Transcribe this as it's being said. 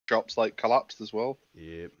shops like collapsed as well.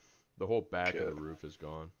 Yep. The whole back Shit. of the roof is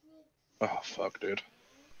gone. Oh fuck, dude.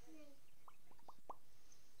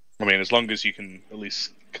 I mean, as long as you can at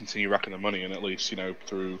least continue racking the money, and at least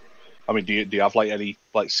through. I mean, do you have like any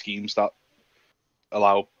like schemes that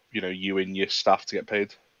allow you and your staff to get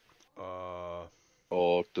paid,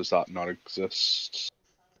 or does that not exist?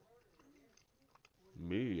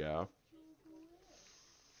 Me, yeah.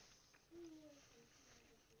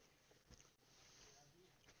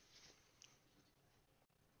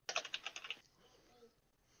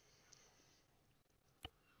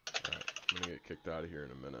 Alright, I'm gonna get kicked out of here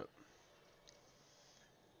in a minute.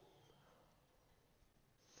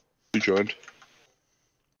 Who joined?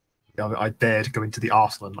 Yeah, I dared go into the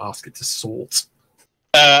Arsenal and ask it to sort.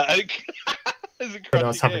 Is it But I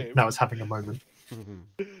was having a moment.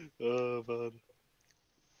 Oh man.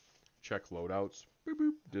 Check loadouts. Boop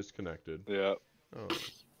boop. Disconnected. Yeah. Oh.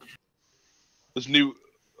 There's new,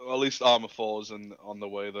 at least Armor 4's on the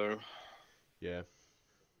way though. Yeah.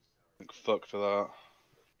 Thank fuck for that.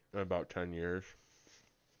 In about 10 years.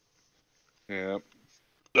 Yeah.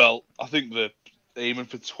 Well, I think they're aiming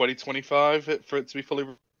for 2025 for it to be fully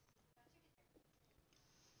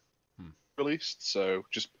released. So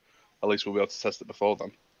just at least we'll be able to test it before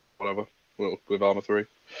then. Whatever. With Armor 3.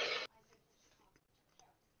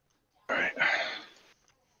 Alright.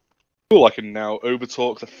 Cool, I can now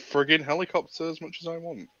overtalk the friggin' helicopter as much as I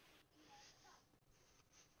want.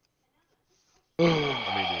 I'm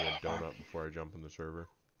eating a donut before I jump in the server.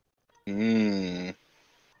 Mmm.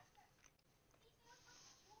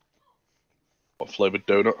 What flavored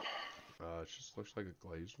donut? It just looks like a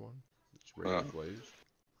glazed one. It's really glazed.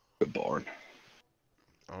 Bit boring.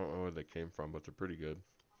 I don't know where they came from, but they're pretty good.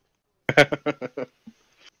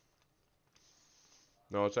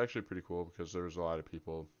 No, it's actually pretty cool because there's a lot of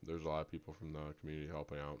people from the community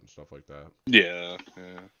helping out and stuff like that. Yeah,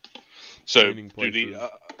 yeah. So, Places.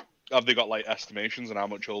 have they got like estimations on how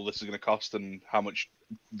much all this is going to cost and how much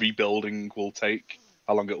rebuilding will take?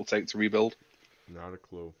 How long it will take to rebuild? Not a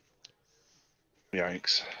clue.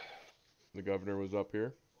 Yikes. The governor was up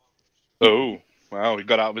here. Oh, wow, he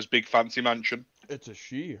got out of his big fancy mansion. It's a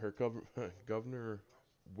she, her Governor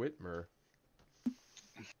Whitmer.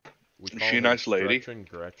 Is she a nice lady?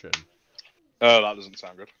 Gretchen. Oh, that doesn't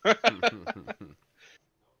sound good.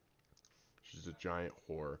 She's a giant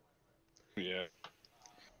whore. Yeah.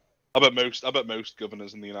 I bet most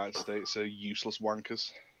governors in the United States are useless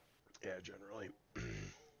wankers. Yeah, generally.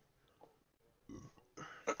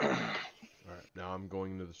 Alright, now I'm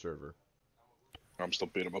going to the server. I'm still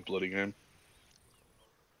beating my bloody game.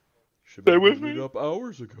 Should be with me. up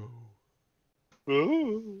hours ago.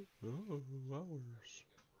 Oh. Hours.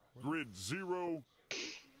 Grid 0.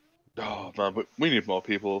 Oh man, but we need more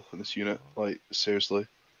people in this unit. Like seriously.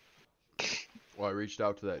 Well, I reached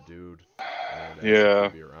out to that dude. And Yeah.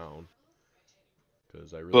 Be around.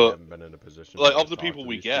 Because I really haven't been in a position. Like to of the talk people to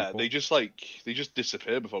we these get, people. they just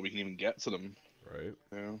disappear before we can even get to them. Right.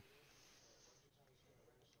 Yeah.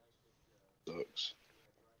 Sucks.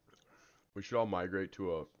 We should all migrate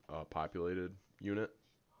to a populated unit,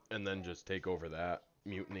 and then just take over that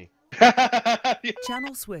mutiny.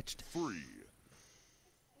 Channel switched. Free.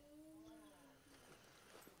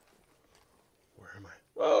 Where am I?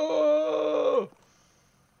 Oh!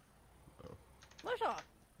 Lasha!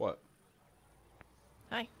 What?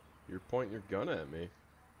 Hi. You're pointing your gun at me.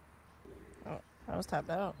 Oh, I was tapped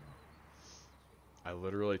out. I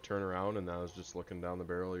literally turn around and I was just looking down the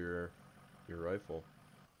barrel of your rifle.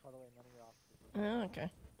 Oh, okay.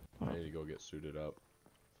 I need to go get suited up.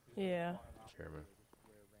 Yeah. Chairman.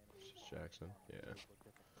 This is Jackson. Yeah.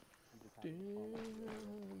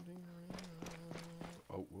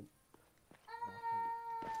 Oh, whoop.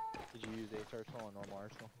 Did you use Ace Arsenal or normal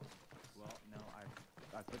Arsenal? Well, no,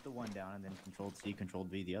 I put the one down and then Control C, Control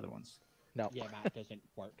V the other ones. No. Yeah, that doesn't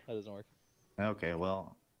work. That doesn't work. Okay,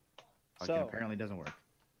 well, So apparently doesn't work.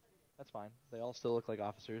 that's fine. They all still look like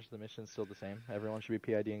officers. The mission's still the same. Everyone should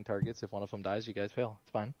be PIDing targets. If one of them dies, you guys fail.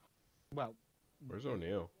 It's fine. Well, Where's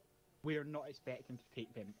O'Neill? we're not expecting to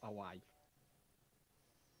take them alive.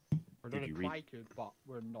 We're Did going you to read- try to, but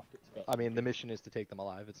we're not expecting. I mean, the mission is to take them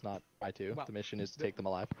alive. It's not try to. Well, The mission is to take them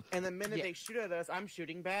alive. And the minute Yeah. they shoot at us, I'm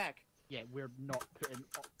shooting back. Yeah, we're not putting.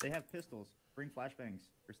 They have pistols. Bring flashbangs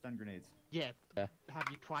or stun grenades. Yeah. Yeah. Have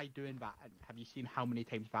you tried doing that? And have you seen how many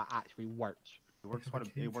times that actually works? It works quite.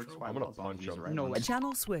 It works quite I'm gonna well as long as punch you use the him. right No, ones.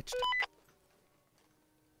 Channel switched.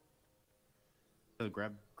 So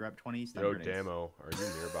grab 20 stun Yo, grenades. Damo, are you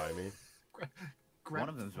nearby me? One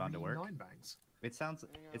of them's bound to work. Nine bangs. It sounds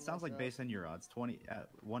like based on your odds, 1 out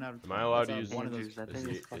of 20. Am I allowed to use one of one those? Is the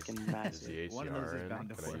ACR One of those is in? bound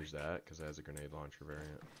to Can I work. use that? Because it has a grenade launcher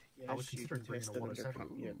variant. I was considering bringing a 107.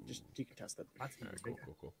 Yeah, just you can test it. That's even Alright, cool,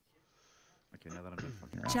 bigger. cool. Okay, now that I'm done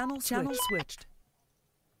fucking around, Channel switched.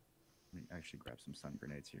 let me actually grab some stun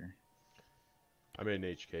grenades here. I made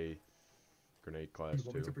an HK grenade class You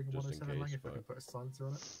want me to too, bring a just in 107 lang case. if I can But put a silencer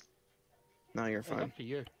on it? No, you're It's fine. up to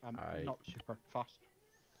you. I'm not super fast.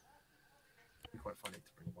 It'd be quite funny to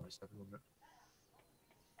bring a 107, wouldn't it?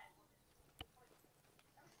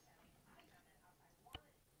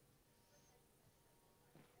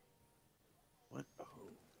 What? Oh.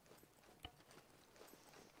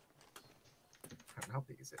 How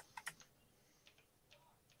big is it?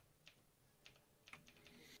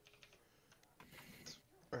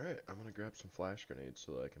 alright, I'm gonna grab some flash grenades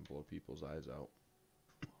so that I can blow people's eyes out.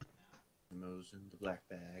 Ammo's in the black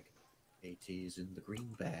bag, AT's in the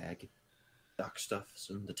green bag, Doc Stuff's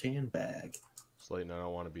in the tan bag. Slayton, I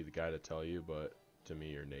don't want to be the guy to tell you, but to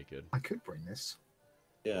me, you're naked. I could bring this.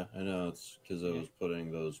 Yeah, I know, it's because I was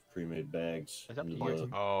putting those pre-made bags Is that into part? the...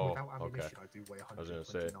 Oh, Without okay. ammunition, I do weigh I was gonna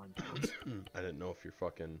say, 129 pounds. I didn't know if you're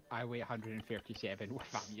fucking I weigh 137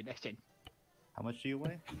 with ammunition. How much do you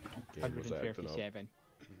weigh? game was acting up. 137.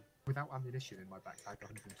 Without ammunition in my backpack,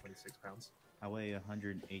 126 pounds. I weigh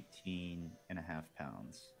 118 and a half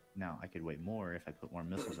pounds. Now, I could weigh more if I put more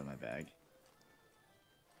missiles in my bag.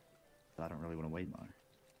 But I don't really want to weigh more.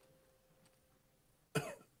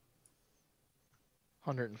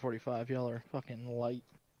 145. Y'all are fucking light.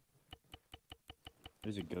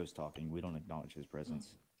 There's a ghost talking. We don't acknowledge his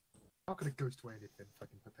presence. How could a ghost weigh anything,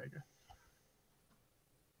 fucking Pepega?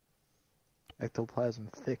 Ectoplasm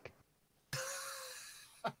thick.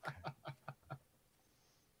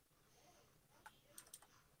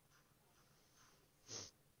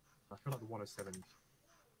 I feel like the 107. I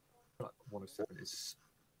feel like the 107 is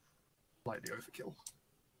slightly overkill.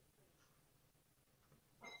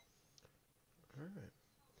 Alright.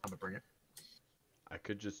 I'm gonna bring it. I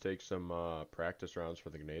could just take some practice rounds for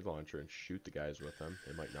the grenade launcher and shoot the guys with them.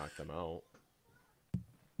 They might knock them out.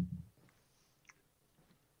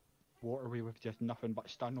 What are we with just nothing but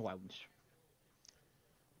stun rounds?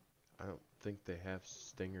 I don't think they have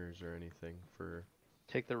stingers or anything for...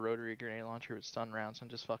 Take the rotary grenade launcher with stun rounds and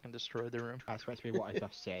just fucking destroy the room. That's supposed to be what I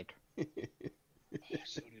just said. Oh,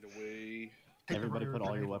 so need away. Everybody put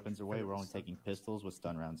all your weapons away. We're only taking pistols with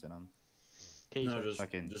stun rounds in them. No, just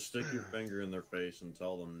Fucking- stick your finger in their face and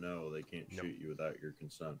tell them no, they can't shoot you without your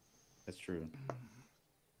consent. That's true.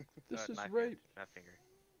 This is my rape. My finger.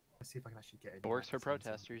 Let's see if I can actually get it. It works for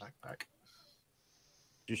protesters. Backpack.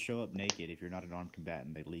 Just show up naked. If you're not an armed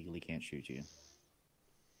combatant, they legally can't shoot you.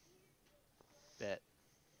 Bet.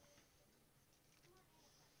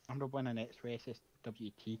 I'm gonna win an X-Racist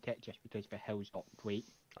WT kit just because the hell's up weight.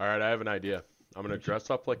 Alright, I have an idea. I'm going to dress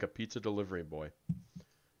up like a pizza delivery boy.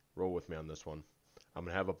 Roll with me on this one. I'm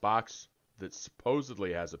going to have a box that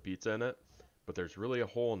supposedly has a pizza in it, but there's really a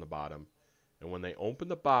hole in the bottom. And when they open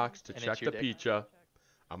the box to And check it's your the dick. pizza,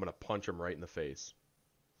 I'm going to punch them right in the face.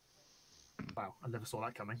 Wow, I never saw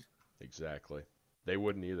that coming. Exactly. They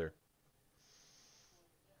wouldn't either.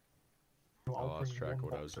 No, I I'll lost bring track of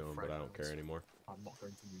one what I box was doing, but I don't care fragments. anymore. I'm not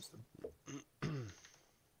going to use them.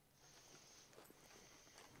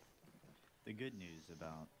 The good news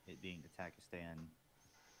about it being the Takistan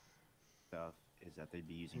stuff is that they'd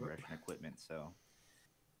be using Russian equipment, so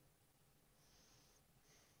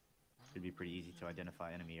it'd be pretty easy to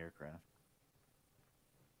identify enemy aircraft.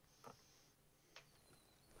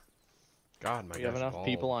 God, my We have guy's enough bald.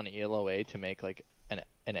 people on ELOA to make like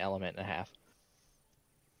an element and a half.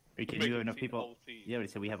 Are you kidding? You have enough people? Yeah, but he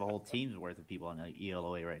said we have a whole team's worth of people on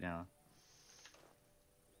ELOA right now.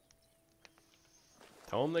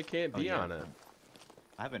 Tell them they can't be on it.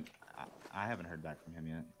 I haven't heard back from him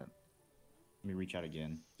yet. But let me reach out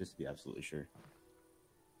again just to be absolutely sure.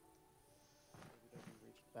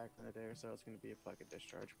 Back in the day or so, it's gonna be a fucking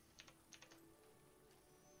discharge.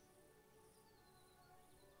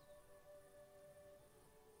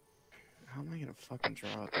 How am I gonna fucking draw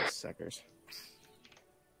out these suckers?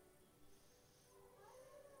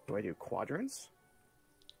 Do I do quadrants?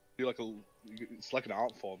 Do like it's like an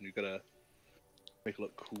art form. You gotta make it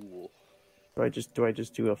look cool. Do I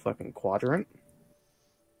just do a fucking quadrant?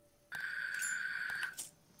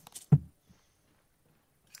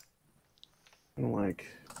 And like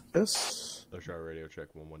this. They'll try radio check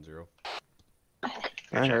 110.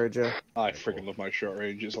 I heard ya. I freaking love my short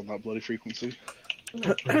ranges on that bloody frequency.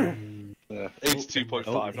 82.5.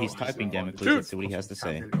 Oh, he's typing, damn it. Please, let's see what he has to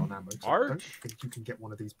say. Calculate on ammo, so Art? don't think you can get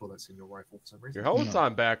one of these bullets in your rifle for some reason. Your helmet's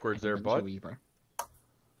on backwards there, bud.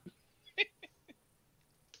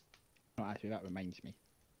 Oh, actually, that reminds me.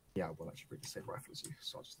 Yeah, well, actually bring the same rifle as you,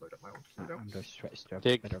 so I'll just load up my own loadout. I'm just switched to a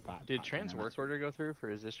Did better backpack. did Tran's now. work order go through for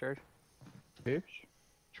his discharge? Who's?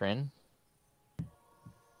 Tran?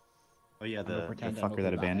 Oh yeah, I'm gonna the pretend I know fucker who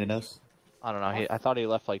that that abandoned is. us. I don't know. I thought he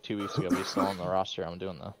left like 2 weeks ago, but he's still on the roster. I'm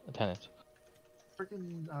doing the attendance.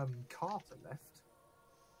 Friggin' Carter left.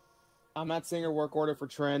 I'm not seeing a work order for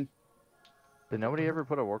Tren. Did nobody ever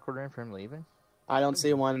put a work order in for him leaving? I don't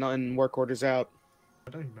see one in work orders out. I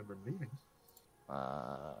don't remember him leaving.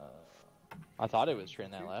 I thought it was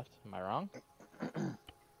Tran that left. Am I wrong?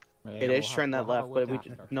 It is Tren that left,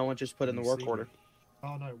 but no one just put in the work order.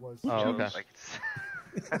 Oh no, it was. Oh, okay.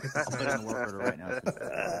 I'll put in the work order right now.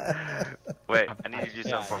 Wait, I need you to do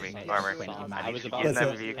something for me, Armor. I need you to get in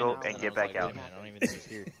that vehicle and get back out. I don't even think he's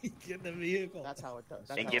here. Get in the vehicle. That's how it does.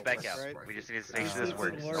 And get back out. We just need to make sure this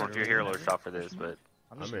works. I don't know if you're here, Lord Stop for this, but...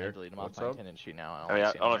 I'm just here. gonna delete him off What's my up? attendance sheet now. I mean,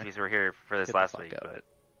 I don't know if you were here for this Get the last fuck week, out. but...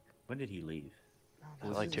 When did he leave?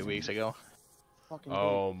 Like 2 weeks ago.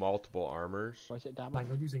 Oh, multiple armors. Was it damn? Like,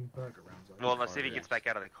 we're using burger rounds. Right? Well, let's see if he gets back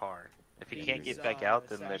out of the car. If he can't get back out,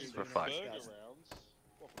 then we're fucked.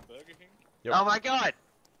 Yep. Oh my god!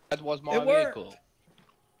 That was my It worked! vehicle.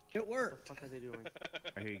 It worked. What the fuck are they doing?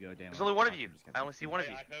 Oh, here you go, damn. There's only one of you. I only see one of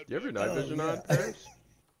you. You have your night vision yeah. on, Terrence?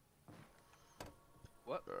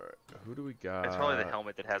 What? Alright, who do we got? It's probably the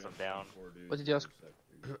helmet that has him down. What did you ask?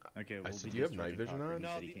 Okay, I we'll said, be do you have discharging night vision Cochran. on? No,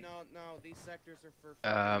 He said he can't- no, these sectors are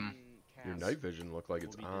for Your night vision look like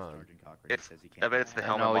it's We'll be on. discharging Cochran. He It's, says he I can't. bet it's the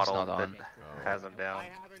helmet No, it's model not that on. has him down.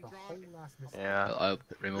 The whole last mission. Yeah.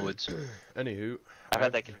 Remove it. Anywho, I've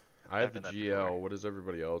had that. I have the I've done that GL. before. What is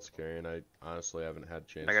everybody else carrying? I honestly haven't had a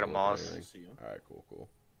chance. I got to a look at Moss. anything. Alright, cool.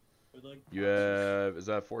 You have, is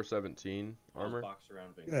that 417 armor?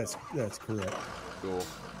 That's correct. Cool.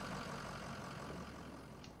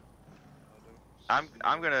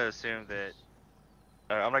 I'm gonna assume that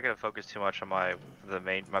I'm not gonna focus too much on my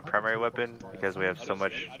primary weapon because we have so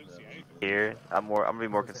much here. I'm gonna be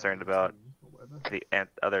more concerned about the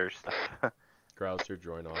other stuff. Krauser,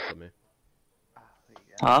 join off of me.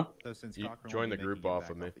 Huh? So since You Cochran join won't the be group making it off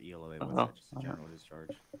back of me. the ELOA, what's that? Just a general discharge.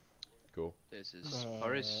 Cool. This is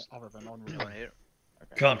Horace. Other than on Join here.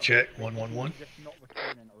 Comp check 111. Just not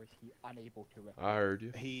returning, or is he unable to return? I heard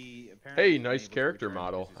you. He apparently Hey, is nice unable to character return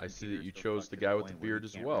model. because I his see that you computer's chose still the fucked guy to with the point where beard he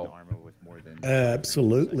as can't well. run armor with more than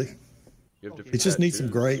Absolutely. You have It different just needs some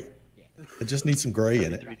tattoos. gray. It just needs some gray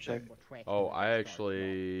in it. Oh, I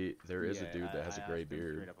actually, there is a dude that has a gray I asked him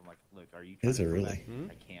beard. straight up, I'm like, look, are you Is trying it to really? come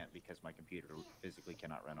back? I can't because my computer physically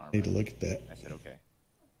cannot run armor. Need to look at that. I said, okay.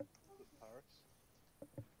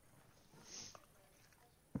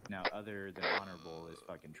 Now, other than honorable is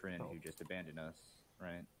fucking Trin, who just abandoned us,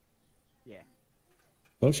 right? Yeah.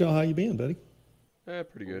 Well, Shaw, how you been, buddy?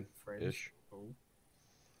 Pretty good. Ish.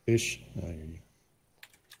 Ish. I hear you.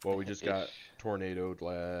 Well, we just got tornadoed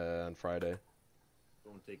on Friday,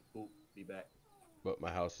 Go and take a poop. Be back. but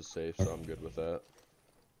my house is safe, so I'm good with that.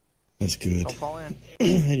 That's good. Don't fall in.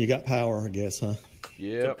 And you got power, I guess, huh?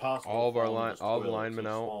 Yep. impossible All of to our follow this all the toilet, linemen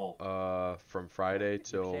it's out so from Friday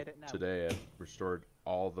till said it now. today. I restored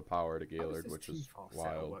all the power to How does Gaylord, this which is T-file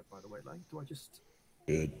setup wild. work, by the way? Like, do I just?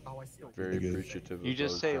 Good. Oh, I see. Very Good. appreciative. You of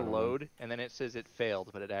just those say gentlemen. load, and then it says it failed,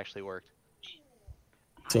 but it actually worked.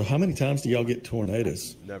 So how many times do y'all get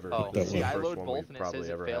tornadoes? Never. Oh, This is see, the I first load one both, we've and it probably says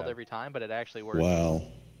it ever failed had. every time, but it actually worked. Wow.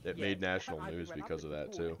 It made national news because of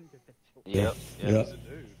that too. Yep.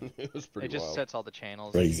 It was pretty It just wild. sets all the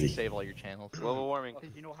channels. Crazy. You can save all your channels. Global warming.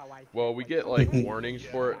 You know how I Well, we get like warnings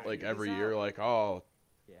for it like every year, like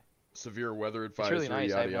severe weather It's advisory, really nice.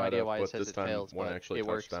 yada I have no yada. idea why it But says this it time, fails, one but actually it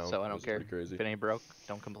works, touched down. so I It don't was care. pretty crazy. If it ain't broke,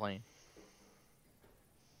 don't complain.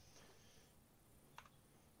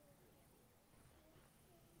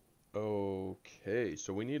 Okay,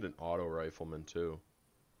 so we need an auto rifleman too.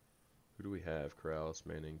 Who do we have? Corrales,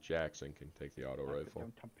 Manning, Jackson can take the auto rifle.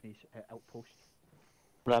 Company's outpost.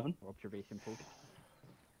 What happened? Or observation post.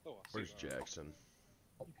 Where's Jackson?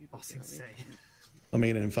 That's insane. I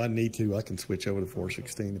mean, and if I need to, I can switch over to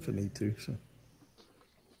 416 if I need to. So.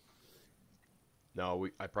 No,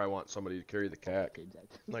 I probably want somebody to carry the CAC.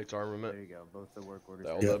 Knights Armament. There you go. Both the work orders.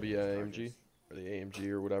 The have LW discharges. AMG, or the AMG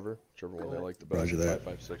or whatever, whichever one they like the best. Roger that.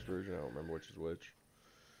 5.56 version, I don't remember which is which.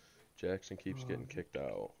 Jackson keeps getting kicked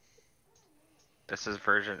out. This is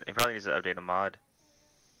version. He probably needs to update a mod.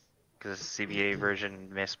 Because it's a CBA version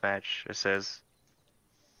mismatch, it says.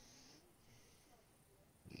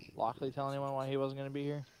 Lockley tell anyone why he wasn't going to be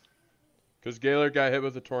here? Because Gaylord got hit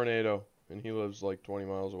with a tornado, and he lives like 20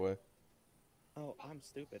 miles away. Oh, I'm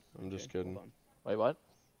stupid. I'm just Okay, kidding. hold on. Wait, what?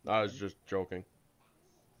 I was just joking.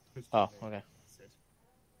 Oh, okay.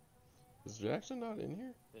 Is Jackson not in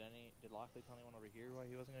here? Did Lockley tell anyone over here why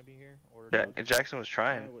he wasn't gonna be here? Or Yeah, Jackson was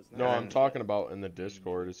trying. No, I'm talking about in the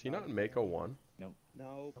Discord. Is he not in Mako 1? No.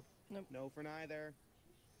 No for neither.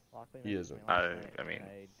 Lockley He messaged isn't. me last night, I mean, and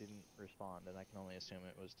I didn't respond, and I can only assume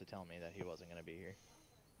it was to tell me that he wasn't gonna be here.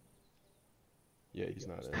 Yeah, he's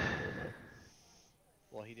not in here.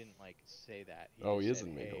 Well, he didn't like say that. He Oh, just he is said,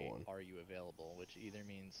 in Mako hey, 1. Are you available? Which either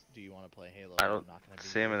means, do you want to play Halo? I or don't I'm not gonna be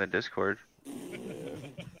see him here. in the Discord. Here,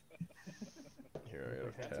 I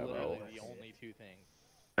gotta That's tab literally out. the only two things.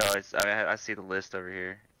 No, it's. I mean, I see the list over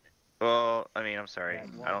here. Well, I mean, I'm sorry. Yeah,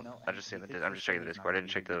 well, I don't. no, I just see the. he did I'm just say checking the he's Discord. not I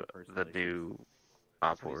didn't check gonna the be the personal new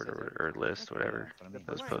That's what he op says or list, whatever That's what I mean.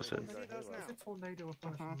 that was posted. Is the tornado a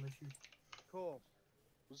personal issue? Cool.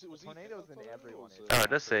 Tornadoes in everyone. Oh, it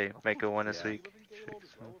does say Mako 1 this Yeah. week.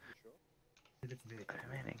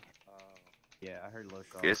 Manning. Yeah, I heard low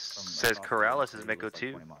shot. It says Corrales is Mako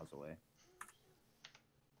 2. 20 miles away.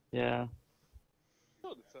 Yeah.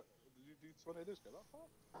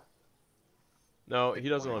 No, he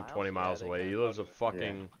doesn't live 20 miles away. He lives a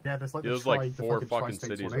fucking. Yeah, there's like He the lives like the 4 fucking fucking tri-state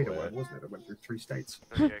cities tornado away. one, wasn't it? That went through 3 states.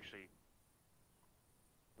 Actually,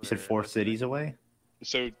 You said 4 cities away?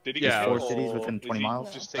 So did he Yeah, get I Four was- cities within is 20 he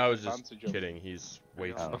miles? just I was taking just advantage of- kidding. He's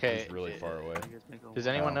way too. Okay. He's really far away. Does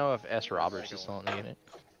anyone know if S. Roberts is still in the unit?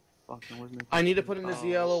 I need to put in this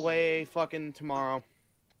ELOA fucking tomorrow.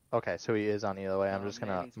 Okay, so he is on ELA. I'm just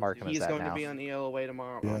gonna mark him as He's that going now. to be on ELOA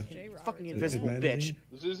tomorrow. Yeah. Fucking Is it invisible managing?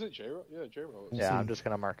 bitch. Is it J-Rock? Yeah, J-Rock. Yeah, I'm just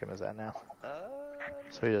gonna mark him as that now,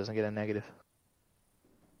 so he doesn't get a negative.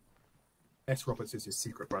 S. Roberts is his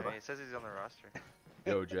secret I mean, brother. it says he's on the roster.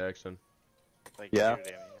 Yo, Jackson. Like, Yeah.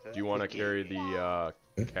 yesterday, I mean, it says- Do you want to carry the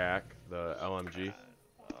CAC, the LMG?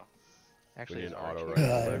 Actually, We it's need auto Archie. right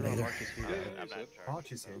now. Everyone marked is here. I'm not in charge.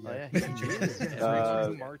 Archie's here. Oh, yeah, Yeah. he's in Jason.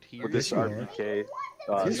 Uh, Marked here. Would this Yes, you are. RPK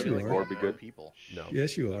Yes, you 74 are. be good? People. No.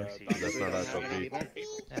 Yes, you are. That's not SOP.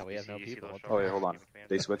 Yeah, we have no people. What the Oh, wait, fuck? hold on.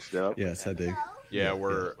 They switched it up? Yes, I do. Yeah,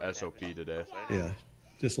 we're SOP today. Yeah.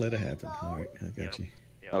 Just let it happen. All right, I got you.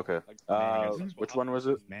 Okay. Which one was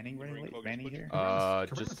it? Manning running late? Manning here?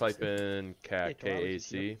 Just type in CAC,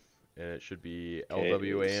 KAC, and it should be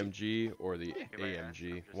LWAMG or the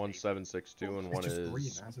AMG. 1762 and one It's just green,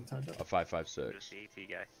 is it hasn't turned up. a 556. Just the AT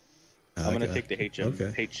guy. I'm gonna Okay. take the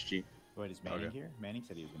Okay. HG. Wait, is Manning Okay. here? Manning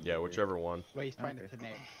said he was going to Yeah, whichever one. Well, he's trying Okay. to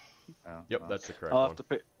connect. Oh, Yep, well. that's the correct I'll one. have to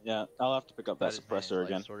pick. Yeah, I'll have to pick up that is Manning's suppressor life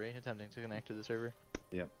again. Story, attempting to connect to the server.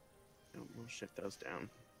 We'll shift those down.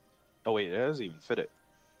 Oh wait, it doesn't even fit it.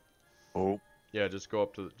 Oh. Yeah, just go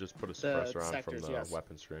up to just put a suppressor on from sectors, the yes.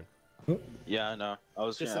 weapon screen. Yeah, I know. I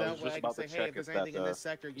was Just just, so I that was way just I about can to say, hey, check if there's if that anything in this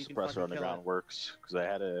sector, you can suppressor fucking on the kill ground it. works because I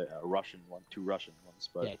had a Russian one, 2 Russian ones,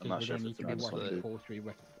 but Yeah, I'm not sure if we it's need the to be best one working to do. closely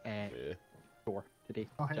with Yeah. Thor today.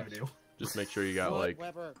 Oh, hey, Neil. Just make sure you got What, like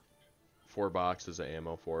Weber? 4 boxes of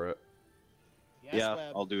ammo for it. Yes, Yeah,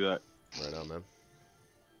 Web. I'll do that. Right on, man.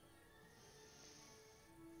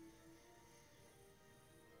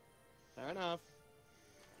 Fair enough.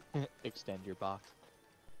 Extend your box.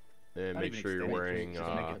 And Not make even sure you're extend it, wearing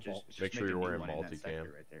just make it- just make sure make a you're new wearing one in that multicam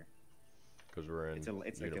sector right there. because we're in It's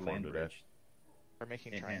like a uniform land today. bridge. We're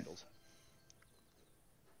making And- triangles.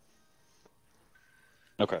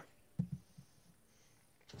 Okay.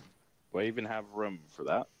 Do I even have room for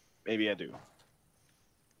that? Maybe I do.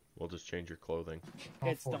 We'll just change your clothing.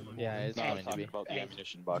 It's done. Yeah, it's No, I'm going to talking be. about the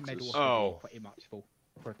ammunition Middle boxes. of the Oh. day, pretty much full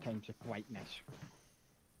for times of quietness.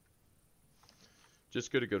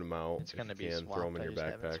 Just get a good amount. It's gonna if be you can swapped, throw them in I your just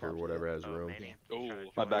haven't backpack or swapped whatever yet. has room. Manning.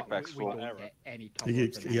 My backpack's We full. don't get any He cover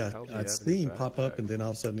gets, for that. yeah, How's he I'd having seen him his pop up backpack? and then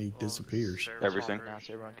all of a sudden he disappears. Everything. Now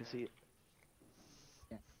so everyone can see it.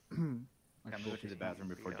 I'm going to go to the bathroom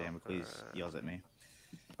before Damocles yells at me.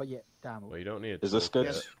 But yeah, damn, Well, you don't need a Is this toolkit. good?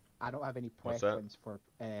 Yes. I don't have any What's that? preference for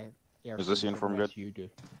air Is this uniform unless good? You do.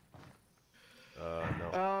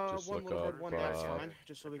 No. Just One look little up. bit, one that's fine,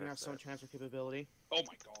 just so we can have some transfer capability. Oh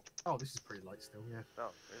my god. Oh, this is pretty light still, yeah. Oh,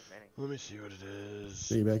 there's Manning. Let me see what it is.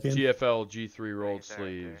 See you back in? TFL G3 rolled Right there,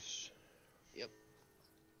 right there. sleeves.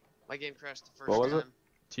 My game crashed the first What was it? time.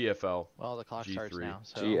 TFL. Well, the clock starts G3. now,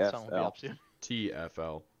 so GFL. someone will be up soon.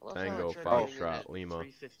 TFL. I love how I Tango tried getting in Foxtrot at Lima.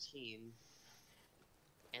 3:15,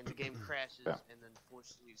 and the game crashes, Yeah. and then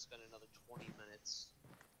forces you to spend another 20 minutes.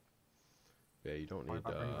 Yeah, you don't Why need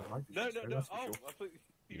am I bringing the light No, fixture? no. That's for Oh, sure. I thought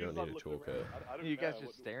You guys don't are need a looking toolkit. around. I don't You guys care just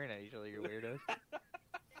what- staring at each other, you weirdos.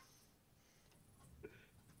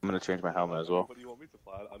 I'm gonna change my helmet as well. What do you want me to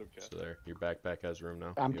fly? I don't care. So there, your backpack has room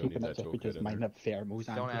now. I'm you don't need keeping that it just because toolkit in mine there. have thermals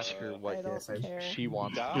and Don't ask her I what don't same. care. she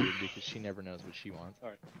wants Yeah. to do because she never knows what she wants.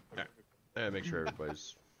 Alright. Yeah, make sure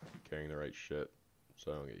everybody's carrying the right shit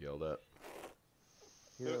so I don't get yelled at.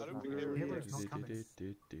 Hero's not coming.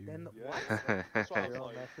 Then Yeah. what? That's what I was Hero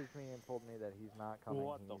like. messaged me and told me that he's not coming.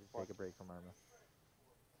 What He the needs to fuck? take a break from armor.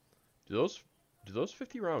 Do those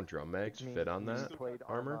 50-round drum mags fit on that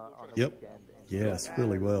armor? Yep. Yes,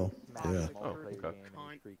 really well. Yeah. Oh, okay.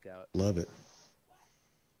 Love it.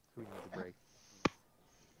 We need a break.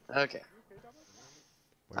 Okay.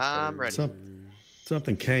 I'm ready.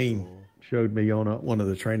 Something Kane showed me on one of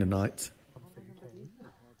the training nights.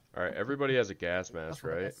 All right, everybody has a gas mask,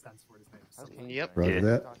 right? Yep. Roger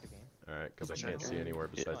that. All right, because I can't see anywhere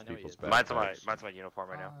besides people's backpacks. Mine's my uniform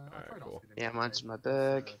right now. All right, cool. Yeah, mine's in my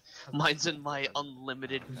bag. Mine's in my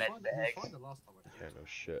unlimited med bag. Yeah, no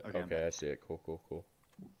shit. Okay, I see it. Cool.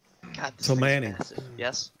 God, this So thing's Manny, massive.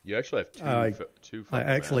 Yes. You actually have two. I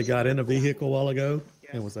actually got in a vehicle a while ago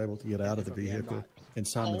and was able to get out of the vehicle, and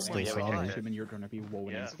Simon still saw me. Assuming you're going to be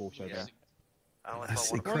rolling in closer there.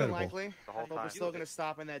 That's More than incredible. likely, but we're still going to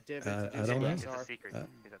stop in that div. I don't know. It's a secret.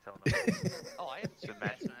 He's not telling them. Oh, I have two gas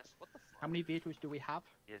masks. What the fuck? How many vehicles do we have?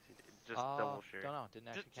 Yes, just double share. Don't know. Didn't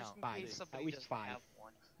actually Just count. in Five. case somebody At least doesn't 5. have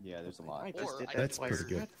one. Yeah, there's a lot. I just did that That's twice.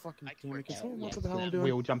 pretty good. Fucking I can damn it, work can out. someone what the hell I'm doing?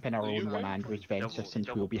 We'll jump in our own one Andrew's Venture since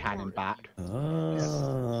we'll be hanging back.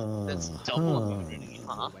 That's double immunity,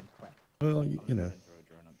 huh? Well, you know,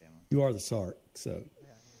 you are the SART, so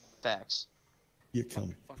Facts. you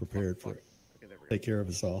come prepared for it. Take care of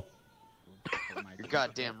us all. You're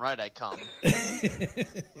goddamn right I come.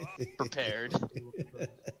 Prepared.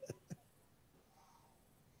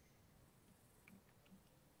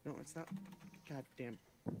 No, it's not. God damn.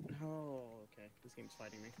 Oh, okay. This game's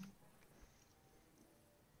fighting me. What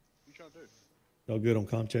you trying to do? All good on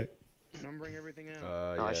comm check? Numbering everything out.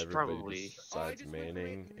 Yeah, I should everybody probably- besides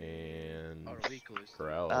Manning and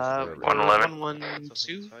Corrales. 111.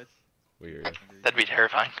 112. We hear you. That'd be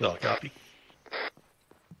terrifying. Oh, copy.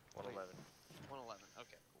 111. 111.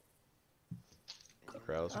 Okay.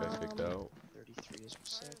 Corrales got kicked out. 33 is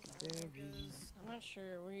secondaries. I'm not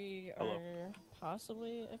sure. We Hello. are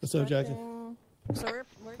possibly What's up, Jackson? expecting... So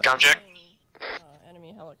we're Comm check. getting,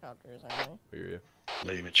 enemy helicopters, aren't We hear you.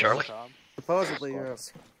 Leaving Charlie. Supposedly,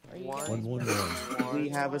 yes. we? Are you One, guys- 111. We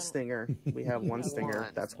have a stinger. We have one stinger.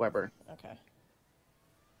 That's Weber. Okay.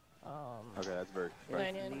 Okay, that's very. If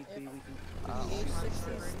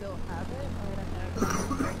H60s still have it, I'm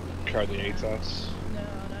gonna have... Try the ATAS. No,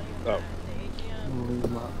 not even Oh. that. The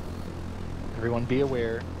AGM... Everyone be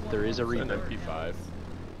aware, there is a An reload. MP5.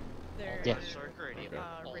 There's Yes.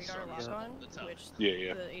 radar lock-on, which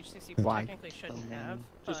Yeah. the H60 Why? technically shouldn't have.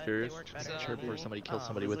 Just but curious. They work better Sure, on before the, somebody kills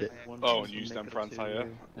somebody with it. Oh, and use them for anti-air.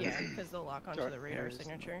 Yeah, because they'll lock onto Sorry. the radar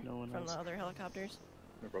signature from the other helicopters.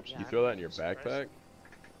 No problems. You throw that in your backpack?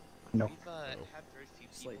 No. We've had very few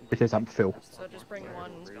people. This is I'm full. So just bring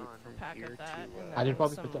one pack of that. And I did then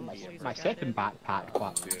probably some put it in laser my guided, second backpack,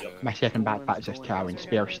 but my second backpack's just carrying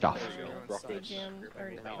spare stuff. AGM,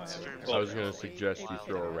 or, I was gonna suggest you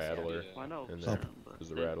throw a rattler in there, because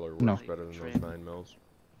the rattler works No. better than those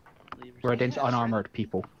 9mm. We're against unarmored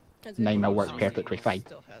people. 9mm works perfectly fine.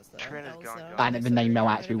 still has the Trent is gone, LSO. gone. And the 9mm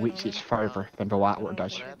actually reaches further than the lateral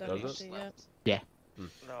does. Does it? Yeah. No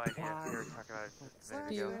idea. We were talking about it a minute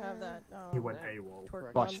Do you ago. have that? He went AWOL.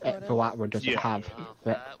 torque But bomb the lateral doesn't Yeah. have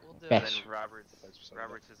the That will do. best. Then Roberts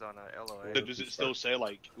is on a LOA. So does it still say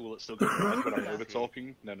like, will it still go red when I'm over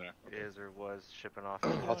talking? No. Is or was shipping off. I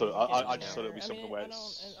just thought it would be I something mean, where I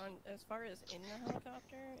it's. don't, as far as in the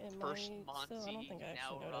helicopter, it might First still, I don't Monty, think I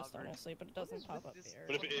now actually noticed, Robert. honestly, but it doesn't pop up there.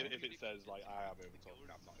 But if it says like I am over talking,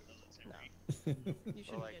 I'm not over talking. You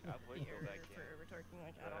shouldn't like, get I would go error back in, for overtorquing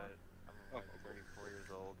like at all. I'm like 34 years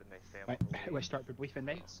old and they say I'm Right, let's start the briefing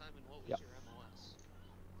then. Simon, what was Yep. your MOS?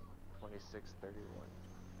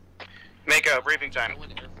 2631. Make a briefing I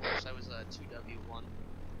went Air Force. I was 2W1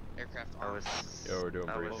 aircraft I arms. was. Yeah, we're doing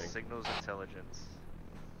I was briefing. signals intelligence.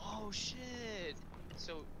 Oh shit!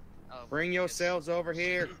 So. Bring yourselves over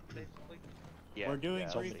here. Yeah. We're doing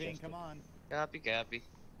yeah, briefing, come on. Copy.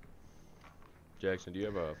 Jackson, do you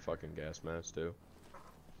have a fucking gas mask too?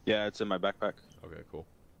 Yeah, it's in my backpack. Okay, cool.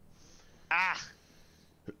 Ah!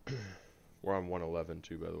 We're on 111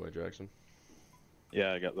 too, by the way, Jackson.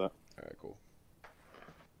 Yeah, I got that. Alright, cool.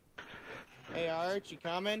 Hey, Arch, you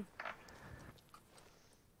coming?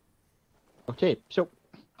 Okay, so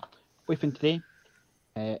briefing today,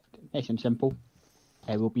 nice and simple.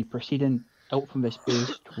 We'll be proceeding out from this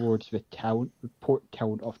base towards the port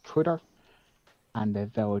town of Truder and the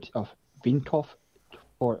village of Vintov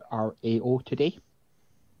for our AO today.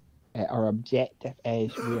 Our objective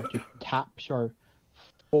is we are to capture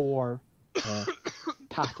 4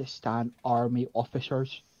 Pakistan army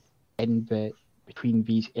officers in between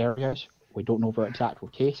these areas. We don't know their exact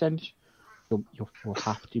locations, You'll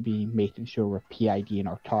have to be making sure we're PIDing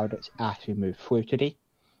our targets as we move through today.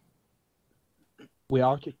 We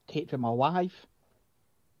are to take them alive.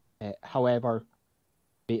 However,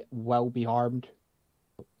 they will be armed.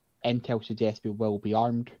 Intel suggests we will be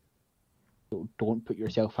armed. So don't put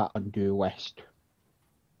yourself at undue risk.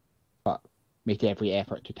 But make every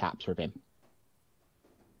effort to capture them.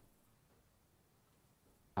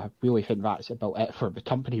 I really think that's about it for the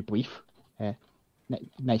company brief.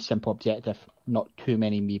 Nice simple objective, not too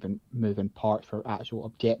many moving parts for actual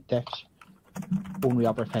objectives. Only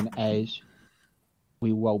other thing is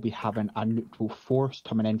we will be having a neutral force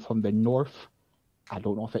coming in from the north. I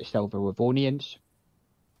don't know if it's still the Livonians.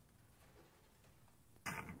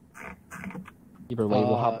 Either way,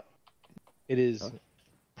 we'll have... It is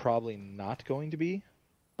probably not going to be,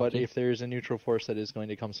 but Okay. if there is a neutral force that is going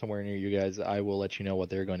to come somewhere near you guys, I will let you know what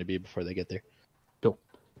they're going to be before they get there. Cool.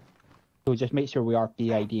 So just make sure we are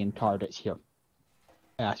PIDing targets here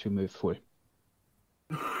as we move through.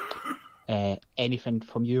 Anything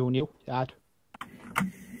from you, O'Neill, to add?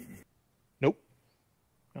 Nope.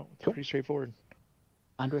 No, it's pretty straightforward.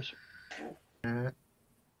 Andres?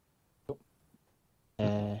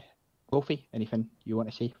 Wolfie, anything you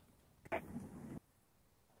want to say?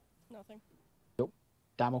 Nothing. Nope.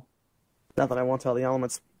 Damo? Nothing I won't tell the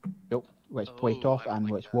elements. Nope. Let's play it off and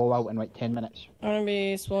let's roll out in like 10 minutes. I'm gonna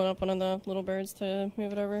be spooling up one of the little birds to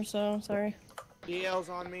move it over, so sorry. DL's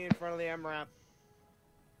on me in front of the MRAP.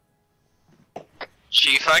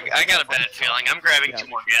 Chief, I got a bad feeling. I'm grabbing 2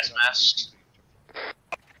 more gas masks.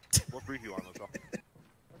 What brief you on, Lizzo?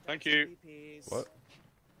 Thank you. What?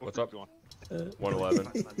 What's up? You on? 111.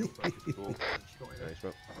 Cool. Thanks,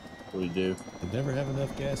 man. What do you do? You never have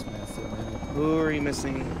enough gas masks, so man. Who are you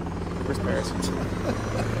missing? Where's Paris?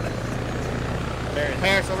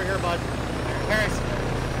 Paris, over here, bud. Paris.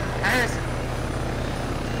 Paris.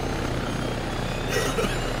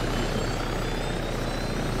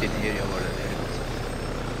 Didn't hear you over there.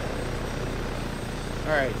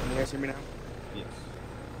 Alright, can you guys hear me now? Yes.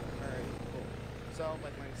 Alright, cool. So,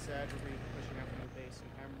 like Mike said, we're going to be pushing out from the base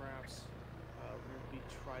and MRAPs. We're going to be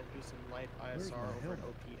trying to do some light ISR over at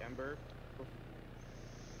OP Ember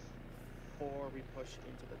before we push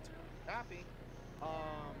into the town. Copy.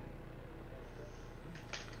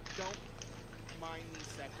 Don't mind these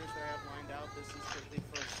sectors that I have lined out. This is strictly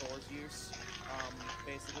for Soar's use.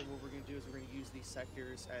 Basically what we're going to do is we're going to use these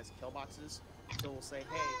sectors as kill boxes. So we'll say,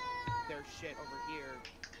 hey, there's shit over here.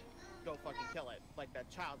 Go fucking kill it. Like that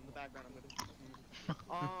child in the background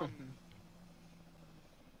I'm gonna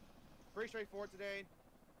pretty straightforward today.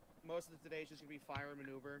 Most of today is just gonna be fire and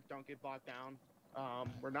maneuver. Don't get bogged down.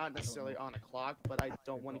 We're not necessarily on a clock, but I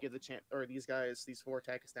don't want to give the chance, or these guys, these 4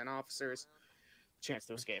 Pakistan officers, chance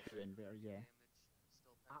to escape.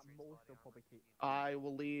 I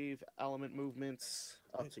will leave element movements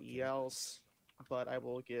up to ELs, but I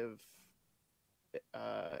will give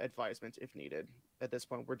advisement if needed. At this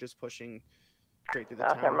point, we're just pushing straight through the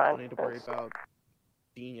town. Don't need to worry about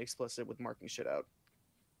being explicit with marking shit out.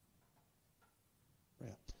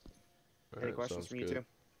 Yeah. Any questions from you two?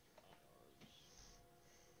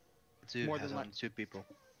 More than 2 people.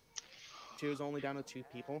 2 is only down to 2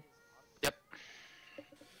 people. Yep.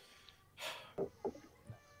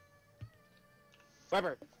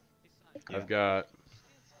 Weber. I've got.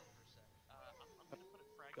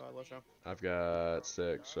 Go ahead, Losho. I've got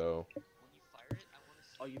 6, so.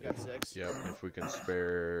 Oh, you got 6? Yep, if we can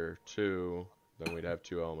spare 2, then we'd have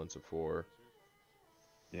 2 elements of 4.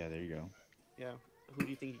 Yeah, there you go. Yeah. Who do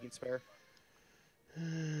you think you can spare?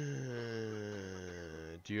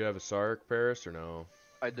 Do you have a Sark, Paris, or no?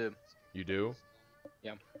 I do. You do?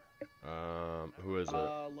 Yeah. Who is it?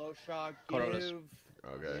 Losho, Coronas. give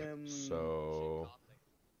Okay, him... so.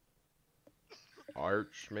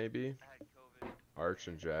 Arch, maybe? Arch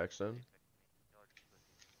and Jackson?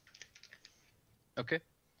 Okay.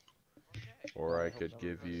 Or I could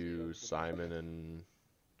give you Simon and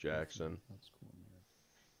Jackson.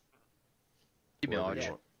 Give me Whatever Arch.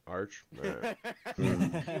 you want. Arch? Alright.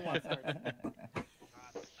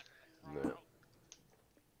 No.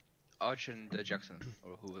 Arch and Jackson,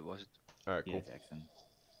 or who was it? Alright, cool. Yeah, Jackson.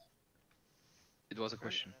 It was a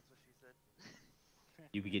question.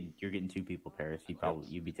 You're getting 2 people, Paris.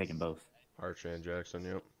 You'd be taking both. Arch and Jackson,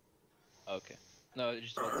 yep. Okay. No, I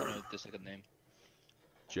just want to know the second name.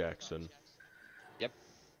 Jackson. Yep.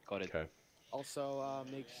 Got it. Okay. Also,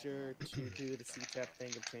 make sure to do the CTAP thing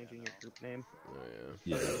of changing your group name. Oh,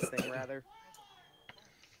 yeah. Or this thing, rather.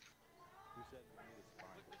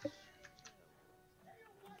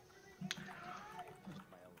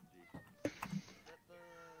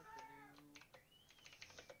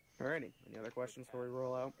 Alrighty. Any other questions before we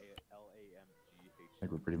roll out?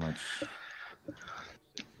 Like we're pretty much.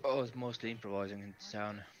 Oh, it's mostly improvising in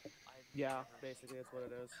town. Yeah, basically that's what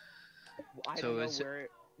it is. I So don't know is it- where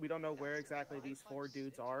we don't know where exactly these 4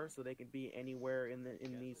 dudes are, so they can be anywhere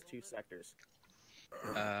in these 2 sectors.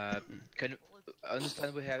 Can I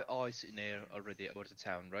understand we have eyes in air already about the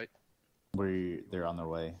town, right? They're on their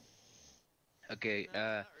way. Okay.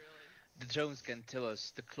 The drones can tell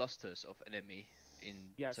us the clusters of enemy in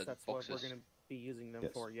Yes, certain that's boxes. what we're gonna be using them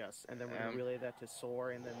Yes. for. Yes, and then we're gonna relay that to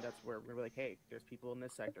SOAR, and then that's where we're gonna be like, hey, there's people in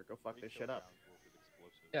this sector. Go fuck this shit up.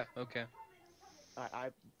 Yeah. Okay. Yeah.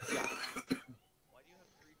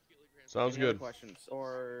 Sounds Any other good. questions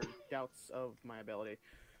or doubts of my ability?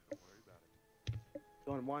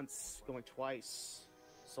 Going once, going twice.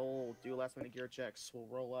 Soul, do last minute gear checks. We'll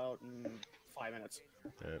roll out in 5 minutes.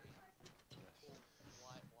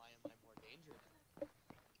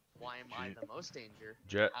 Why am I the most danger?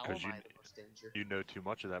 Jet, How am Because I the most danger? you know too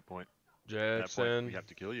much at that point. At that point, Jackson, we have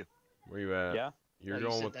to kill you. where you at? Yeah. You're No, you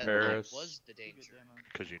going said with that Paris. I was the danger.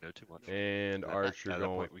 Because you know too much. And Arch, you're at that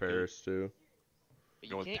going point, with we kill you. Paris too. But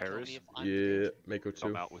Going you with can't kill Paris? me if I'm the Yeah, danger. Mako too.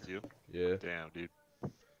 I'm out with you. Yeah, Damn, dude.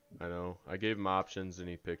 I know. I gave him options and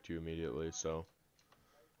he picked you immediately, so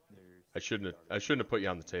I shouldn't have put you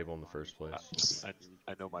on the table in the first place.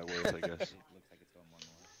 I know my worth, I guess.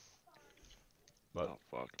 But Oh,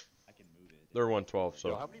 fuck. they're 112, Yo,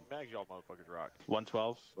 so how many bags y'all motherfuckers rock?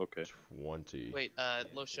 112? Okay. 20. Wait,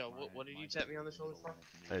 Losho, what did you tap me on the shoulder for?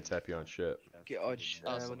 I didn't tap you on shit. Okay, Arch.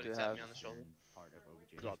 Oh, what do somebody you tapped have? me on the shoulder.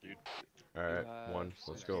 What's up, dude? Alright, one.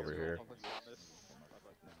 Let's go over here. Okay,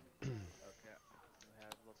 we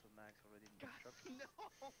have lots of mags already in the truck. No!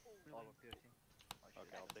 All of piercing.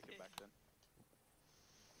 Okay, I'll take it back then.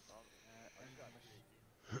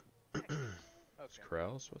 Is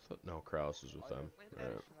Kraus with it? No, Kraus is with them.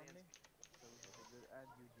 Alright.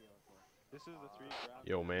 This is the 3 ground.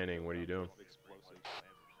 Yo, Manning, what are you doing? Explosives.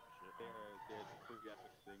 They're pretty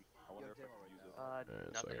epic thing. I wonder if I can use it. Alright, so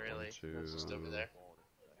Nothing I got really. That's just over there.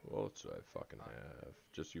 What else do I fucking have?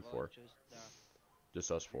 Just you 4.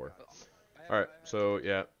 Just us 4. Alright, so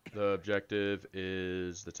yeah, the objective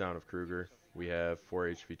is the town of Kruger. We have 4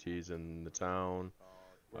 HVTs in the town.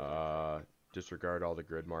 Disregard all the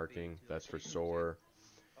grid marking. That's for SOAR.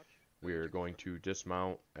 We are going to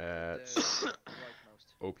dismount at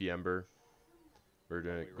OP Ember.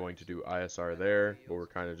 We're going to do ISR there, but we're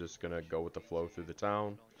kind of just going to go with the flow through the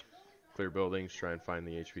town. Clear buildings, try and find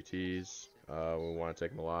the HVTs. We want to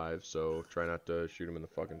take them alive, so try not to shoot them in the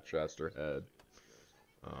fucking chest or head.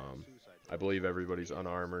 I believe everybody's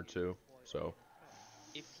unarmored too, so.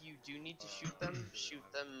 If you do need to shoot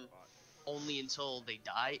them only until they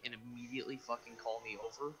die and immediately fucking call me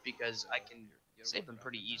over, because I can save them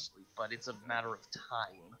pretty easily, but it's a matter of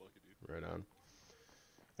time. Right on.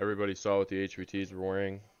 Everybody saw what the HVTs were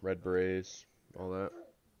wearing, red berets, all that.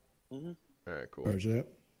 Alright, cool. Where's that?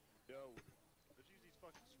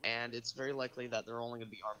 And it's very likely that they're only going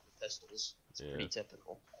to be armed with pistols. It's pretty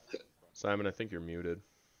typical. Simon, I think you're muted.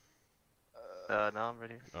 No, I'm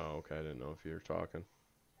ready. Oh, okay. I didn't know if you were talking.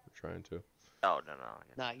 Or trying to. Oh, no.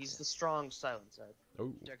 Nah, he's the strong silent side.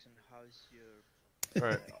 Oh. Jackson, how's your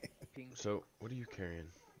Alright. ping? So, what are you carrying?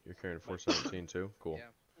 You're carrying a 417 too? Cool.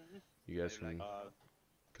 Yeah. You guys can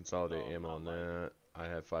consolidate ammo on that. I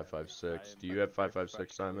have 5.56. Do you have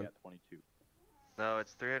 5.56, Simon? No,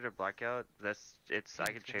 it's 300 blackout. I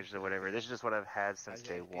can change to whatever. This is just what I've had since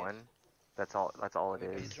day 1. That's all it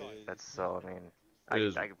is.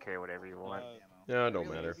 I can carry whatever you want. Yeah, it don't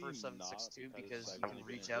matter. For 7.62 because you can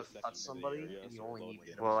reach out and touch somebody and you only need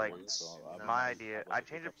Well, like, my idea, I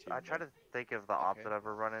try to think of the op that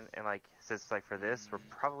we're running, and like, since like for this, we're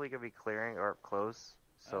probably gonna be clearing or close,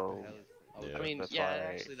 so. Yeah. I mean, that's yeah,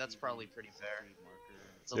 why actually, that's probably pretty fair.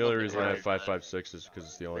 It's a The only little bit reason I have harder, 5.56 is because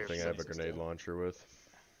it's the only thing I have a grenade launcher with.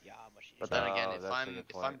 But then again, Oh, if that's a I'm good if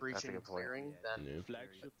point. I'm That's a breaching good and point. clearing, then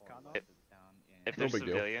If No there's big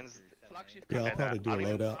deal. civilians, Yeah, I'll probably do a I don't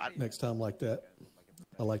even- loadout next time like that.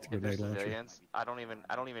 I like the if there's grenade launcher. civilians, I don't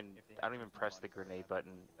even press the grenade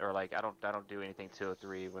button, or like I don't do anything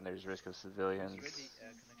 203 when there's risk of civilians.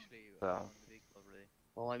 So.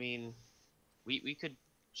 well, I mean, we could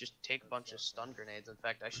just take a bunch of stun grenades. In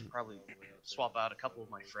fact, I should probably swap out a couple of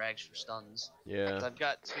my frags for stuns. Yeah. 'Cause I've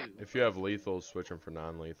got 2. If you have lethals, switch them for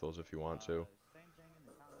non-lethals if you want to.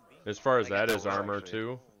 As far as that is armor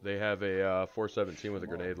too, they have a 417 with a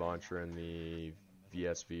grenade launcher and the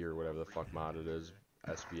VSV or whatever the fuck mod it is,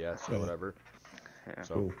 SBS or whatever. Yeah.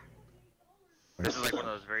 So. Cool. This is like one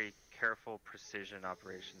of those very careful precision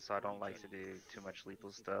operations, so I don't like to do too much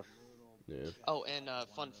lethal stuff. Yeah. Oh, and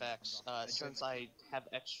fun facts. Since I have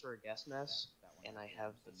extra gas masks, and I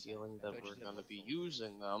have the feeling that we're going to be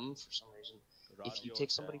using them for some reason, if you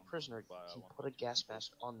take somebody prisoner, you can put a gas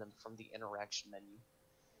mask on them from the interaction menu.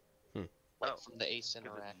 Like from the Ace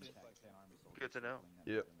interact. Good to know.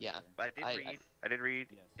 Yep. Yeah. But I did read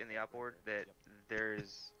in the outboard that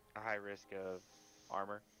there's a high risk of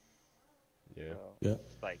armor. Yeah. So, Yeah.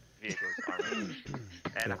 Like vehicles armor,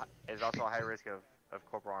 and there's also a high risk of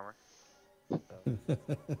corporal armor. So,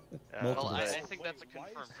 well, I think that's a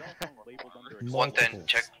confirmed. One thing,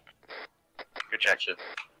 check. Good check.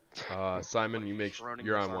 Simon,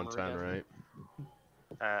 you're on 110, right?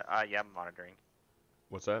 Yeah, I'm monitoring.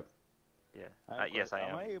 What's that? Yeah. Yes, I am.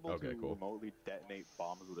 Am I able Okay, to cool. remotely detonate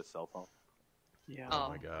bombs with a cell phone? Yeah. Oh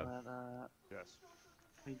my god. Yes.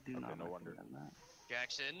 I do not no wonder. recommend that.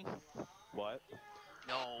 Jackson. What?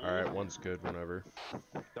 No. All right, one's good. Whenever.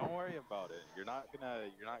 Don't worry about it. You're not gonna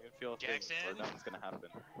feel a thing, or nothing's gonna happen.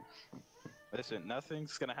 Listen,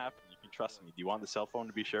 nothing's gonna happen. You can trust me. Do you want the cell phone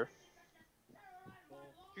to be sure?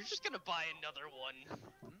 You're just gonna buy another one.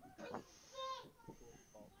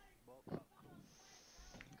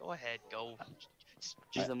 Go ahead, go.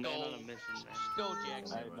 He's a man go. on a mission, man. Just go,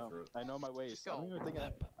 Jackson. I know my ways. I don't even think I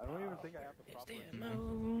have the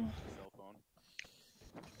problem. Cell phone.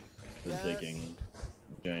 We're taking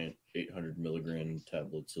giant 800 milligram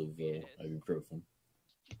tablets of ibuprofen.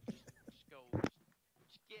 Do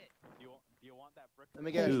you want that brick? Let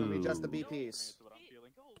me guess. Let me adjust the BPs.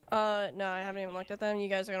 No, I haven't even looked at them. You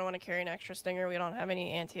guys are gonna want to carry an extra stinger. We don't have any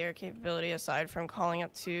anti-air capability aside from calling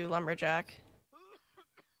up to Lumberjack.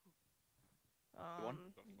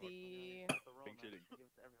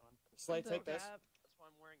 Slay, take this.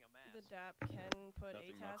 The DAP can put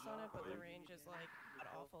ATAS on it, but the range is like god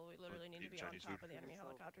awful. We literally need to be on top of the enemy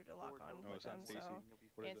helicopter to lock on with them. So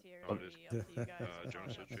anti-air will be up to you guys.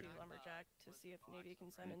 Calling up to Lumberjack to see if Navy can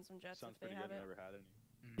send in some jets if they have it.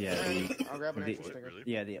 Yeah, I'll grab an extra stinger.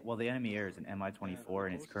 yeah. The enemy air is an Mi-24,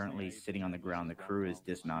 and it's currently sitting on the ground. The crew is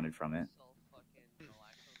dismounted from it.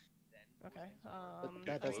 Okay. But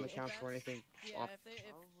that doesn't account for anything. Yeah,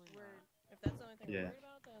 if that's the only thing we're Yeah. worried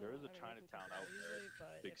about, then There is a I mean, Chinatown we can out cover it there, easily,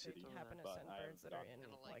 but big if city, they happen to but send I birds that are in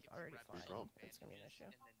like already flying, it's gonna be an issue.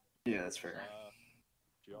 Yeah, that's fair.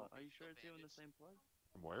 Are you sure it's even the same plug?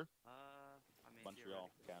 From where? I mean, Montreal,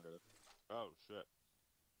 Canada. Oh shit.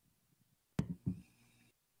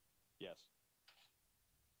 Yes.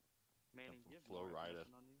 Manning, you have Flow more rider.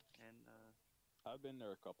 information on you? And I've been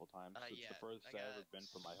there a couple times. It's yeah, the furthest I've ever been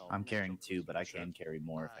from my home. I'm carrying 2, but I can carry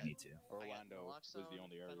more if I need to. Orlando was the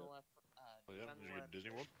only area. Oh yeah, did you get to Disney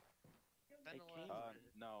World?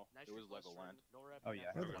 No, it was Legoland. Oh yeah,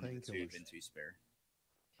 Where are the I have 2 painkillers? Venturi spare.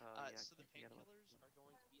 So the painkillers are going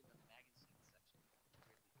to be in the magazine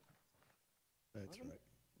section. That's right.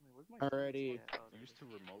 Alrighty. Used to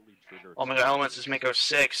remotely trigger. Omega Elements is Mako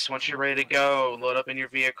 6. Once you're ready to go, load up in your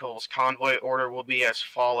vehicles. Convoy order will be as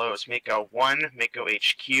follows. Mako 1, Mako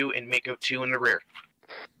HQ, and Mako 2 in the rear.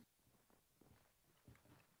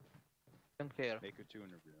 Clear. Mako 2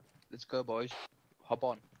 in the rear. Let's go, boys. Hop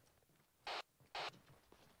on.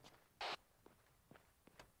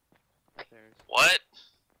 What?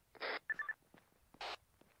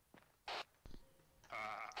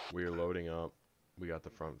 We are loading up. We got the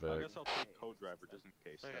front I Vic. guess I'll take co-driver just in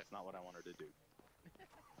case. Okay. That's not what I wanted to do.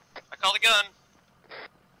 I call the gun.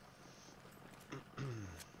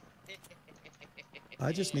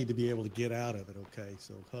 I just need to be able to get out of it, okay?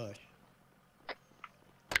 So hush.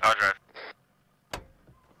 I'll drive.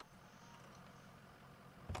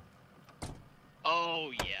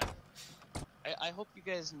 Oh yeah. I hope you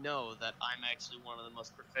guys know that I'm actually one of the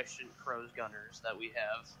most proficient Crows gunners that we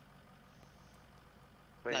have.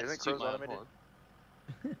 Wait, That's isn't to Crows my automated? point.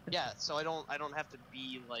 Yeah, so I don't have to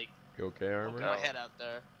be like You okay, Armor? poking my head out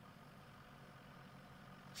there.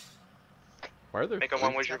 Why are there? Mako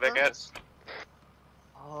 1, where's your Vic at?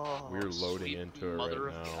 Oh, We're loading sweet into it mother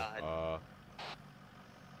right of now. God.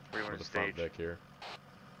 Where you want the to front stage? Vic here.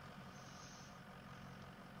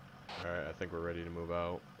 Alright, I think we're ready to move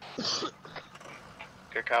out.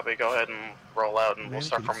 Good copy. Go ahead and roll out, and we'll Man,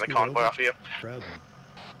 start can you forming the scoot convoy over? off of you. Crowd me.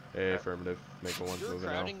 Hey, affirmative. Mako 1's You're moving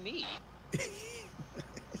now. crowding me. The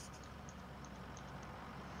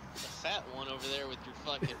fat one over there with your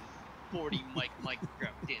fucking 40 Mike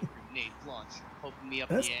grab damn grenade launch, poking me up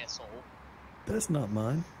That's- the asshole. That's not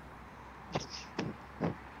mine.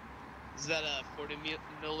 Is that a 40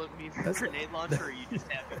 millimeter That's- grenade launcher, or are you just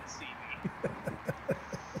happy to see me?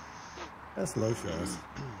 That's low shots.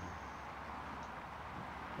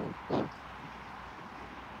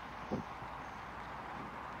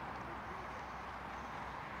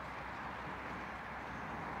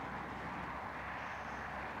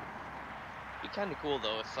 Be kind of cool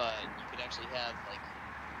though if you could actually have like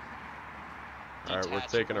Alright, we're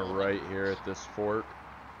taking a right here at this fork.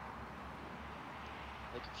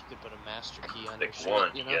 Like if you could put a master key on Pick your one,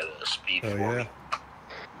 shit, you you know? get a speed Oh, for yeah. me.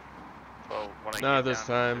 Well, when I Not get this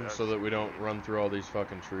down, time, so that we don't run through all these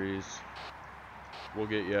fucking trees. We'll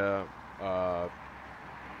get you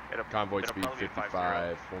convoy it'll speed probably be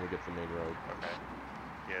 55 when we get to the main road. Okay.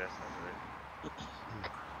 Yeah, that sounds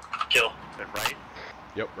right. Kill. Then right?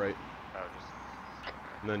 Yep, right. Oh, just.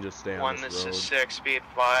 And then just stay on One, this this road. is 6. Be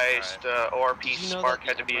advised, ORP Did you know spark that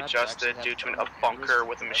had the to be MRAPs adjusted actually due have to a thermal bunker cameras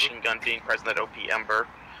with a forever? machine gun being present at OP Ember.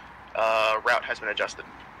 Route has been adjusted.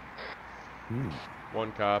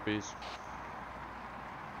 1 copies.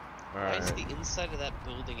 Why is Alright. the inside of that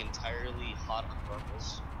building entirely hot on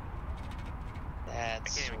purpose?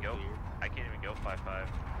 That's I can't even so go. weird. I can't even go 5-5.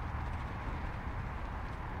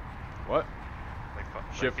 What? Like,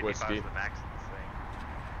 Shift 55 whiskey. is the max of this thing.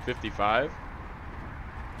 55?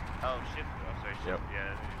 Oh, shift. Oh, sorry, shift. Yep.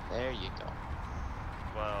 Yeah. There you go.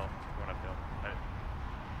 Well, going uphill.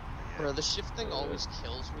 Bro, the shift thing always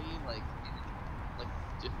kills me, like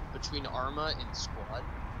between Arma and Squad.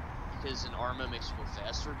 Because in Arma it makes you go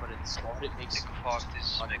faster, but in Squad it makes you fucking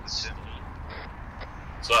steady.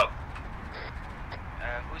 What's up?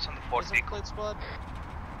 Who's on the Is it played Squad?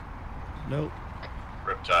 Nope.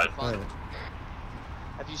 Riptide. Fun.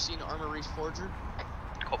 Have you seen Arma Reach Forger?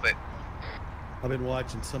 Copy. I've been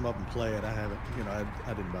watching some of them play it. I haven't,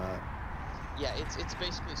 I didn't buy it. Yeah, it's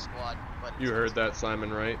basically Squad, but You heard that,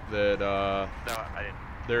 Simon, right? That No, I didn't.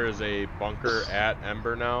 there is a bunker at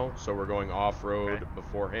Ember now, so we're going off-road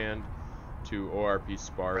beforehand to ORP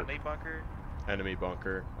Spark. Friendly bunker? Enemy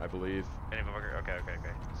bunker, I believe. Enemy bunker? Okay.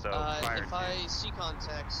 So, fire if I see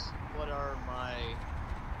contacts, what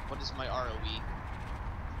is my ROE?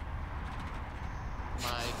 Am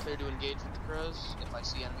I clear to engage with the crows if I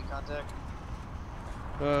see enemy contact?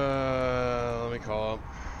 Let me call up.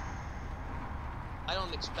 I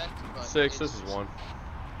don't expect, but 6, this is 1.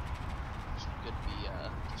 Could be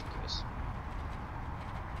just in case.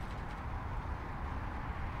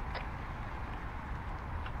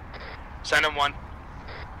 Send him 1.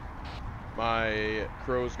 My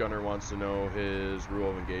Crow's gunner wants to know his rule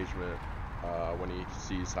of engagement. When he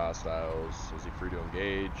sees hostiles, is he free to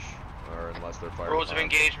engage, or unless they're fired Rules of upon?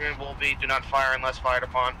 engagement will be do not fire unless fired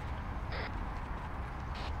upon.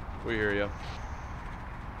 We hear you.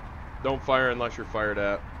 Don't fire unless you're fired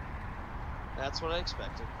at. That's what I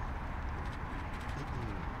expected.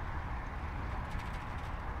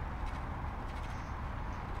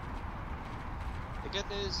 The good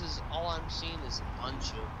news is all I'm seeing is a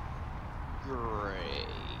bunch of gray.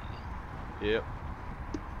 Yep.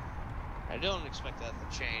 I don't expect that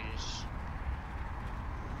to change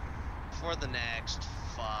for the next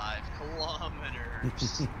 5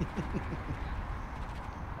 kilometers.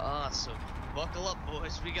 Awesome. Buckle up,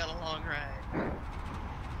 boys. We got a long ride.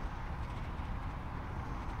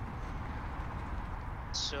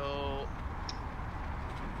 So...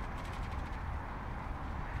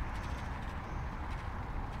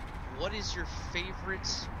 what is your favorite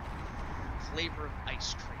flavor of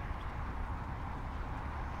ice cream?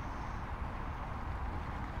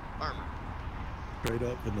 Armor. Straight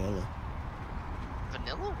up vanilla.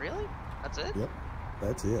 Vanilla? Really? That's it? Yep.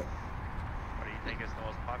 That's it. What do you think is the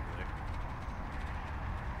most popular?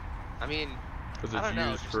 I mean, Because I it's don't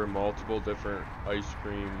know, used just- for multiple different ice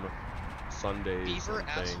cream sundaes Beaver and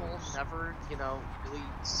asshole things. never, really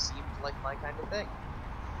seemed like my kind of thing.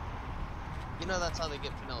 You know that's how they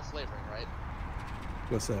get vanilla flavoring, right?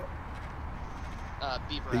 What's that?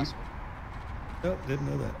 Beaver Beef? asshole. Nope, didn't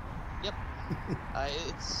know that. Yep.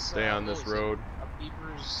 It's Stay on this what was it? road. A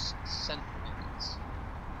beaver's scent fragrance.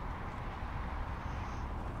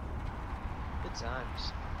 Good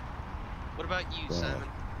times. What about you, Wow. Simon?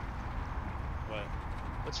 What?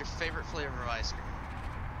 What's your favorite flavor of ice cream?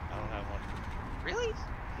 I don't have one. Really?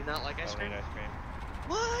 You not like I ice don't cream? eat ice cream.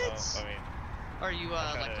 What? No, I mean, Are you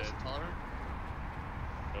I kinda- lactose intolerant?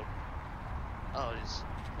 Nope. Oh, just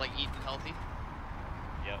like eating healthy?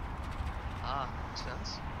 Yep. Ah, makes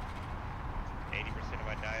sense. 80% of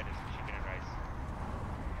my diet is chicken and rice.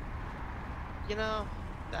 You know,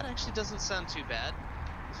 that actually doesn't sound too bad.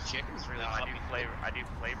 This chicken's really No, I puppy. do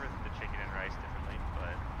flavor the chicken and rice differently,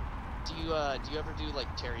 but Do you ever do like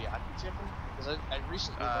teriyaki chicken? Because I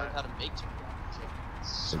recently learned how to make teriyaki chicken.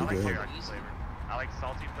 It's I like fucking teriyaki easy. flavor. I like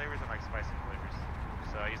salty flavors and like spicy flavors.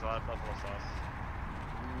 So I use a lot of buffalo sauce.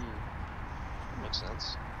 That makes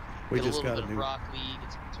sense. We Get just a little got bit a of new. broccoli,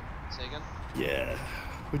 get some chicken. Say again? Yeah.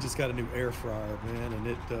 We just got a new air fryer, man, and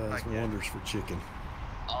it does wonders for chicken.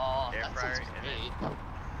 Oh, Air that fryer sounds and great.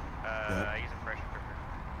 I use a pressure cooker.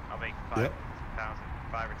 I'll make 5 Yep. pounds,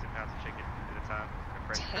 5 or 10 pounds of chicken at a time in a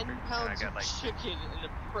pressure 10 cooker, and I pounds got of like chicken in a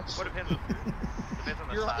pressure What depends? Depends on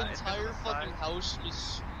the Your size. Depends on entire the fucking size. house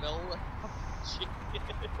just smell like fucking chicken.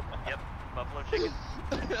 Yep, buffalo chicken.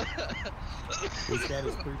 He's got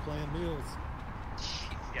his pre-planned meals.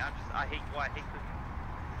 Yeah, I hate cooking.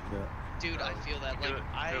 Yeah. Dude, I feel that. Do Like,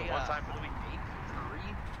 it one time for the week. make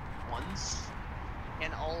curry once,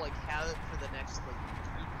 and I'll, like, have it for the next, like,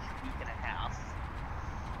 week and a half.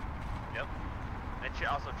 Yep. And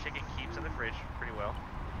also, chicken keeps in the fridge pretty well.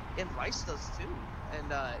 And rice does, too. And,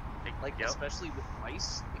 like, Yep. especially with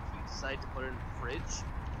rice, if you decide to put it in the fridge,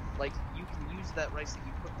 like, you can use that rice that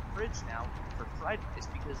you put in the fridge now for fried rice,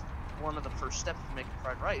 because one of the first steps to making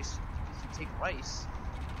fried rice is you take rice,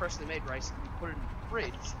 freshly made rice, and you put it in the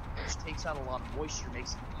fridge, which takes out a lot of moisture,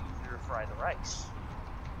 makes it easier to fry the rice.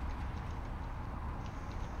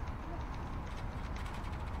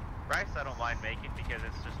 Rice I don't mind making because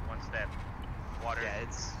it's just one step. Water. Yeah,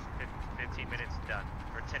 it's 15 minutes done,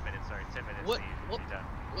 or 10 minutes. Sorry, 10 minutes. What done.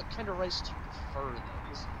 what kind of rice do you prefer though?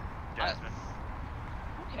 'Cause Jasmine.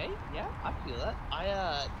 okay, yeah, I feel that.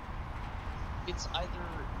 It's either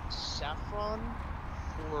saffron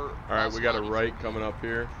or. All right, we got a basmati right for me. coming up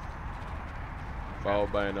here,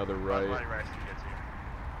 followed by another right. Basmati rice is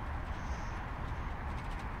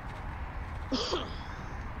good too.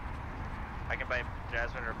 I can buy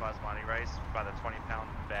jasmine or basmati rice by the 20-pound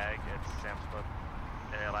bag at Sam's Club,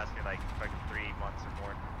 and it'll last me like 3 months or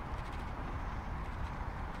more.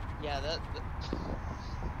 Yeah, that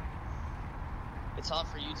it's hot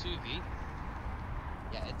for you too, V.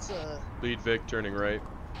 Yeah, it's Lead Vic turning right.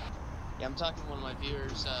 Yeah, I'm talking to one of my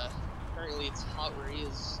viewers. Apparently it's hot where he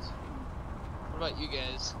is. What about you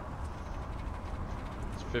guys?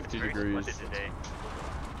 It's 50 Very degrees. splendid today.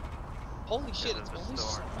 Holy shit, Because it's of the only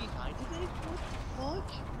storm. 79 today? What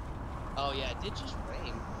the fuck? Oh yeah, it did just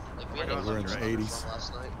rain. Like we had a We're in the thunderstorm 80s.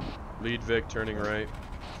 last night. Lead Vic turning right.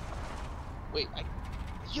 Wait,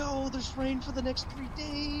 yo, there's rain for the next 3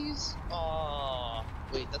 days. Oh,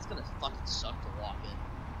 wait, that's gonna fucking suck to walk in.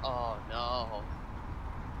 Oh no.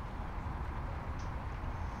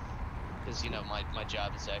 Because, you know, my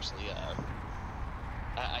job is actually,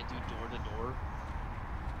 I do door to door.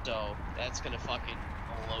 So, that's gonna fucking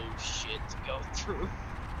blow shit to go through.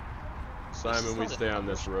 Simon, we stay on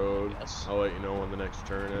this road. I'll let you know when the next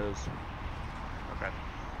turn is. Okay.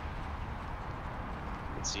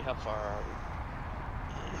 Let's see, how far are we?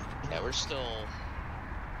 Yeah, we're still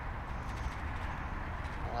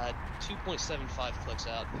 2.75 clicks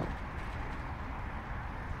out.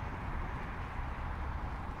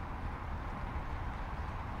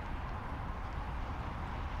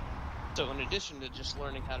 So in addition to just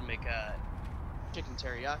learning how to make chicken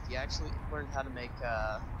teriyaki, I actually learned how to make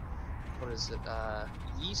what is it?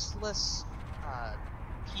 Yeastless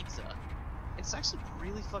pizza. It's actually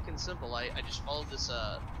really fucking simple. I just followed this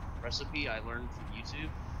recipe I learned from YouTube.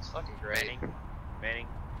 It's fucking great. Manning.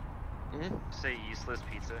 Say yeastless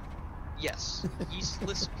pizza. Yes,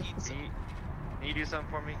 yeastless pizza. Can you do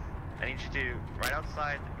something for me? I need you to right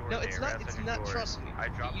outside the door. No, it's there, not. right It's outside your not. door, Trust me. I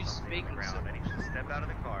dropped It uses something on the baking ground. soda. I need you to step out of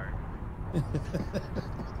the car.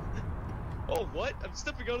 Oh, what? I'm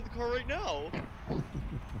stepping out of the car right now.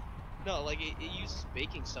 No, like it uses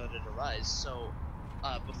baking soda to rise. So,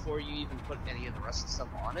 before you even put any of the rest of the stuff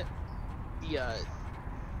on it,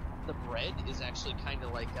 the bread is actually kind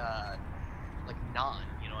of like naan.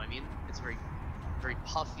 You know what I mean? It's very, very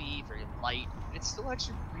puffy, very light. And it's still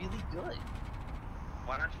actually really good.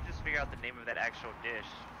 Why don't you just figure out the name of that actual dish,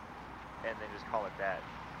 and then just call it that?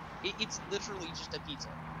 It's literally just a pizza.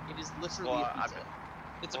 It is literally a pizza.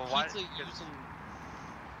 It's a pizza using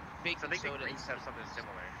baking I think soda. the Greeks have something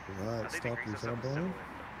similar. Right, I think the stop Greeks your have something trombone.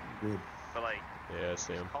 similar. Good. But like, Yeah,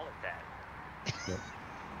 Sam. just call it that. Yep.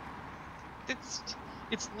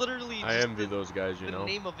 It's literally. I just envy those guys, you the know.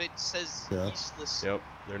 name of it says Yeah. yeastless. Yep,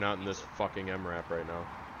 they're not in this fucking MRAP right now.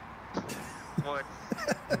 What?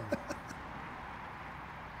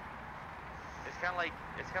 It's kind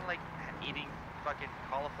of like eating fucking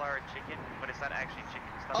cauliflower chicken, but it's not actually chicken.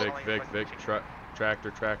 It's not Vic, fucking chicken.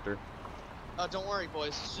 tractor. Oh, don't worry, boys.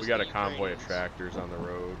 It's just We got the a convoy of Ukrainians. tractors on the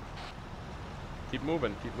road. Keep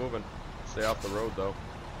moving. Stay off the road, though.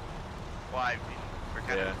 Well, I mean, we're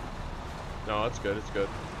kind Yeah. of. No, it's good. Okay.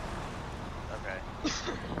 It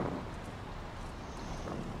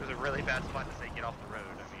was a really bad spot to say get off the road.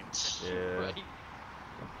 I mean. Yeah. Right?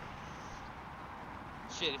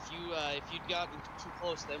 Shit, if you'd gotten too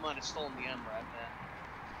close, they might have stolen the MRAP,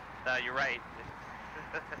 man. You're right.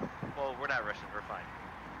 Well, we're not Russian. We're fine.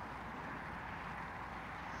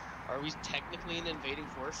 Are we technically an invading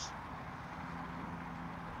force?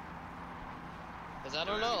 Because I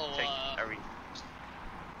don't know. Are we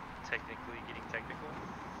technically getting technical.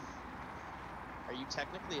 Are you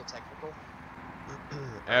technically a technical?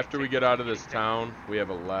 After we get out of this town, we have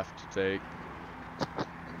a left to take.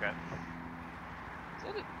 Okay.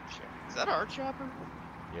 Is that our chopper?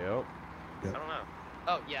 Yep. I don't know.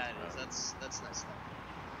 Oh yeah, it is. That's nice.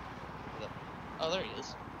 Oh, there he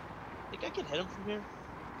is. Think I can hit him from here?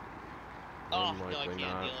 Oh no, I Likely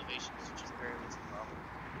can't. not. The elevation is just very much a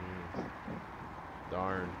problem.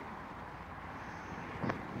 Darn.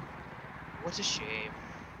 What a shame.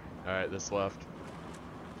 Alright, this left.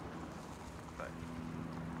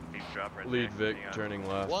 Deep drop right Lead there. Vic, Hang on. turning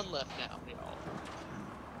left. One left now, y'all.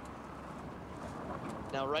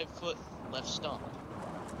 Now right foot, left stomp.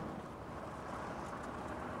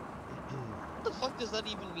 What the fuck does that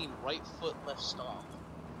even mean? Right foot, left stomp.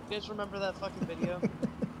 You guys remember that fucking video?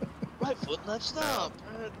 Right foot, left stomp.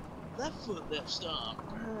 Left foot, left stomp.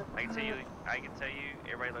 I can tell you,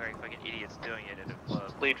 everybody look like fucking idiots doing it in a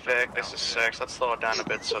club. Lead Vic, this is 6. Let's slow it down a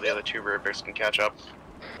bit so the other 2 rear Vics can catch up.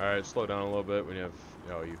 Alright, slow down a little bit when you have...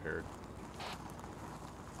 Oh, you heard.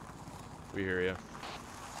 We hear you.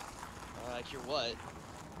 I hear what?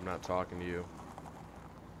 I'm not talking to you.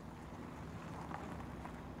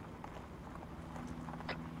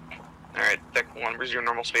 Alright, Vic 1, resume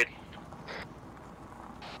normal speed.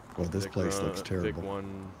 Well, this Vic, place looks Vic terrible.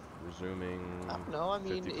 1, resuming. No, I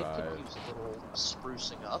mean, 55. it could use a little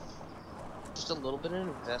sprucing up. Just a little bit of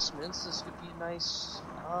investments. This could be a nice,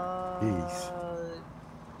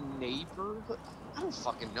 neighborhood. I don't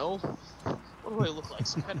fucking know. What do I look like?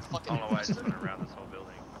 Some kind of fucking I don't know why I just went around this whole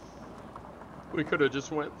building. We could have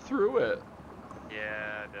just went through it.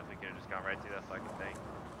 Yeah, I definitely could have just gone right through that fucking thing.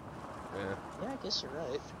 Yeah. Yeah, I guess you're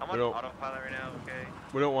right. I'm We on don't- autopilot right now, okay?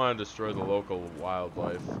 We don't want to destroy the local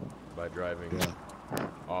wildlife by driving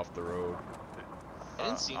off the road. I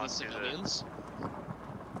didn't see any onto the civilians.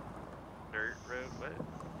 Dirt road, what?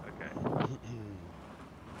 Okay.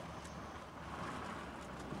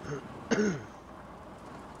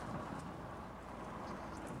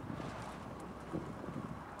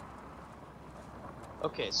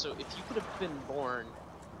 Okay, so if you could have been born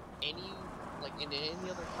in any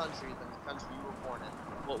other country than the country you were born in,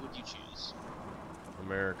 what would you choose?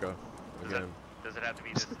 America, again. Does it have to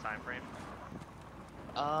be this time frame?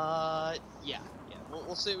 Yeah.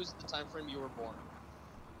 We'll say it was the time frame you were born.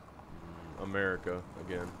 America,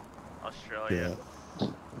 again. Australia. Yeah,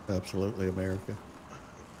 absolutely America.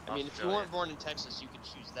 I mean, if you weren't born in Texas, you could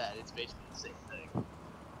choose that. It's basically the same thing.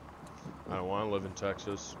 I don't want to live in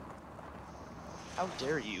Texas. How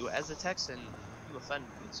dare you? As a Texan, you offend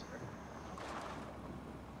me, sir.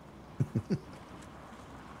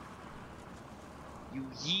 You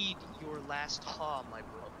yeed your last haw, my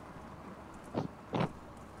bro.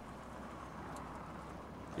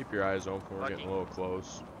 Keep your eyes open, we're getting a little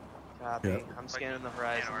close. Copy. Yep. I'm scanning the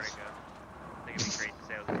horizons. Antarctica. I think it'd be great to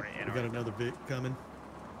say I was born in We Antarctica. got another Vic coming.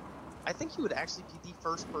 I think you would actually be the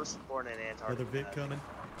first person born in Antarctica. Another Vic coming.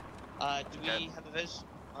 Do we have a vision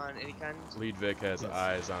on any kind? Lead Vic has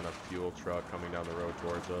eyes on a fuel truck coming down the road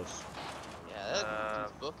towards us. Yeah, that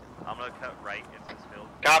dude's booking. I'm gonna cut right into this field.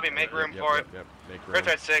 Copy, make room for it. Yep, make room.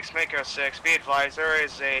 Red 6, Mako 6, be advised, there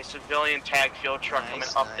is a civilian tag fuel truck coming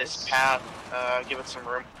up this path. Give it some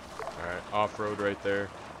room. Alright, off-road right there.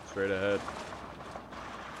 Straight ahead.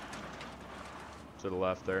 To the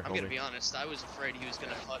left there, I'm homie. gonna be honest, I was afraid he was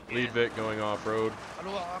gonna fuck me. Lead Vic going off-road. And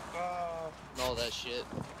all that shit.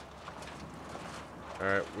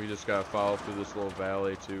 Alright, we just gotta follow through this little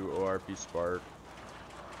valley to ORP Spark.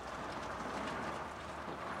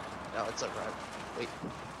 No, it's a rabbit. Wait.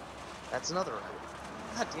 That's another rabbit.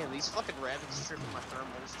 God damn, these fucking rabbits tripping my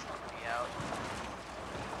thermals, choking me out.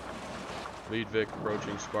 Lead Vic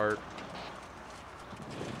approaching Spark.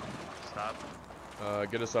 Stop.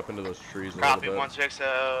 Get us up into those trees a Copy, little bit. 1 Vix,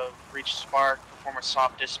 reach Spark, perform a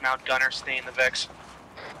soft dismount, gunner, stay in the Vix.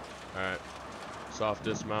 Alright. Soft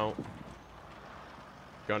dismount.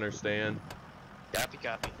 Gunner stand. Copy,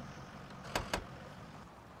 copy.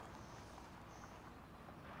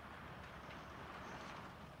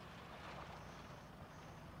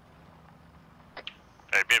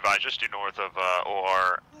 Hey, be advised, just due north of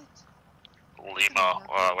OR Lima,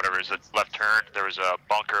 whatever is it, left turn, there was a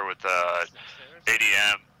bunker with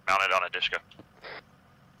ADM mounted on a Dishka.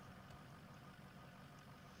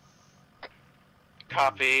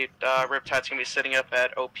 Copy, Riptide's gonna be sitting up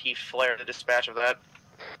at OP Flare, the dispatch of that.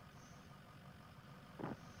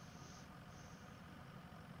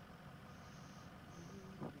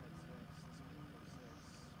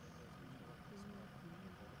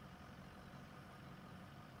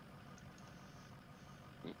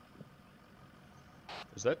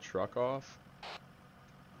 Is that truck off?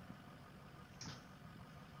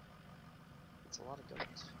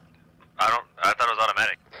 I thought it was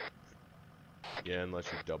automatic. Yeah, unless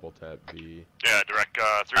you double tap V. Yeah, direct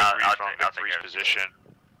 3-3 from Victory's position.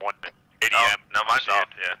 1 ADM. No, mine's off.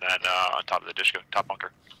 Yeah. And then on top of the disco, top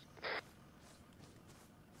bunker.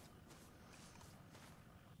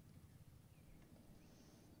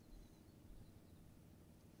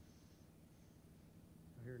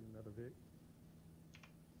 I heard another Vic.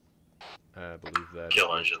 I believe that.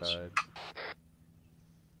 Kill engines. Tied.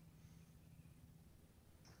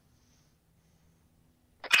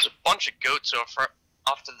 There's a bunch of goats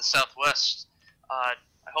off to the southwest. I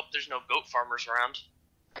hope there's no goat farmers around.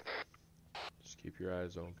 Just keep your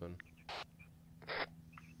eyes open. I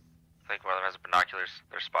think one of them has binoculars.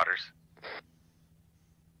 They're spotters.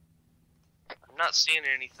 I'm not seeing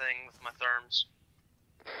anything with my therms.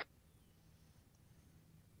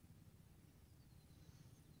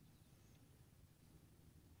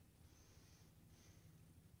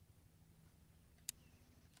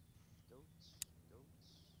 Goats,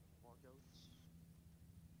 more goats.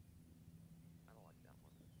 I don't like that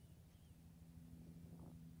one.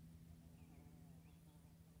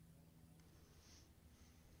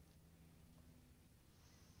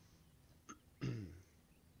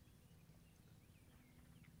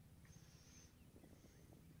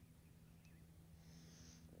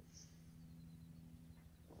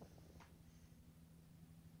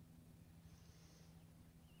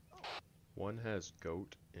 One has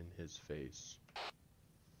goat in his face.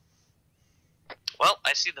 Well,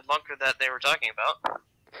 I see the bunker that they were talking about.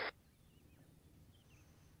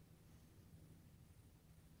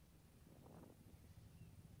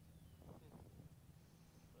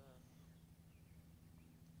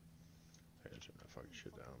 I should not fucking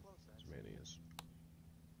shit down. As many as.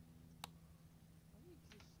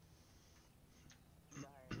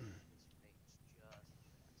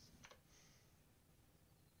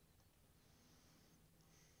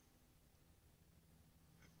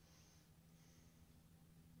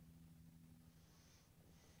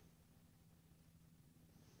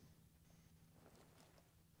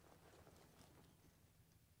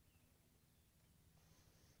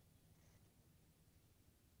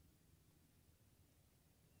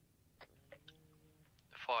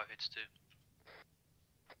 The 5 hits 2.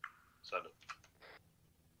 Send it.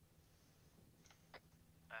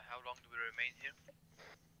 How long do we remain here?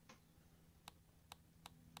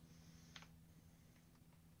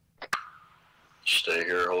 Stay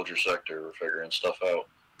here, hold your sector. We're figuring stuff out.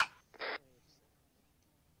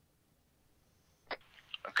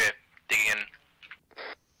 Okay, digging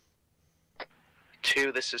in.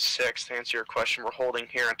 2, this is 6. To answer your question, we're holding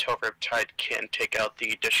here until Riptide can take out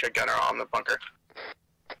the district gunner on the bunker.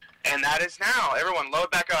 And that is now. Everyone,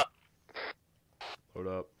 load back up. Load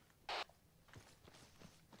up.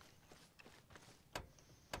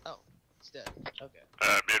 Oh, it's dead. Okay.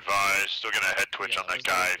 Be advised, still gonna head twitch on that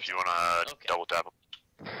guy if you wanna double tap him.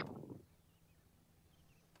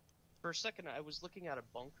 For a second, I was looking at a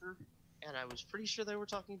bunker, and I was pretty sure they were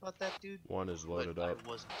talking about that dude. One is loaded but up. I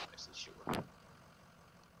wasn't actually sure.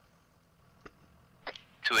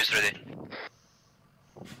 2 is ready.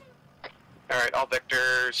 Alright, all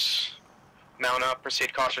victors, mount up,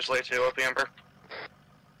 proceed cautiously to OP Ember.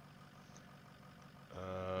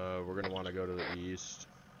 We're gonna want to go to the east.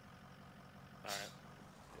 Alright.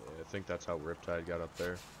 Yeah, I think that's how Riptide got up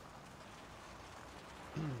there.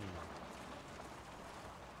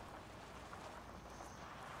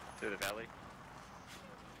 To the valley?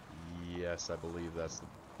 Yes, I believe that's the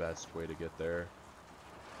best way to get there.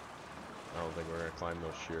 I don't think we're gonna climb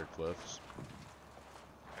those sheer cliffs.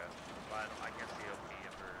 Okay. Well, I can't see OP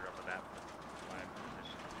on the map. My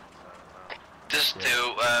position, so, Just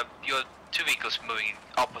to, your 2 vehicles moving in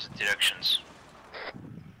opposite directions.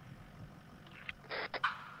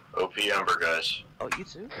 OP Ember, guys. Oh, you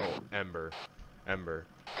too? Oh, Ember. Ember.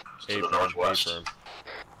 To the northwest. A-firm.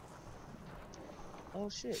 Oh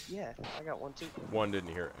shit, yeah, I got one too. One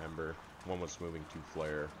didn't hear Ember. One was moving to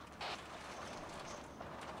Flare.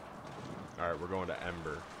 Alright, we're going to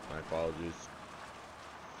Ember. My apologies.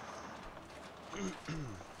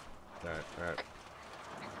 Alright.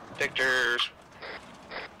 Victors,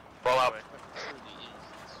 roll up.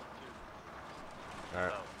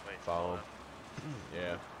 Alright, follow him.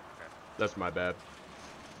 Yeah, that's my bad.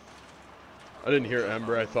 I didn't hear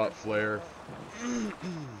Ember, I thought Flare.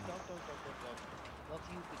 Love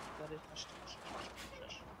you, but let it hush.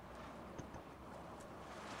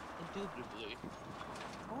 Indubitably.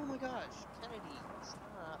 Oh my gosh, Kennedy,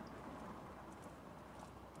 stop.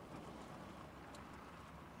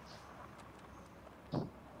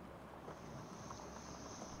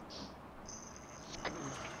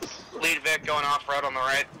 Lead Vic going off road on the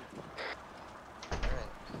right.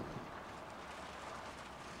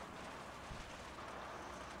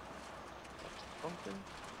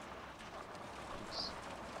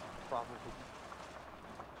 Probably.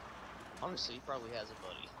 Honestly, he probably has a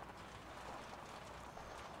buddy.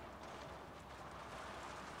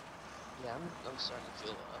 Yeah, I'm starting to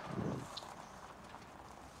feel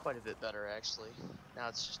quite a bit better actually. Now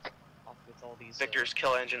it's just off with all these Victor's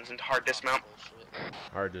kill engines and hard dismount. bullshit.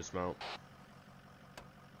 Hard dismount.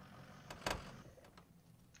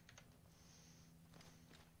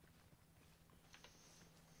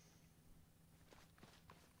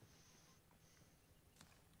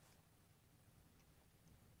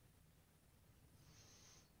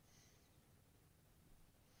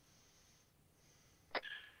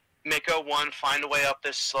 Mako 1, find a way up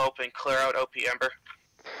this slope and clear out OP Ember.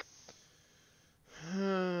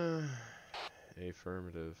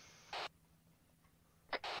 Affirmative.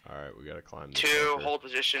 Alright, we gotta climb this 2, fucker. hold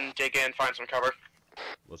position, dig in, find some cover.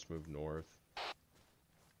 Let's move north.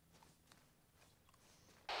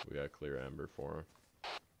 We gotta clear Ember for him.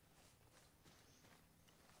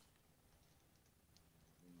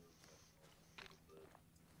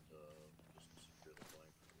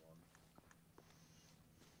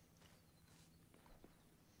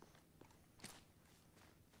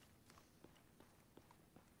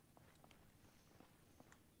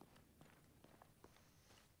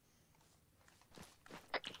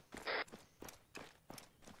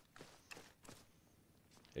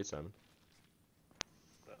 Hey, Simon.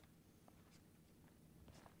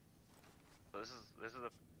 So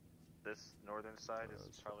this northern side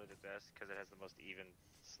is probably the best because it has the most even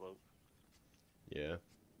slope, Yeah,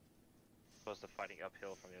 opposed to fighting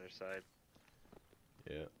uphill from the other side.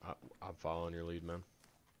 yeah. I'm following your lead, man.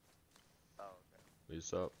 Oh, okay. Lead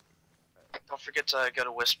us up. Don't forget to go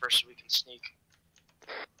to Whisper so we can sneak.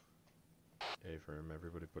 Affirm,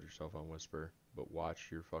 everybody put yourself on Whisper, but watch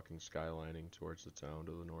your fucking skylining towards the town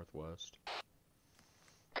to the northwest.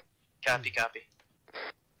 Copy, copy.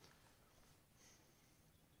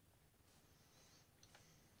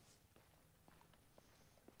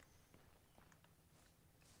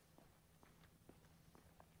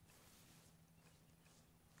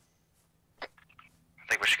 I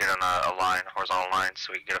think we should get on a line, horizontal line,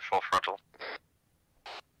 so we can get a full frontal.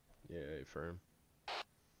 Yeah, Affirm.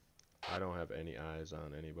 I don't have any eyes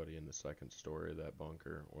on anybody in the second story of that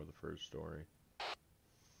bunker or the first story.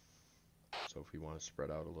 So if you want to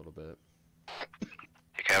spread out a little bit.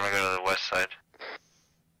 Okay, I'm gonna go to the west side.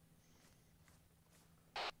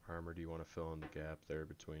 Armor, do you want to fill in the gap there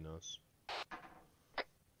between us?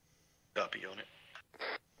 Copy on it.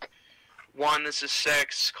 1, this is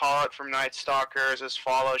 6. Call out from Night Stalkers as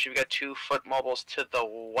follows. You've got 2 foot mobiles to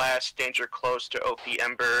the west. Danger close to OP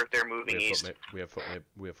Ember. They're moving east. We have foot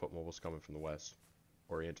mobiles coming from the west.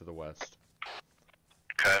 Orient to the west.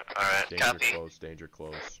 Okay, alright, Danger copy. close, danger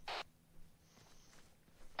close.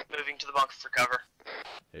 Moving to the bunker for cover.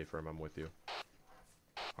 Hey, Firm, I'm with you.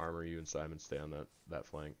 Armor, you and Simon stay on that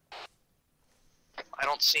flank. I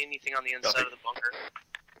don't see anything on the inside Copy. of the bunker.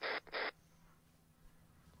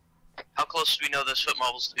 How close do we know those foot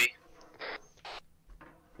mobiles to be?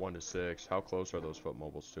 1 to 6. How close are those foot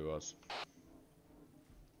mobiles to us?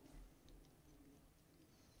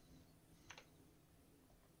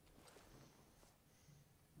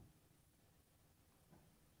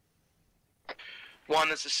 One,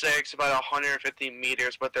 this is 6, about 150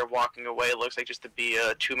 meters, but they're walking away. It looks like just to be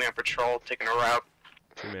a 2-man patrol taking a route.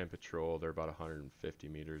 2-man patrol, they're about 150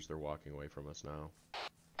 meters. They're walking away from us now.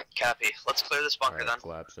 Copy. Let's clear this bunker then.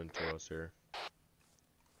 Collapse into us here.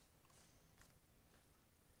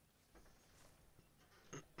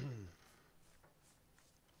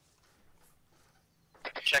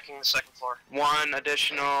 Checking the second floor. 1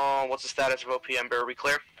 additional. What's the status of OP Ember? Are we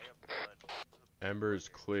clear? Ember is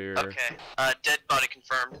clear. Okay. Dead body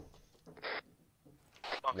confirmed.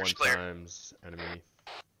 Bunker's 1 clear. times enemy.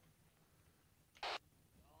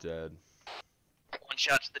 Dead. 1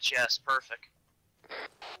 shot to the chest. Perfect.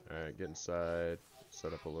 Alright, get inside.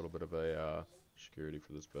 Set up a little bit of a security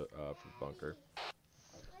for this for the bunker.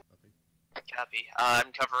 Copy.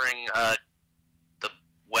 I'm covering the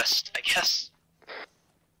west, I guess.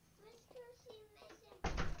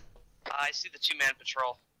 I see the 2-man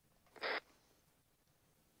patrol.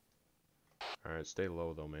 Alright, stay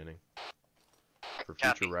low though, Manning. For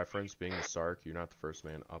Copy. future reference, being the Sark, you're not the first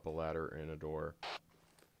man up a ladder or in a door.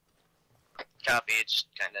 Copy. It just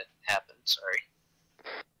kind of happened. Sorry.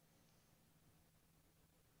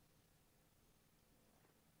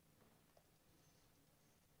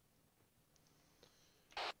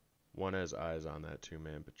 One has eyes on that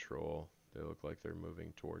 2-man patrol. They look like they're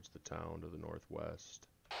moving towards the town to the northwest.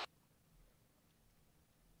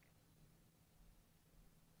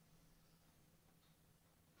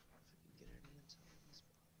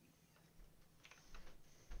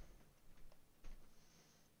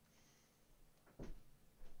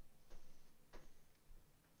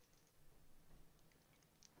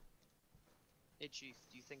 Hey Chief,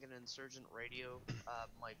 do you think an insurgent radio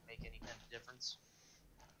might make any kind of difference?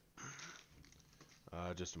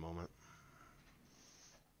 Just a moment.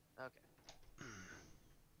 Okay.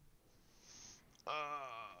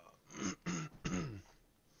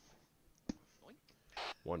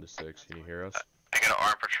 1 to 6. Can you hear us? I got an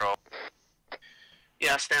arm patrol.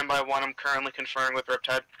 Yeah, standby 1. I'm currently conferring with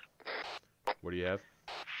Riptide. What do you have?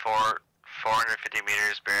 450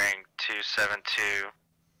 meters, bearing 272.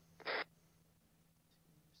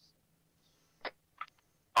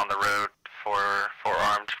 On the road for 4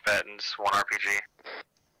 armed combatants, 1 RPG.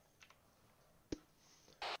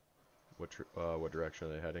 What direction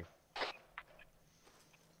are they heading?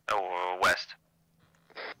 Oh, west.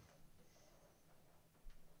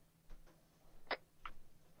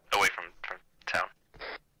 Away from town.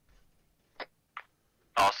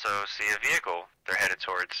 Also see a vehicle they're headed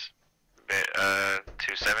towards.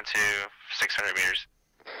 272, 600 meters.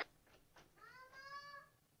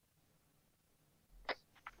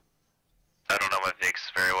 I don't know my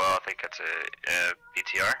VIX very well. I think that's a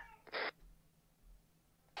BTR.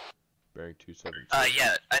 Bearing 272.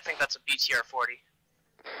 Yeah, I think that's a BTR 40.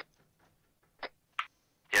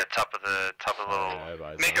 Yeah, top of the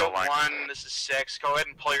little. Mako 1, this is 6. Go ahead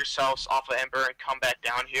and pull yourselves off of Ember and come back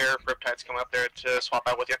down here. Riptide's coming up there to swap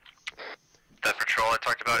out with you. The patrol I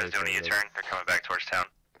talked about is doing a U-turn. They're coming back towards town.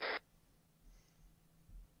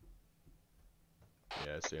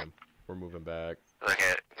 Yeah, I see him. We're moving back. Look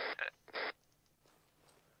at it.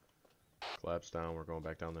 Collapse down. We're going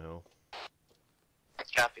back down the hill.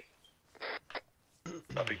 Copy.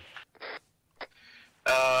 Copy.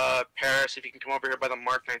 Paris, if you can come over here by the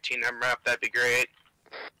Mark 19 MRAP, that'd be great.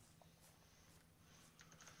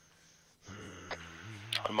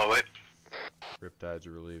 On my way. Riptides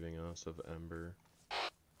are relieving us of Ember.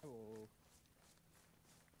 Hello.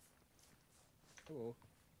 Hello.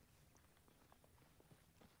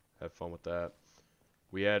 Have fun with that.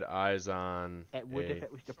 We had eyes on. It would if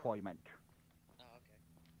it was deployment. Oh,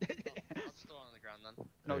 okay. I'm still on the ground then.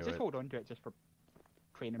 No, Anyway. just hold on to it just for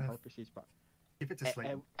training purposes, but... Give it to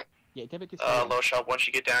Slate. Yeah, give it to Slate. Low shot, once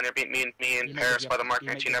you get down there, meet me and Paris by the Mark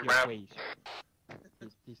 19 MRAP.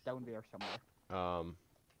 He's down there somewhere.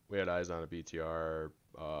 We had eyes on a BTR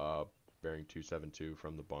bearing 272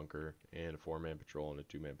 from the bunker, and a 4-man patrol and a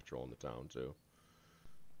 2-man patrol in the town too.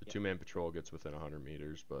 The 2-man patrol gets within 100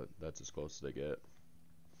 meters, but that's as close as they get.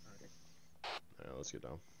 Yeah, let's get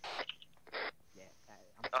down.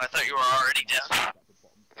 Oh, I thought you were already down.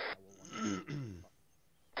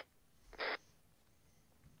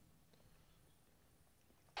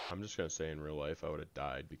 I'm just gonna say in real life I would have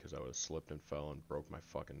died because I would have slipped and fell and broke my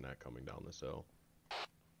fucking neck coming down this hill.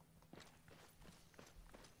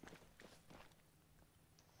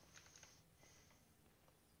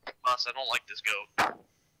 Boss, I don't like this goat.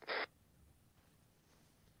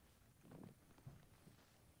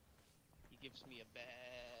 He gives me a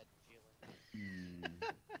bad feeling.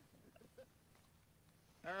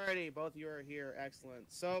 Alrighty, both of you are here. Excellent.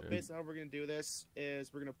 So basically, how we're gonna do this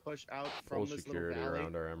is we're gonna push out from Full this little security valley.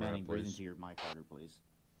 around our Manning, emerald, breathe please. into your mic harder, please.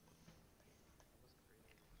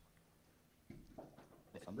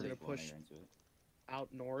 We're gonna push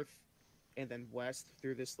out north and then west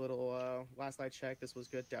through this little. Last I checked, this was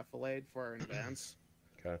good defilade for our advance.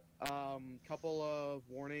 Okay. Couple of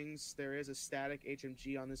warnings. There is a static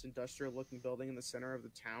HMG on this industrial-looking building in the center of the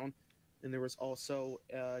town, and there was also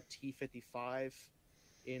a T-55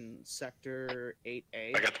 in sector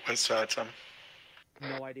 8A. I got the one side, Tom.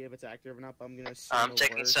 No idea if it's active or not, but I'm gonna assume I'm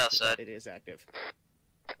taking word south side. that it is active.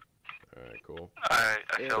 Alright, cool. I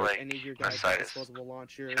If feel like any of your my guys side have is. disposable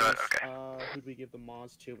launchers, You know what, who'd we give the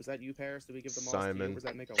Moz to? Was that you, Paris? Did we give the Moz to you? Simon. Or was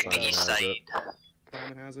that Miko? Simon has it.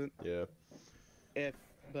 Simon has it? Yeah.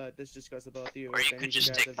 But this just goes to both of you. Or If you any could of you just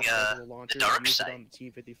guys take have disposable the launchers, dark use it side. on the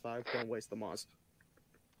T-55, don't waste the Moz.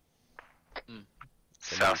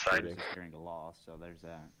 South side. Is carrying the law, so there's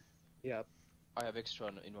that. Yep. I have extra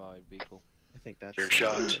in my vehicle. I think that's You're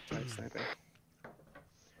shot. tight sniping.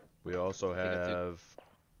 We also think I did. have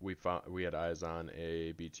we had eyes on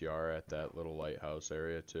a BTR at that little lighthouse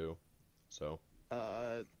area too. So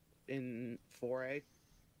In 4A?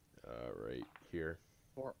 right here.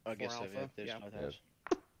 I guess Alpha? there's Yeah. no house.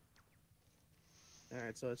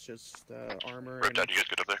 Alright, so it's just armor. Riptide, you guys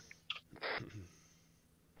good up there?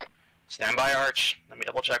 Stand by, Arch. Let me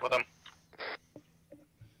double check with him.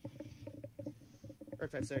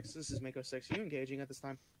 Riptide 6, this is Mako 6. Are you engaging at this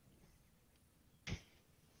time?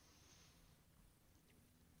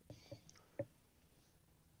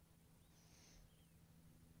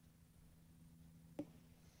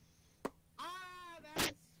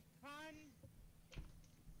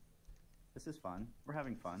 This is fun. We're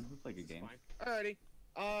having fun. We play good games. Alrighty.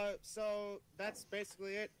 So that's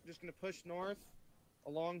basically it. Just gonna push north,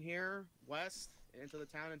 along here, west, into the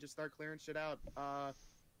town, and just start clearing shit out.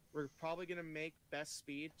 We're probably gonna make best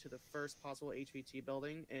speed to the first possible HVT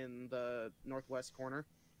building in the northwest corner,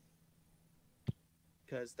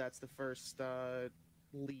 because that's the first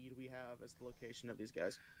lead we have as the location of these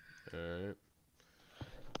guys. All right.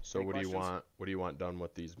 So Any what do you questions? want? What do you want done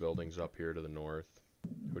with these buildings up here to the north?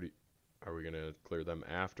 Are we gonna clear them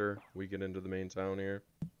after we get into the main town here?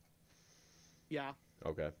 Yeah.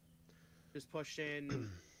 Okay. Just push in,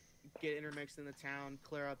 get intermixed in the town,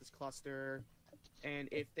 clear out this cluster, and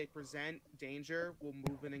if they present danger, we'll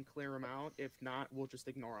move in and clear them out. If not, we'll just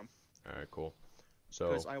ignore them. All right. Cool. So.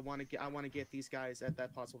 Because I want to get these guys at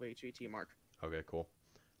that possible HVT mark. Okay. Cool.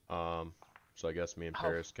 So I guess me and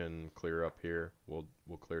Paris can clear up here. We'll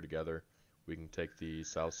clear together. We can take the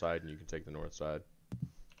south side and you can take the north side.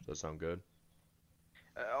 Does that sound good?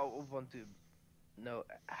 I want to know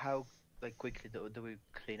how quickly do we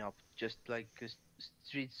clean up? Just like a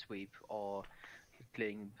street sweep or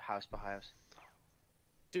cleaning house by house?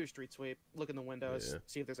 Do a street sweep. Look in the windows. Yeah.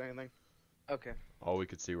 See if there's anything. Okay. All we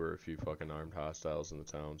could see were a few fucking armed hostiles in the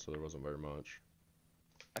town, so there wasn't very much.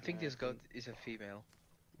 I think this goat is a female.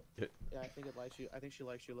 Yeah, I think it likes you. I think she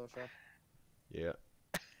likes you, Losha. Yeah.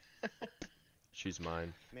 She's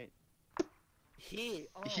mine. Mate. He.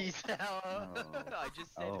 Oh. He's. I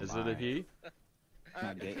just said. Is it a he?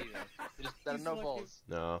 Not gay. There are no balls.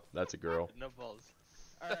 No, that's a girl. No balls.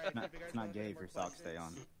 Alright, It's not gay if your socks stay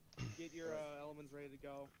on. Get your elements ready to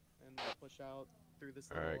go and push out through this.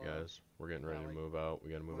 All right, guys, we're getting ready to move out. We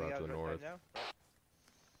gotta move out to the north.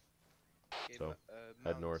 So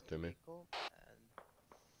head north to me. We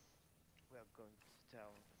are going to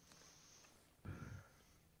town.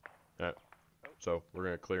 Yeah. So we're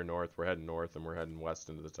gonna clear north. We're heading north and we're heading west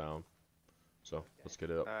into the town. So let's get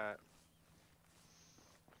it up.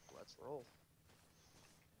 Let's roll.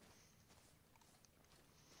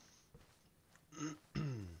 Do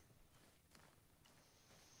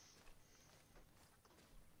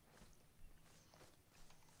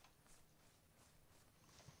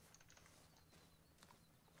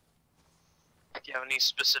you have any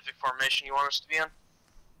specific formation you want us to be in?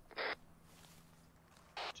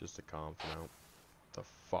 Just a calm for now. The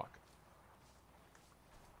fuck.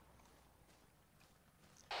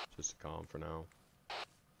 Just a calm for now.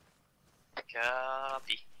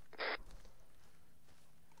 Copy.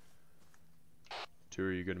 2,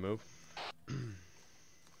 are you good to move?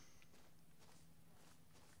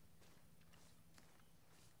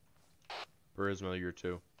 Barisma, you're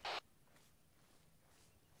 2.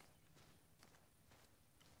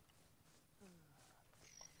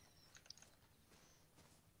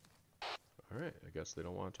 Alright, I guess they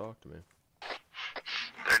don't want to talk to me.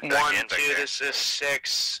 1, 2, this is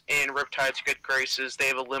 6. In Riptide's good graces,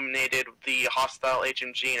 they've eliminated the hostile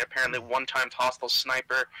HMG and apparently one-time hostile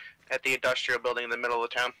sniper at the industrial building in the middle of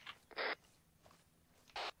the town.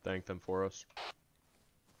 Thank them for us.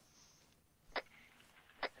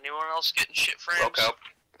 Anyone else getting shit frames? Woke up.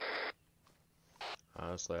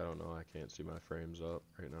 Honestly, I don't know. I can't see my frames up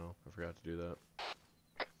right now. I forgot to do that.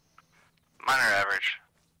 Mine are average.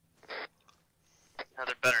 Now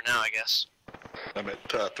they're better now, I guess. I'm at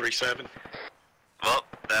 3.7. Well,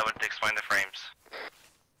 that would explain the frames.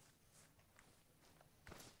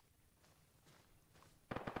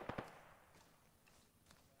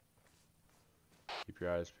 Keep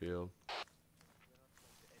your eyes peeled.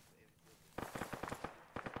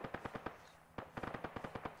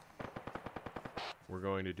 We're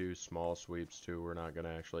going to do small sweeps too. We're not going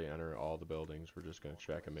to actually enter all the buildings. We're just going to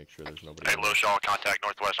check and make sure there's nobody. Hey, low shell, contact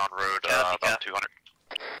northwest on road, about 200.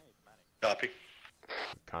 Copy.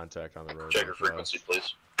 Contact on the road. Check your frequency,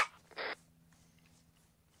 please.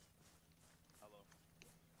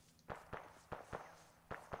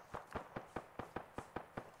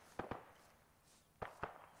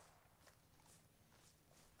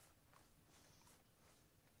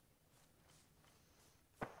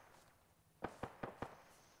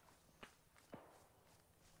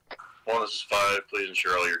 This is 5. Please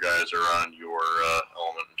ensure all your guys are on your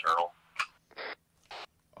element internal.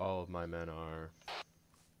 All of my men are.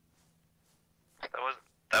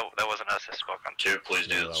 That wasn't us. I spoke on 2. Please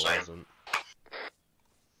do the same. Wasn't.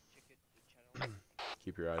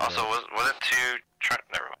 Keep your eyes. Also, out. was it 2?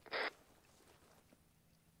 Never mind.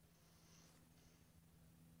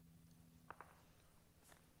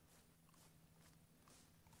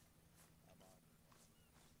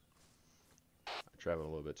 Traveling a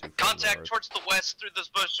little bit too far. Contact towards the west through those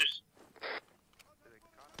bushes.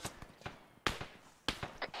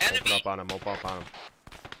 Open up on him. Open up on him.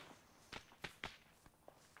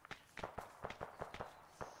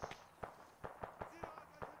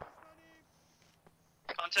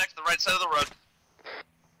 check the right side of the road.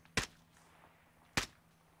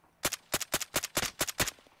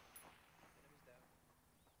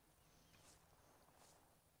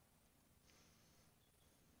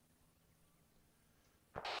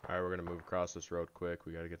 Alright, we're gonna move across this road quick.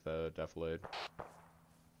 We gotta get the defilade.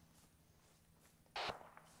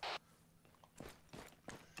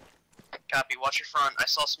 Copy, watch your front. I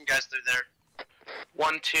saw some guys through there.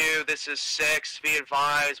 1-2, this is 6. Be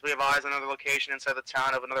advised, we have eyes on another location inside the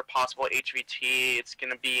town of another possible HVT. It's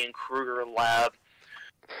going to be in Kruger Lab.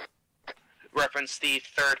 Reference the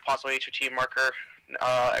 3rd possible HVT marker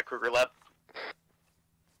at Kruger Lab.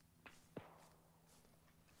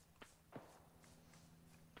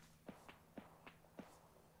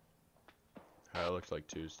 Alright, it looks like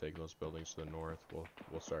 2's taking those buildings to the north.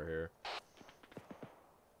 We'll start here.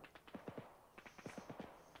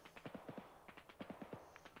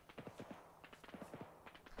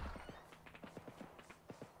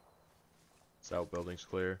 South building's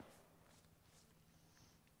clear.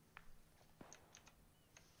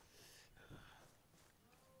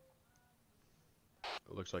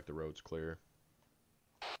 It looks like the road's clear.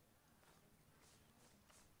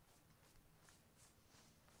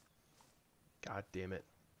 God damn it.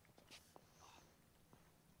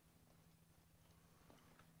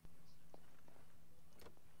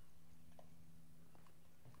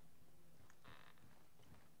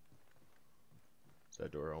 Is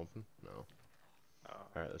that door open? No.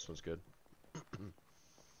 Alright, this one's good.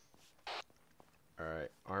 Alright,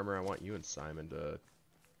 Armor, I want you and Simon to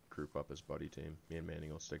group up as buddy team. Me and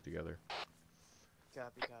Manning will stick together.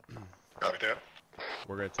 Copy, copy. Copy that.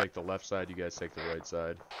 We're gonna take the left side, you guys take the right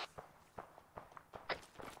side.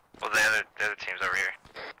 Well, the other team's over here.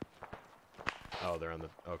 Oh, they're on the...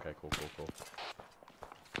 Okay, cool.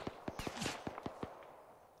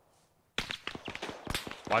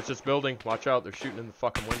 Watch this building. Watch out, they're shooting in the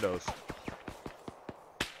fucking windows.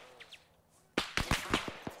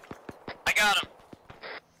 I got him.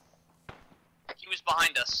 He was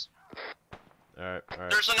behind us. Alright.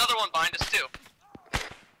 There's another one behind us too.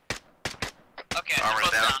 Okay, Armor's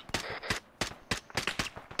both down.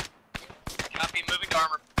 Copy, moving to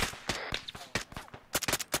armor.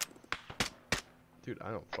 Dude,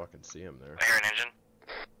 I don't fucking see him there. I hear an engine.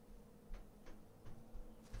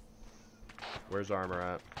 Where's Armor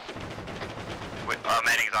at? Wait,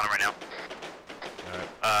 Manning's on him right now. Alright.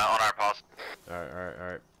 On our pause.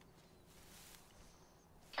 Alright.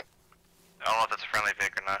 I don't know if that's a friendly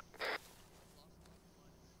Vic or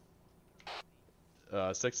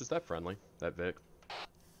not. 6, is that friendly? That Vic?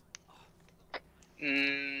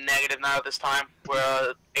 Negative, not at this time.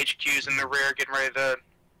 We're HQ's in the rear, getting ready to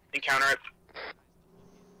encounter it.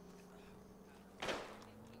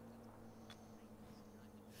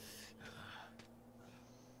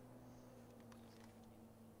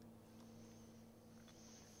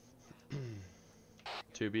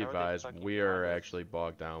 To be advised, we are actually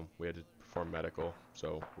bogged down. We had to perform medical,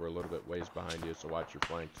 so we're a little bit ways behind you, so watch your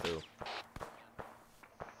flank too.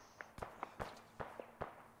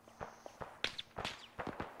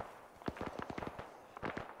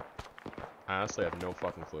 I honestly have no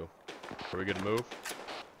fucking clue. Are we good to move?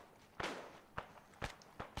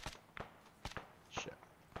 Shit.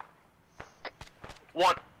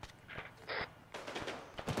 1.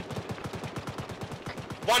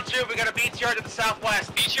 1-2, we got a BTR to the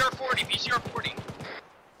southwest. BTR 40, BTR 40.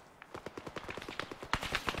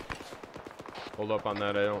 Hold up on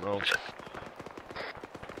that, I don't know if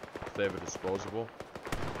they have a disposable.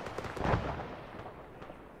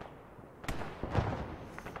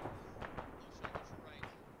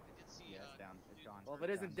 Well, if it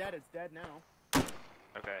isn't dead, it's dead now.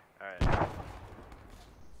 Okay, alright.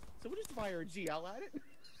 So we just fire a GL at it?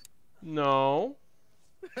 No.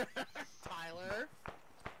 Tyler.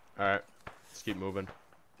 Alright, let's keep moving.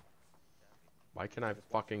 Why can I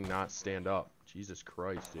fucking not stand up? Jesus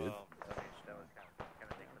Christ, dude.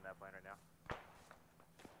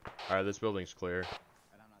 Alright, this building's clear.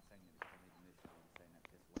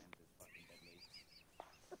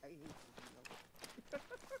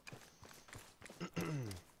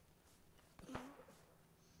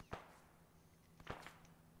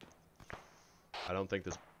 I don't think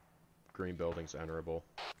this green building's enterable.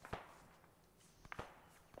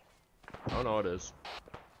 Oh no, it is.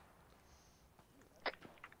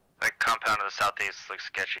 That compound to the southeast looks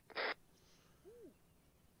sketchy.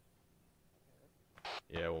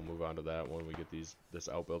 Yeah, we'll move on to that when we get this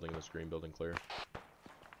outbuilding and this green building clear.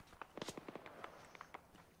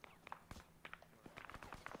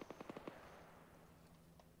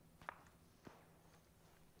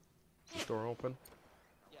 Is this door open?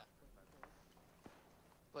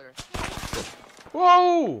 Clear. Whoa!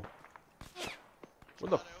 No! Where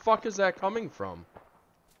the fuck is that coming from?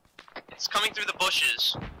 It's coming through the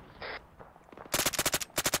bushes.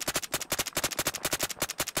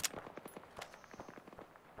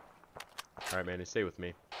 Alright, Manny, stay with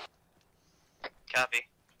me. Copy.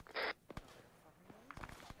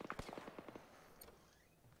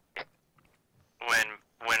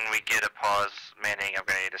 When we get a pause, Manning, I'm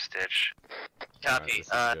gonna need a stitch. Copy.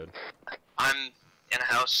 Alright, this is good. I'm in a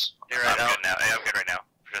house. Be right I'm out. good now. Yeah, I'm good right now.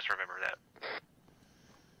 Just remember that.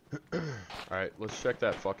 Alright, let's check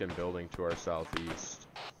that fucking building to our southeast.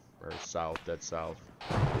 Or south, dead south.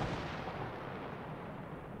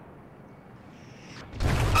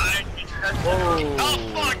 Whoa. Oh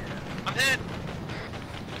fuck! I'm hit!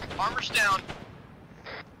 Armor's down.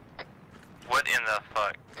 What in the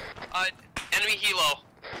fuck? Enemy helo.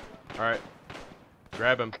 Alright.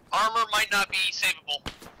 Grab him. Armor might not be savable.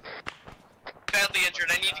 Badly injured.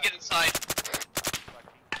 I need to get inside.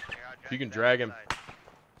 If you can drag him.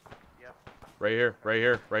 Right here, right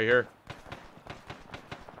here, right here.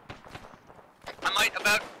 I'm about to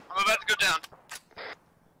go down.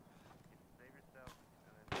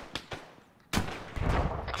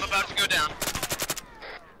 I'm about to go down.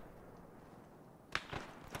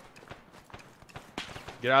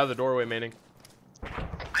 Get out of the doorway, Manning.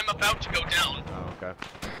 I'm about to go down. Oh, okay.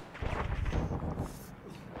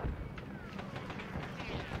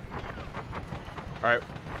 Alright.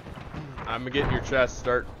 I'm gonna get in your chest.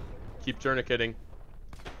 Keep tourniqueting.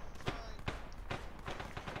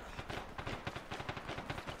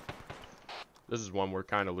 This is one we're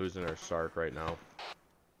kind of losing our Sark right now.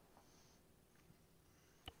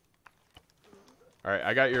 Alright,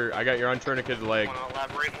 I got your untourniqueted leg. Want to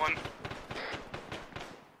elaborate one?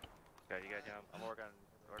 Okay, you got him. I'm working on.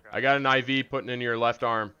 I got an IV putting in your left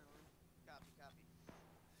arm.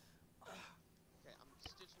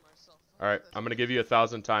 Alright, I'm gonna give you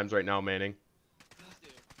 1,000 times right now, Manning.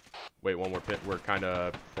 Wait, we're kind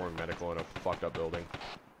of performing medical in a fucked up building.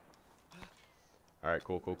 Alright,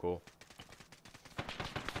 cool.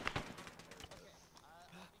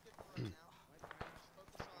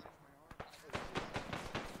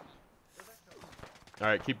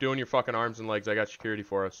 Alright, keep doing your fucking arms and legs. I got security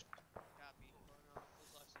for us.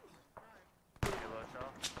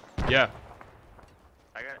 Yeah.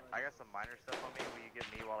 I got some minor stuff on me. Will you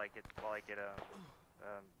get me while I get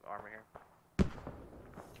armor here?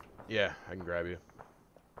 Yeah, I can grab you.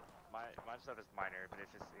 My stuff is minor, but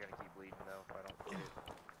it's just gonna keep bleeding though if I don't get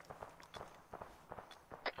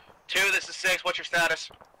it. 2, this is 6. What's your status?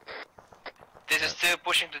 This is 2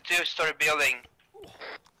 pushing the 2-story building.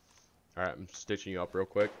 Alright, I'm stitching you up real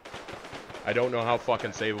quick. I don't know how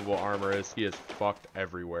fucking savable armor is. He is fucked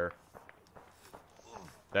everywhere.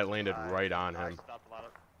 That landed right on him. I stopped a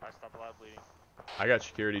lot of bleeding. I got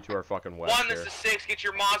security to our fucking west 1, this here. is 6. Get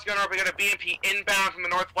your Moz gunner up. We got a BMP inbound from the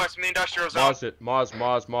northwest from the industrial zone. Moz it.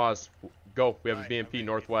 Moz. Go. We have a BMP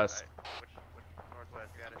northwest.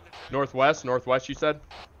 Northwest, you said?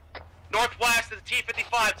 Northwest is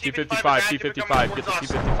T-55. T-55. Get the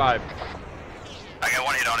T-55. I got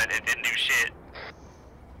one hit on it. It didn't do shit.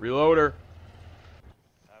 Reloader.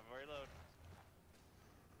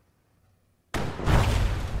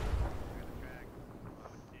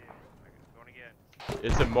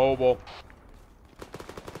 It's immobile.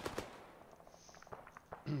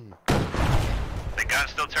 The gun's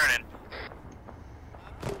still turning.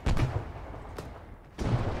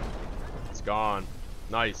 It's gone.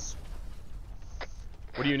 Nice.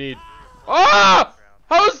 What do you need? Ah!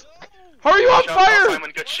 How are you on fire? Simon,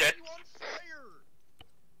 good shit.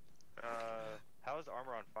 How is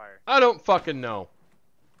armor on fire? I don't fucking know.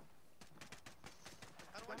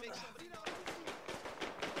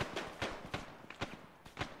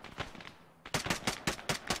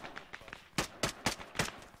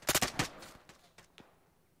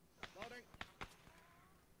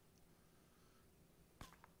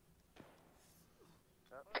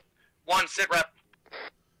 One, sit rep.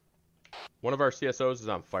 One of our CSOs is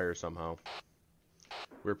on fire somehow.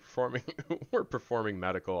 We're performing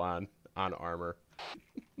medical on armor.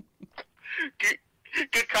 Good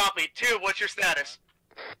copy. 2, what's your status?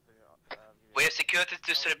 We have secured the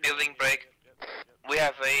 2-story building break. We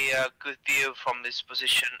have a good view from this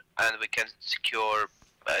position, and we can secure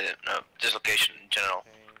this location in general.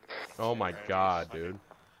 Oh my god, dude.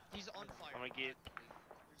 He's on fire. I'm gonna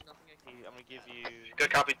give you. Good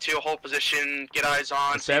copy. 2, hold position. Get eyes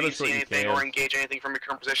on. See if you see anything or engage anything from your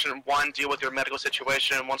current position. 1, deal with your medical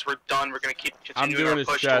situation. And once we're done, we're gonna keep I'm continuing doing our his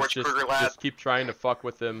push chest. towards Kruger Lab. Just keep trying to fuck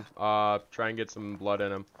with him. Try and get some blood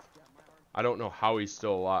in him. I don't know how he's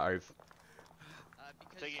still alive.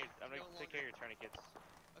 I'm gonna take care of your tourniquets.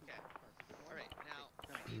 Okay. Alright, now.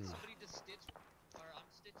 need somebody to stitch. Or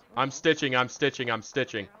I'm stitching. I'm stitching. I'm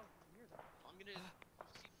stitching. I'm stitching. I'm gonna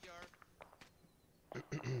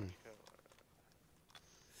CPR.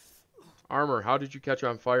 Armor, how did you catch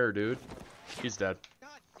on fire, dude? He's dead. God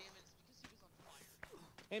damn it! It's because he was on fire.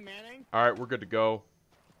 Hey, Manning. All right, we're good to go.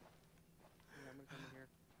 Yeah, I'm gonna come in here.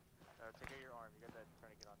 Take out your arm. You got that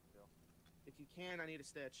tourniquet on still. If you can, I need a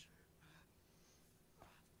stitch.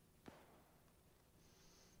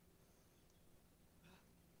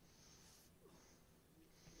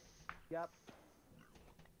 Yep.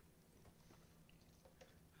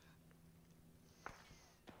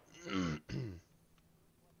 He's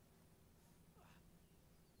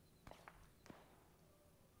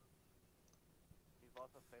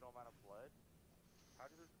lost a fatal amount of blood.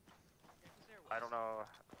 How did this? I don't know.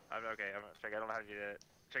 I'm okay. I'm check. I don't know how to do that.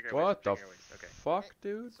 Check your What the airways. Okay. fuck,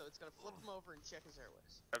 dude? So it's gonna flip him over and check his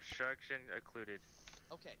airways. Obstruction occluded.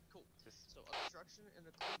 Okay, cool. So obstruction and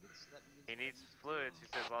occluded. So that means He needs fluids. He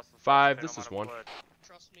says lost a 5. fatal This is amount 1. of blood.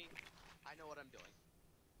 Trust me, I know what I'm doing.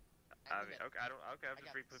 I mean, okay. I don't. Okay. I'm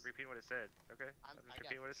just repeating what it said. Okay. I'm just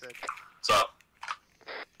repeating what it said. What's up?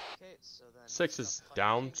 Okay, so then 6 is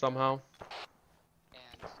down somehow.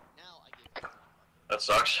 and now I get. That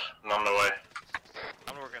sucks. I'm on my way.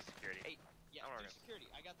 I'm gonna work on security. Hey, yeah, full security.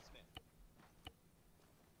 I got this man.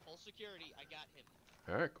 Full security. I got him.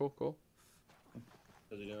 All right, cool, cool.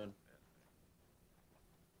 How's he doing?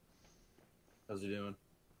 How's he doing?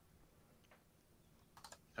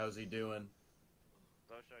 How's he doing?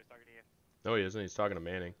 Loshaw, he's talking to you. No, he isn't. He's talking to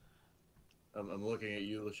Manning. I'm looking at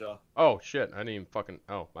you, Lashaw. Oh, shit. I didn't even fucking...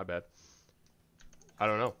 Oh, my bad. I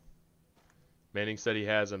don't know. Manning said he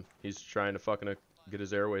has him. He's trying to fucking get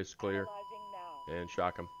his airways clear. And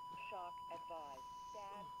shock him.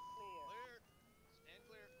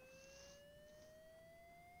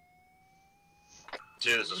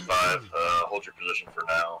 Two, this is 5. Hold your position for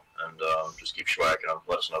now, and just keep schwacking them.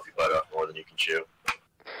 Let us know if you bite off more than you can chew.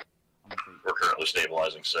 We're currently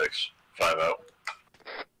stabilizing 6. 5 out.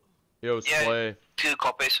 Yo, Splay. 2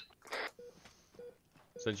 copies.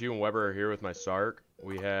 Since you and Weber are here with my Sark,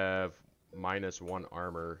 we have -1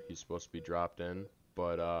 armor. He's supposed to be dropped in,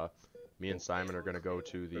 but me and Simon are gonna go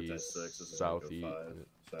to the southeast.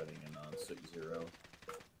 Sighting in on 6-0.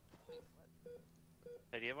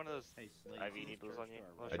 Hey, do you have one of those IV needles on you?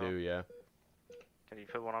 I do, yeah. Can you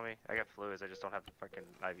put one on me? I got fluids. I just don't have the fucking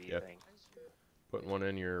IV Yep. thing. Putting one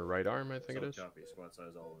in your right arm, I think it is. Copy. Squad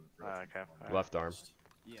size all in. Okay. Left arm.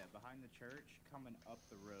 Yeah, behind the church, coming up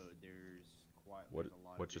the road, there's quite What? there's a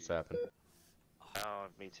lot What of just dudes. happened? Oh,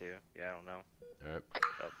 me too. Yeah, I don't know. Alright.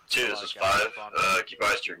 2, this is 5. Keep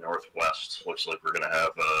eyes to your northwest. Looks like we're gonna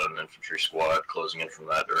have an infantry squad closing in from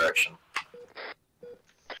that direction.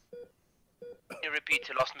 Can you repeat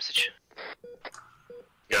your last message?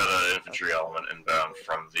 Got an infantry element inbound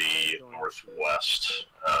from the northwest.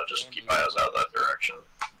 Just keep eyes out that direction.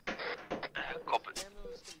 Copy.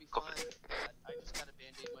 I just gotta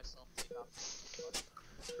band-aid myself. Take off.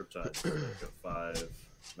 Riptide, 5.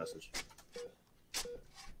 Message.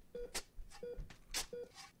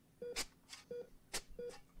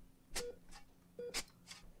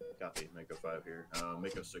 Copy. Mako 5 here.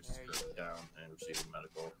 Mako 6 is currently down and receiving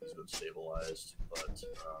medical. He's been stabilized, but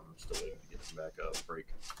still waiting to get him back up.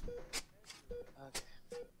 Break. Okay.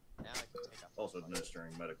 Now I can take off. Also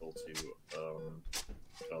administering medical to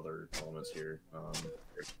other elements here.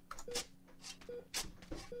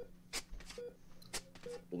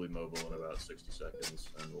 We'll be mobile in about 60 seconds,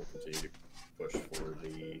 and we'll continue to push for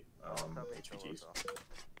the HVTs.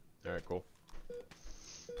 Alright, cool.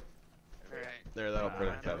 Alright. There, that'll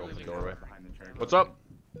protect that open doorway. Behind the church. What's up?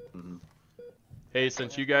 Hey,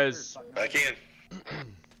 since you guys... I can.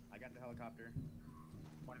 I got the helicopter.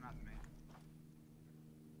 Point him out to me.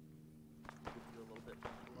 Do a little bit.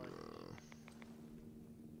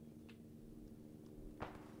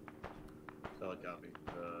 Solid copy.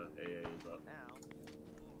 AA is up. Now.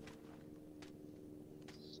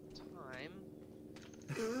 It's time.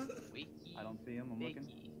 Wakey. I don't see him. I'm looking.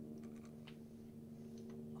 bakey.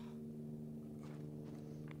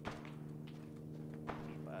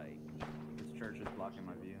 This church is blocking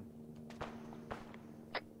my view.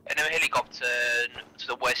 Enemy helicopter to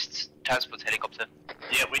the west, transport helicopter.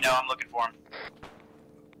 Yeah, we know, I'm looking for him.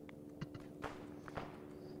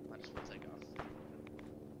 Might as well take off.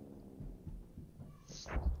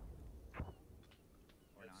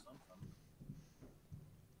 Or not.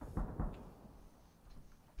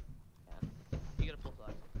 You got a full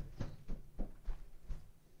flag.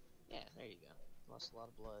 Yeah, there you go. Lost a lot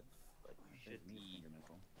of blood, but you should be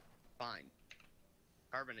fine.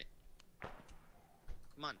 Carbonate.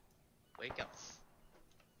 Come on, wake up.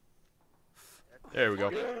 There we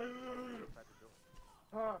go.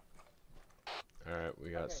 Huh. Alright, we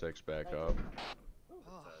got Okay. 6 back up.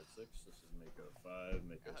 6. This is Mako 5.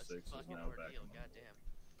 Mako 6 is now back. Goddamn.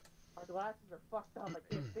 Our glasses are fucked up.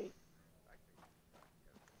 I can't see.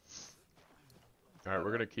 Alright,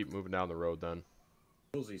 we're gonna keep moving down the road then.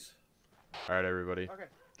 Coolsies. Alright, everybody. Okay.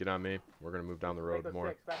 Get on me. We're gonna move down the road Mako more.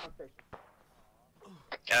 6, back on station.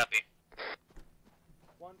 Copy.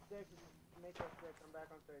 1-6, Mako 6, I'm back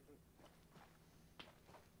on station.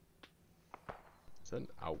 Is that an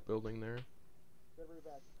outbuilding there? Delivery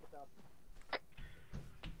back, what's up?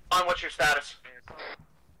 On, what's your status?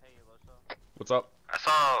 What's up? I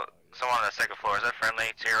saw someone on the second floor. Is that friendly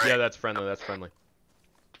to your right? Yeah, that's friendly. That's friendly.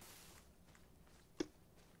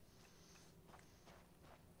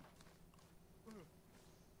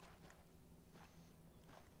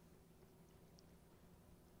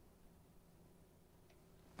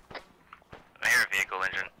 I hear a vehicle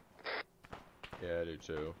engine. Yeah, I do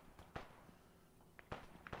too.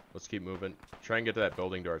 Let's keep moving. Try and get to that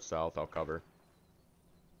building to our south. I'll cover.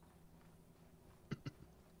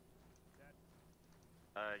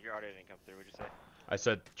 Your audio didn't come through. What'd you say? I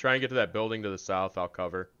said, try and get to that building to the south. I'll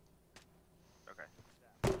cover. Okay.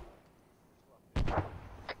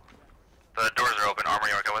 The doors are open. Armor,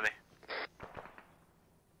 you wanna come with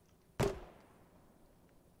me?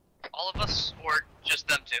 All of us, or just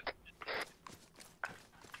them two?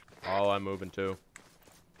 All I'm moving to. You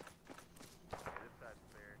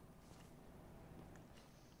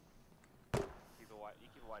keep a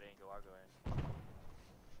wide angle. I'll go in.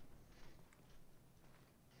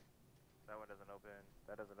 That one doesn't open.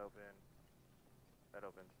 That doesn't open. That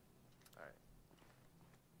opens. Alright.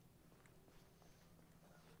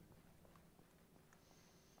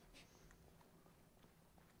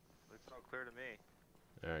 Looks all clear to me.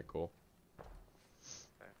 Alright, cool.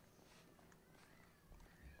 Okay.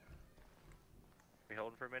 We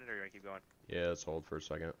holding for a minute, or you wanna keep going? Yeah, let's hold for a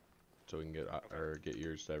second. So we can get or get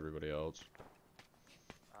yours to everybody else.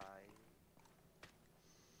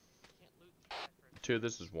 2,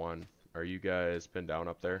 this is 1. Are you guys pinned down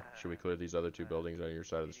up there? Should we clear these other 2 buildings on your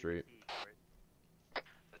side of the street?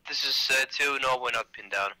 This is 2. No, we're not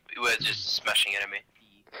pinned down. We're just smashing enemy.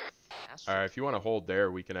 Alright, if you want to hold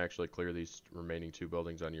there, we can actually clear these remaining 2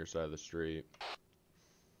 buildings on your side of the street.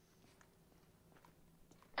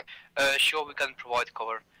 Sure, we can provide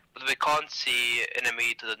cover, but we can't see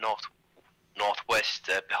enemy to the northwest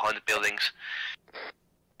behind the buildings.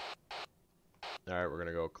 Alright, we're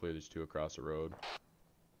gonna go clear these 2 across the road.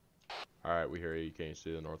 Alright, we hear you. You can't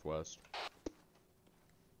see the northwest.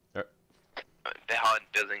 Behind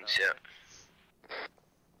buildings, yeah.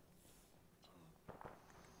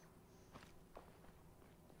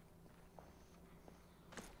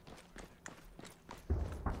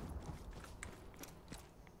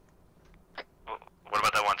 What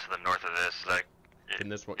about that one to the north of this? Like, Can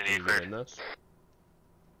this one can you get in this?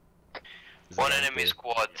 Is One that enemy clear?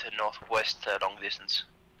 squad to northwest, long distance.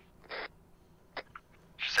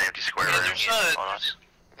 just an empty square Yeah, room there's on us.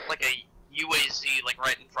 like a UAZ like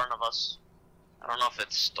right in front of us. I don't know if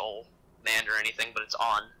it's stole manned or anything, but it's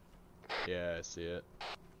on. Yeah, I see it.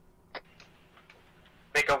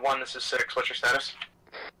 Mako 1, this is 6. What's your status?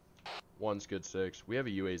 1's good 6. We have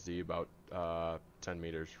a UAZ about 10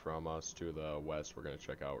 meters from us to the west. We're gonna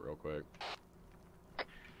check out real quick.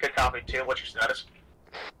 Good copy. 2, what's your status?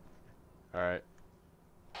 Alright.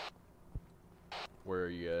 Where are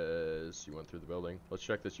you guys? You went through the building. Let's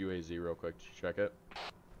check this UAZ real quick. Did you check it?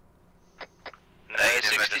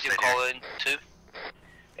 6, did you call in 2?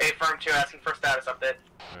 A firm 2 asking for status update.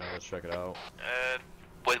 Alright, let's check it out.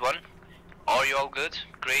 Wait 1. Are you all good?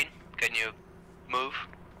 Green, can you move?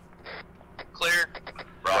 Clear.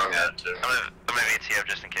 Wrong. I'm gonna ATF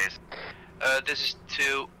just in case. This is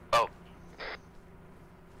 2. Oh.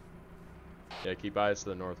 Yeah, keep eyes to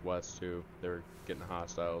the northwest too. They're getting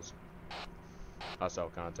hostiles.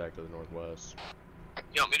 Hostile contact to the northwest.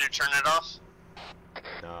 You want me to turn it off?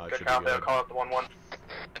 No, it Good should copy, be I'll good. call it the 1-1.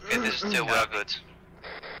 Okay, this is 2, we're good.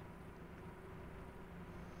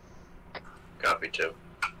 Copy 2.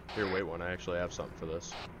 Here, wait one. I actually have something for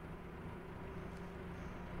this.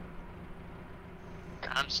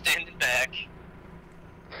 I'm standing back.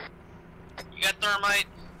 You got thermite?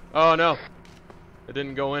 Oh no! It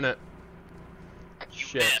didn't go in it. You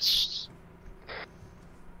Shit. missed.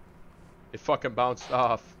 It fucking bounced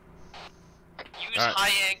off. Use Alright.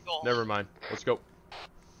 high angle. Never mind. Let's go.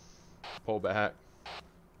 Pull back.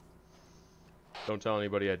 Don't tell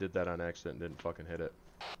anybody I did that on accident and didn't fucking hit it.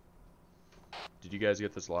 Did you guys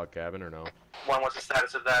get this log cabin or no? 1, what's the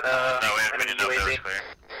status of that, No, we didn't know if that was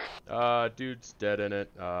clear. Dude's dead in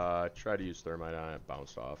it. Try to use thermite on it,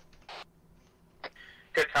 bounced off.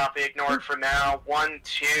 Good copy. Ignored for now.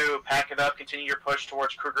 1-2. Pack it up. Continue your push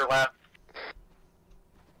towards Kruger Lab.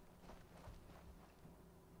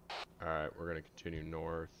 Alright, we're gonna continue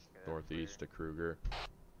northeast to Kruger.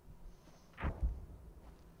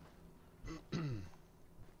 Yeah,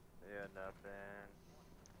 nothing.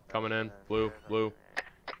 Coming in. Blue.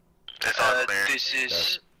 This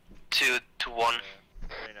is 2 to 1.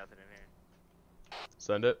 There ain't nothing in here.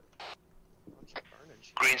 Send it.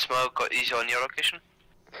 Green smoke is on your location.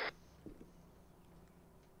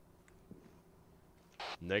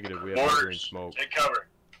 Negative, we have no green smoke. Take cover.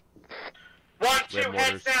 1-2.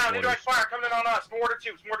 Heads down. Indirect fire coming in on us. Mortar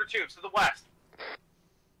tubes to the west.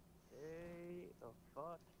 Hey, the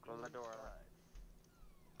fuck? Close that door.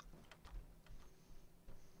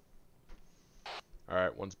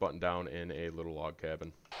 Alright, one's buttoned down in a little log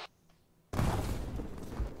cabin.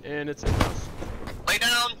 And it's in us. Lay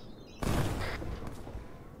down!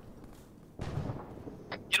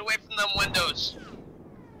 Get away from them windows.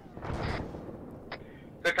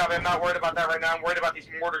 Good copy. I'm not worried about that right now. I'm worried about these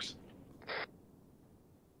mortars.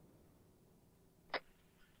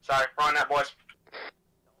 Sorry, we're on that, boys.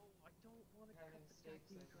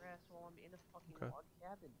 Grass while I'm in a fucking Okay. log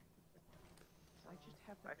cabin. I just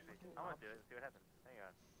have to. Actually, I want to do it. See what happens. Hang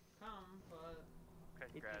on. But Cut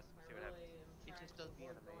it grass. just See what happens. It just doesn't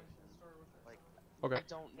work going to the store with it. Like, Okay. I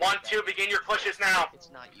don't need 1-2. that. Begin your pushes now.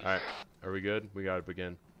 It's not useful. Alright, are we good? We gotta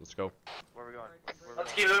begin. Let's go. where are we going?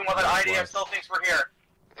 Let's keep moving while that IDF still thinks we're here.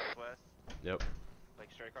 West. Yep. Like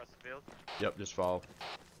straight across the field. Yep, just follow.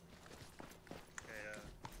 Okay.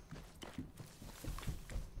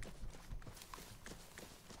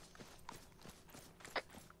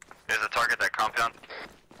 Is the target that compound?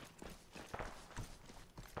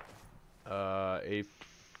 A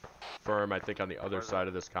firm, I think, on the other side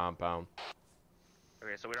of this compound.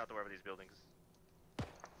 Okay, so we don't have to worry about these buildings.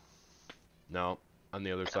 No, on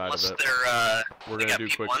the other side Unless of it. they're, We're they gonna got do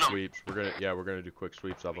people quick in 'em. sweeps. We're gonna do quick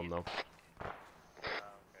sweeps of them though.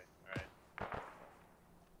 Okay.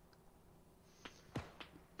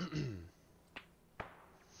 Alright.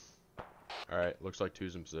 Alright, looks like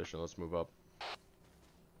two's in position. Let's move up.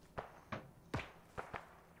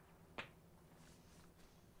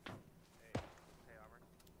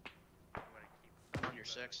 I'm on your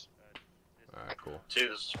 6. Alright, cool. 2,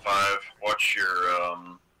 this is 5. Watch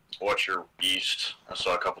your east. I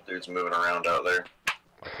saw a couple dudes moving around out there.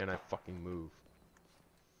 Why can't I fucking move?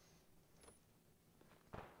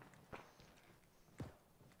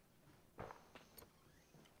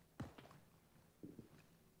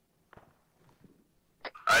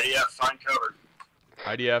 IDF, find cover.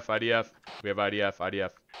 IDF. We have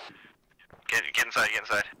IDF. Get inside, get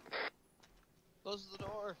inside. Close the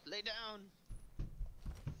door. Lay down.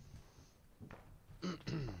 Shut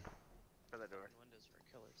that door. Windows for a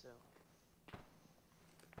killer too.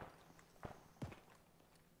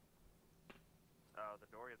 Oh, the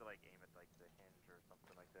door you have to like aim at like the hinge or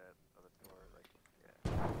something like that. Of the door, like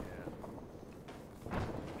yeah.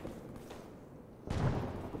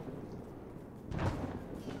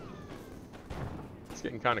 It's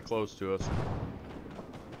getting kind of close to us. Is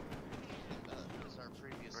our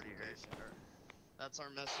previous location. That's our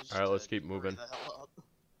message. Alright, let's to keep hurry moving. the hell up.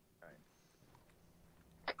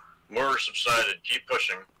 Mortar subsided. Keep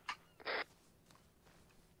pushing.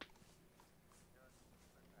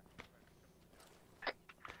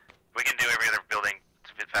 We can do every other building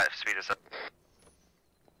to speed us up.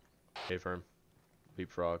 Hey, firm.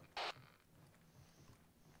 Leapfrog.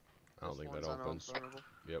 I don't think that opens.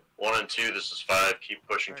 Yep. 1 and 2, this is 5. Keep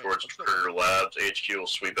pushing towards Kruger Labs. HQ will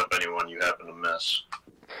sweep up anyone you happen to miss.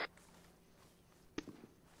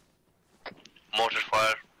 Mortar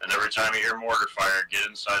fire. And every time you hear mortar fire, get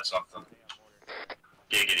inside something.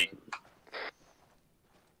 Giggity.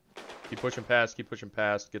 Keep pushing past.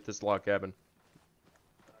 Get this log cabin.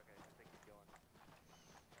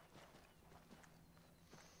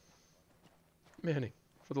 Manning,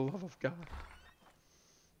 for the love of God.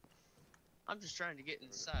 I'm just trying to get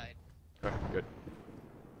inside. Alright, good.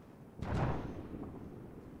 And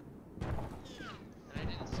I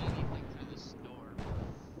didn't see anything through this door.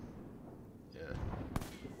 Yeah.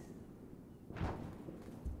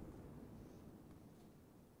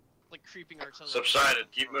 Like creeping artillery.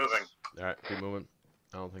 Subsided. Keep moving. Alright, keep moving.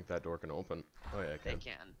 I don't think that door can open. Oh yeah, it They can.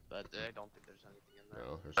 can, but I don't think there's anything in there.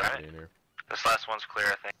 No, there's something in here. This last one's clear,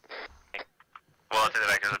 I think. Well, I'll take that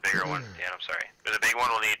back. There's a bigger one. Yeah, I'm sorry. There's a big one.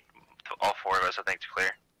 We'll need all 4 of us, I think, to clear.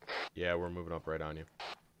 Yeah, we're moving up right on you.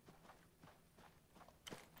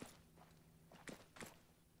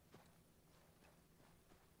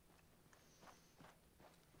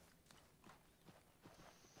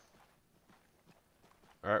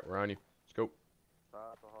 Alright, we're on you. Let's go. Stop.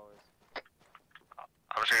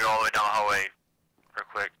 all the way down the hallway, real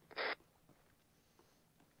quick.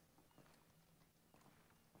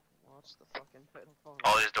 Watch the fucking pedal fall.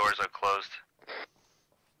 All these doors are closed.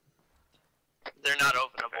 They're not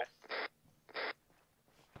openable.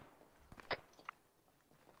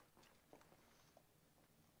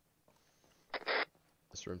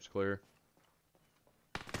 This room's clear.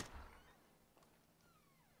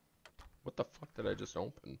 What the fuck did I just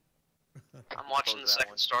open? I'm watching the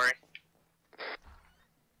second story.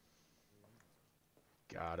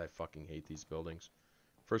 God, I fucking hate these buildings.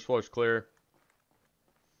 First floor's clear.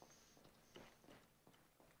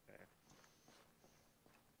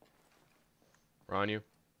 We're on you.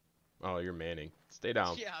 Oh, you're manning. Stay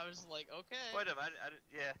down. Yeah, I was like, okay. Wait a minute,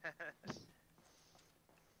 yeah.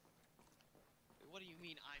 What do you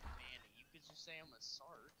mean I'm Manny? You could just say I'm a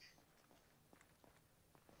Sark.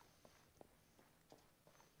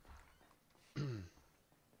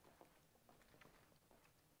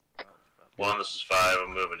 One, this is 5.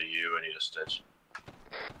 I'm moving to you. I need a stitch.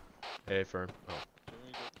 A firm. Oh.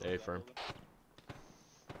 A firm.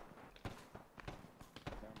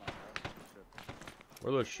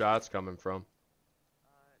 Where are those shots coming from?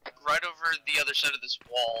 Right over the other side of this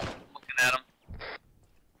wall. I'm looking at him.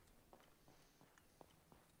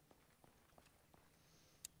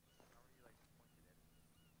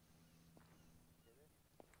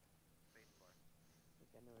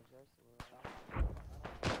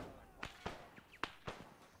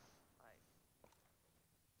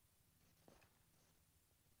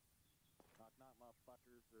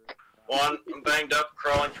 One, I'm banged up,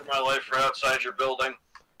 crawling for my life right outside your building.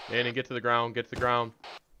 Manning, get to the ground. Get to the ground.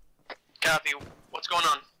 Copy. What's going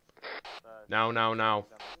on? Now, now, now.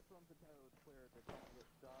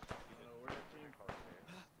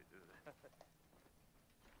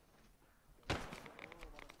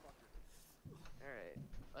 Alright.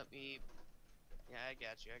 Let me... Yeah, I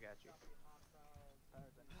got you.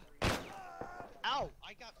 Ow!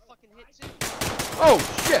 I got fucking hit too! Oh,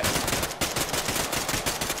 shit!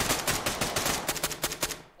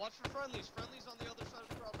 Watch for friendlies. Friendlies on the other side of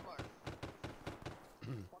the crossfire.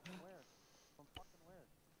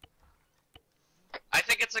 I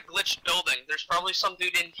think it's a glitched building. There's probably some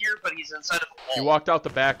dude in here, but he's inside of a wall. He walked out the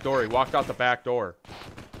back door.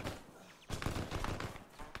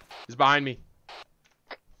 He's behind me.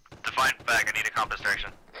 Define back, I need a compass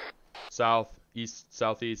direction. South, east,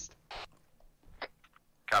 southeast.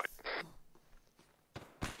 Copy.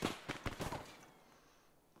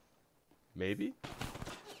 Maybe?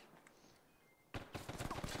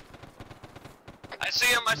 I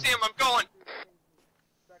see him, I'm going!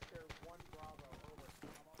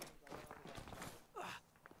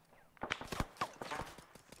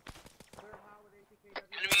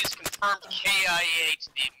 Enemy is confirmed KIA to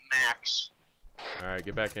the max. Alright,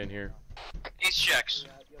 get back in here. Ace checks.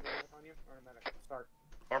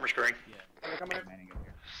 Armor screen.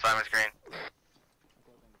 Simon screen.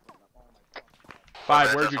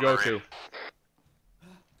 5, where'd you go to?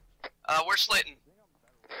 We're Slayton.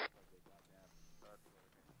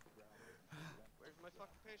 Where's my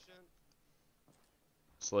fucking patient?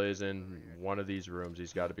 Slay's in one of these rooms.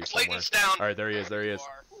 He's got to be somewhere. Slayton's down. Alright, there he is. There's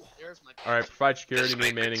my Alright, provide security. Me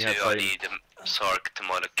and Manning have I Slayton. need Sark to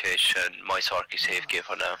my location. My Sark is safe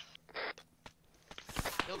for now.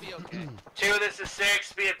 He'll be okay. 2, this is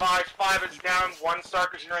 6. Be advised, 5 is down. 1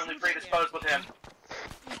 Stark is currently predisposed with him.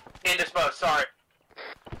 Indisposed, sorry.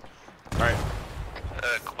 Alright.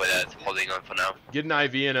 Copy that. Holding on for now. Get an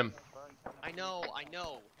IV in him. I know.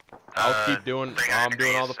 I'll keep doing. I'm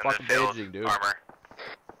doing all the fucking bandaging, dude. Armor.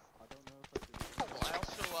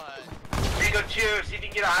 Rico 2, see if you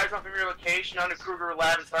can get eyes off of your location on the Kruger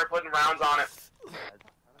lab and start putting rounds on it.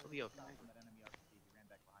 He'll be okay.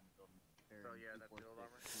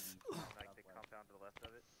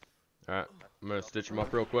 Alright, I'm gonna stitch him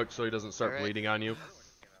up real quick so he doesn't start Alright. bleeding on you.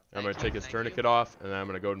 I'm gonna take his tourniquet off, and then I'm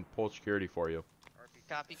gonna go and pull security for you.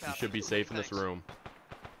 Copy. You should be safe in this room.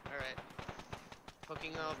 Alright.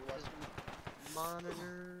 Hooking up his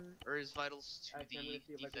monitor, or his vitals to the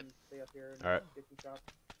defib. Alright.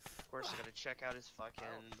 Of course, I gotta check out his fucking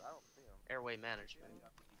airway management.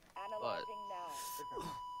 But...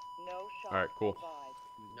 Alright, cool.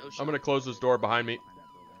 No I'm gonna close this door behind me.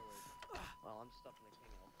 Well, I'm stuffing the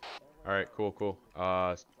king out. Alright, cool.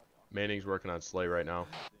 Manning's working on Slay right now.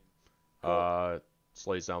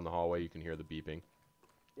 Slay's down the hallway. You can hear the beeping.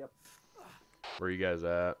 Yep. Where are you guys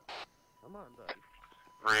at? Come on, buddy.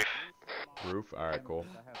 Roof? Alright, cool.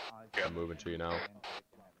 I'm moving to you now.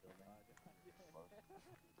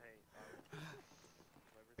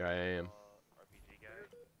 Yeah, I am.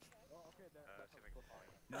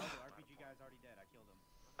 No, the RPG guy's already dead. I killed him.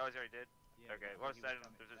 Oh, he's already dead? Okay, what's that?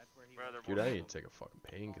 Dude, I need to take a fucking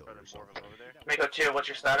painkiller or something. Mako 2, what's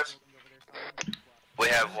your status? We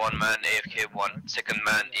have one man AFK, one second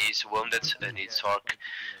man is wounded and needs talk.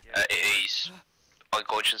 Is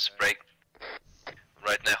unconscious break.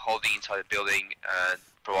 Right now holding inside the building and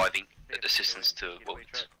providing assistance to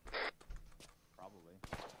wounded.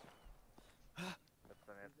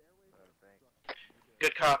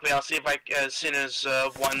 Good copy. I'll see if as soon as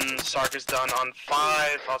one Sark is done on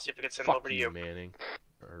 5, I'll see if I can send it over to you. Manning.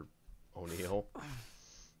 Or O'Neill. I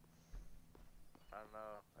don't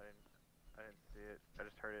know. I didn't see it. I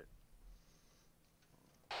just heard it.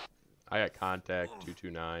 I got contact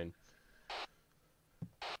 229.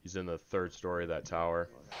 He's in the 3rd story of that tower.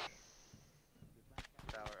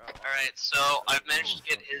 Alright, so I've managed to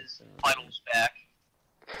get his vitals back.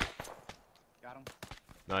 Got him.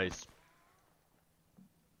 Nice.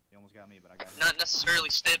 He almost got me, but I got him. Not necessarily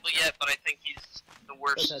stable yet, but I think he's the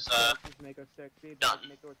worst is Mako 6, done.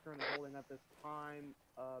 Mako is currently holding at this time.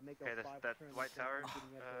 Mako Okay, 5 that currently white tower.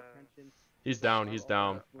 attention. He's down, he's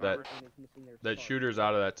down. That shooter's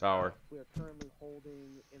out of that tower. We are currently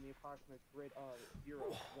holding in the approximate grid of 0,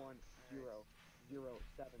 1, 0, 0,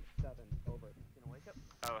 7, 7, over. Gonna wake up.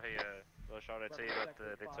 Oh, hey, Shot, I tell you about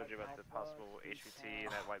they told you about the possible HVT in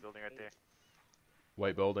that white building right there.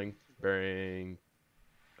 White building, bearing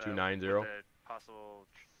 290. With the possible.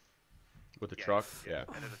 With the truck? Yeah.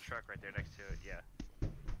 And there's a truck right there next to it. Yeah.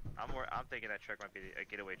 I'm thinking that truck might be a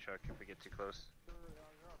getaway truck if we get too close.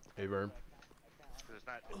 Hey, Vern. It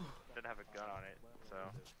doesn't have a gun on it, so.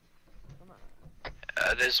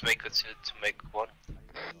 There's Mako 2 to make 1.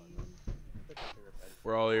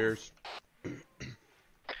 We're all ears.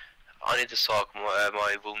 I need to talk.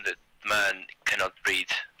 My wounded man cannot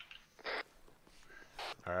breathe.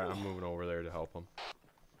 Alright, I'm moving over there to help him.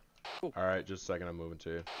 Alright, just a second, I'm moving to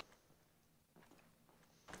you.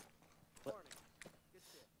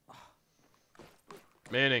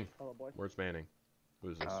 Manning. Where's Manning?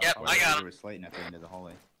 Who's this? Yep, I got him. They were slating at the end of the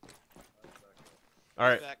hallway.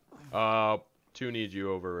 Alright. 2 need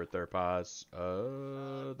you over at their pause.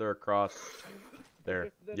 They're across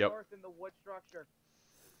there. Yep.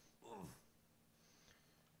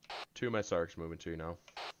 2 of my Sarks moving to you now.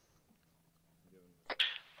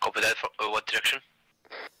 Copy that. What direction?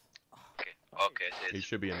 Okay. Okay. He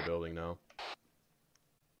should be in the building now.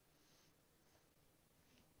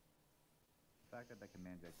 The fact that the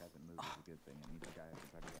command deck hasn't moved is a good thing. It means the guy hasn't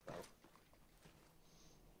tried to get out.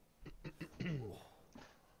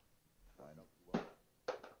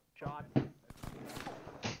 Shot.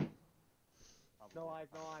 No eyes,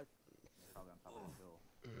 no eyes. Probably on top of the hill.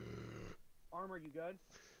 Armor, you good?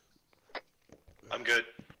 I'm good.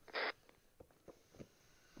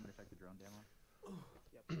 I'm gonna check the drone demo.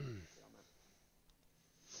 Yep.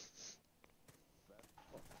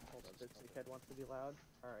 Hold on, this kid wants to be loud.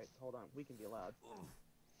 Alright, hold on, we can be loud.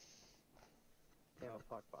 Damn,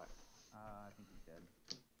 fuck, fuck. I think he's dead.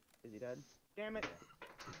 Is he dead? Damn it!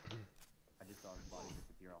 Yeah. I just saw his body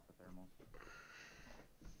disappear off the thermal.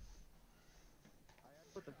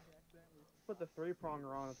 Put the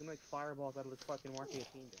 3-pronger on. It's gonna make fireballs out of this fucking Mark 18,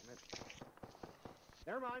 damn it.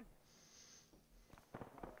 Never mind.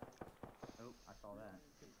 Oh, I saw that.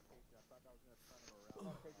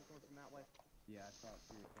 Oh, Casey's going from that way. Yeah, I saw it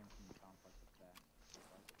too. It came from the complex with that.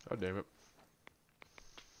 Oh, damn it.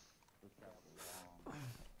 Those guys were long.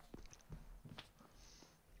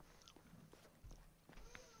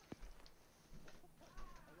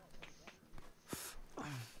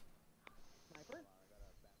 Sniper?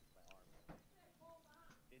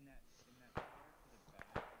 In that corner to the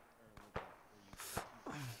back, or where you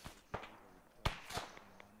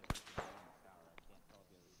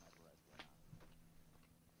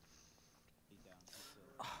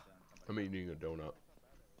I'm eating a donut.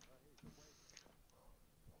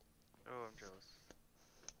 Oh, I'm jealous.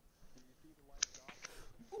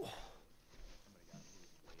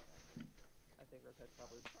 I think Redhead's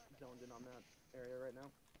probably zoned in on that area right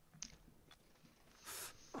now.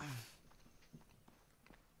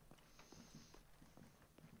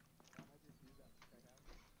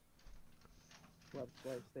 Left,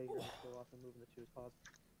 right, stay here, just go off and move in the 2 spots.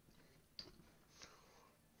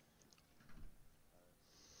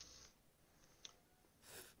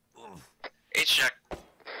 H-check.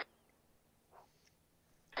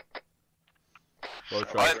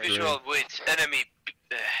 I have visual with enemy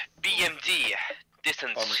BMD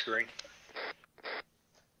distance. Armor screen.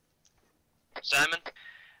 Simon,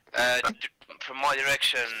 from my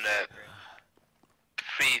direction,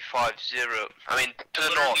 350. I mean, to the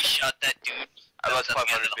north. We shot that dude. About At the end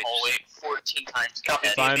 500 of the hallway 14 times.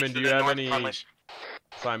 Simon, do you have any?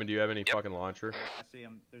 Simon, do you have any fucking launcher? I see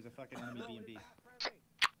him. There's a fucking enemy B&B.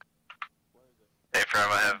 Hey,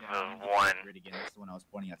 Firm, I have one. Grid again. That's the one I was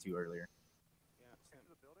pointing at to you earlier.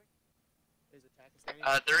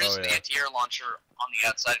 There is an anti-air launcher on the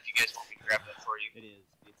outside if you guys want me to grab that for you. It is.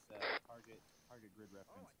 It's target grid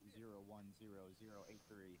reference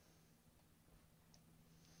 010083.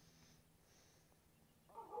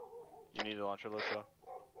 You need a launcher, Lisha?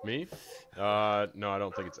 Me? No, I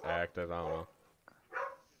don't think it's active. I don't know.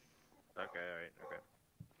 Okay, alright, okay.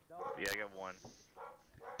 Yeah, I got one.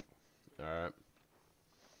 Alright.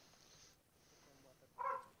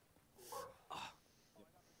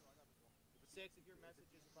 Six, if your message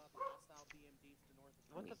is about the hostile BMD to the north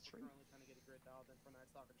of What the we're currently trying to get a grid dialed in from that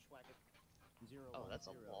stalker to schwack it. Oh, that's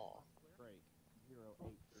a wall. Break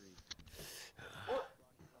 083.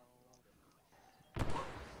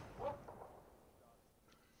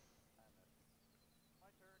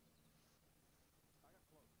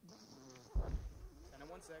 And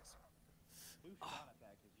 1-6. Who shot at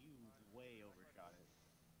that? Because you way overshot it.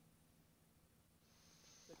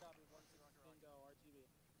 Good copy, 1-6 bingo, RTB.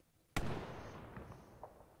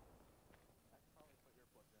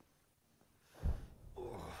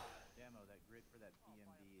 Demo, that grid for that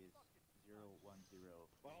BMD is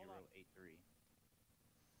 010083.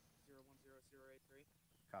 010083.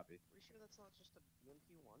 Copy. Pretty sure that's not just a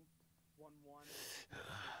BMP1. 1-1. Yeah,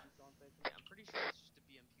 I'm pretty sure it's just a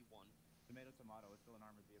BMP1. Tomato, tomato. It's still an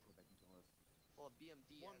armored vehicle that can kill us. Well, a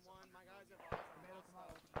BMD 1-1. My guys have tomato,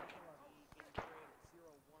 tomato. In grid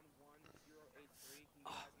 011083. Can you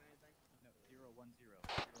guys know anything? No, 010.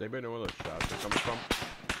 Does anybody know where those shots are coming from?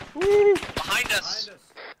 Behind us!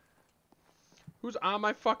 Who's on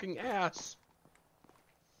my fucking ass?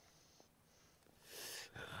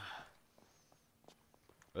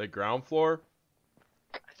 Are they ground floor?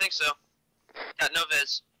 I think so. Got no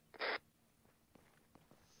viz.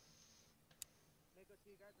 Nicholas,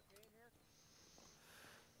 you guys okay in here?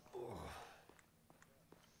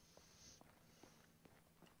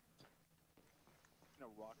 A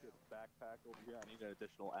rocket backpack over here. I need an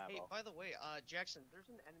additional ammo. Hey, by the way, Jackson, there's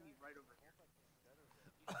an enemy right over here.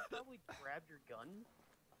 You should probably grab your gun.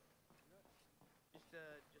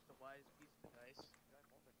 Just a wise piece of advice.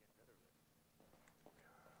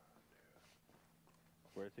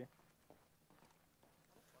 Where is he?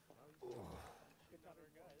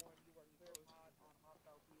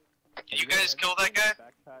 You guys kill that guy?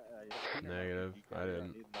 Negative. I didn't. I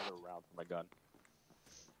need another round for my gun.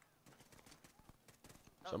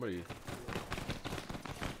 Somebody.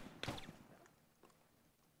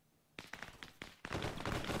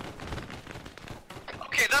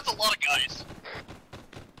 Okay, that's a lot of guys.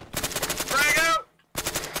 Frag out!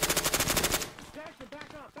 Jackson,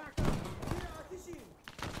 back up, back up!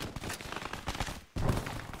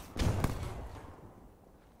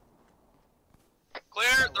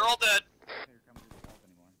 Clear, they're all dead.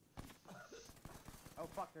 Oh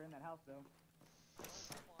fuck, they're in that house though.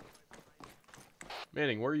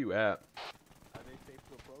 Manning, where are you at? Are they safe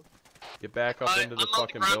to approach? Get back up into the I'm on the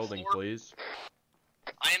fucking ground building, floor. please.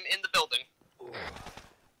 I am in the building.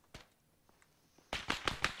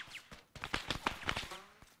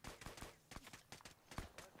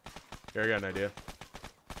 Here, I got an idea.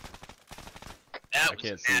 That I was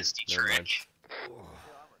can't a see. nasty Never trick. mind.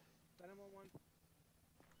 I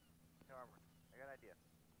got an idea.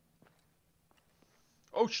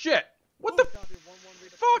 Oh shit! What the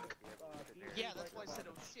fuck? Yeah, that's why I said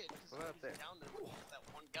oh shit. Because he's down to that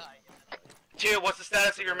one guy. Two, what's the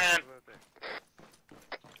status of your man?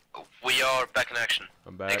 We are back in action.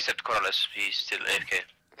 I'm back. Except Corliss, he's still AFK.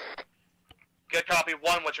 Good copy.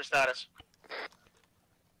 One, what's your status?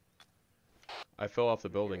 I fell off the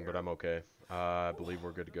building, but I'm okay. I believe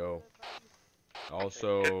we're good to go.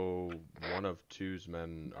 Also, one of two's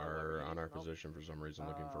men are on our position for some reason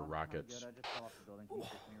looking for rockets. I just fell off the building. Can you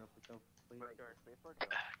fix me real quick though, please?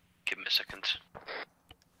 Give me a second.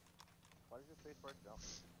 Why does your spacebar jump?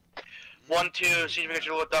 1-2, see if you get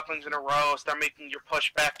your little ducklings in a row. Start making your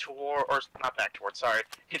push back toward, or not back towards, sorry.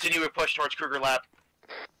 Continue your push towards Kruger Lab.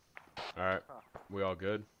 Alright, we all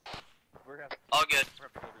good? All good.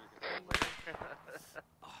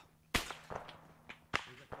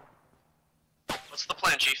 What's the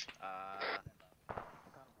plan, Chief?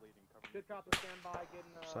 Good copy, stand by,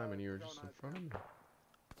 getting Simon, you were just in front of me.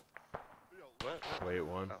 What? Wait,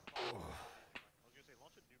 one.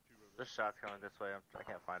 There's shots coming this way. I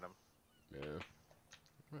can't find them. Yeah. I'm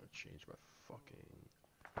gonna change my fucking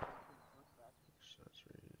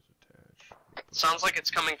accessories attach. Sounds like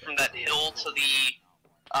it's coming from that hill to the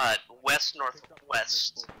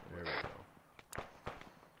west-northwest. There we go.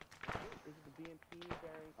 This is the BMP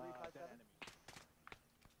bearing 357.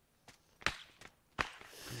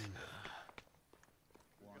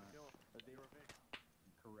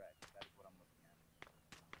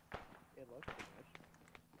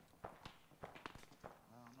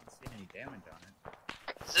 I'm not seeing any damage on it.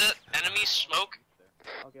 Is it enemy smoke?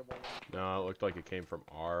 No, it looked like it came from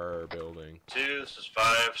our building. 2, this is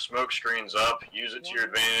 5. Smoke screen's up. Use it to your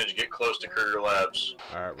advantage. Get close to Kruger Labs.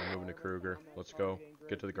 Alright, we're moving to Kruger. Let's go.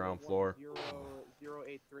 Get to the ground floor.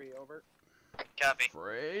 083, over. Copy.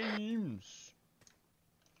 Frames.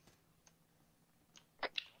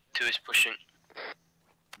 2 is pushing.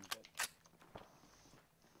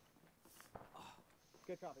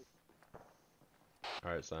 Good copy.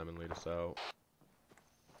 Alright, Simon, lead us out.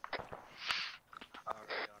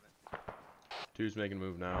 2's making a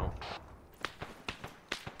move now.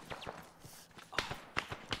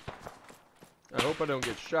 I hope I don't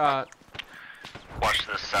get shot. Watch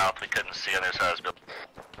to the south, we couldn't see on the other side of this building.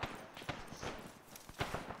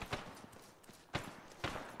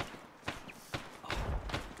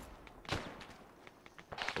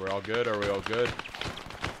 We're all good? Are we all good?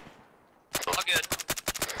 All good.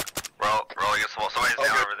 We're all against the wall. Somebody's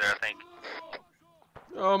down over there, I think.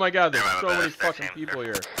 Oh my god, there's Yeah, so many fucking people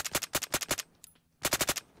here.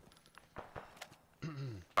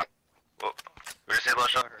 We're gonna say low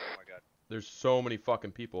shot. There's so many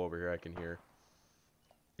fucking people over here I can hear.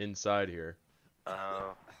 Inside here.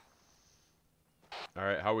 Oh.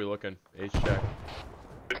 Alright, how are we looking? Ace check.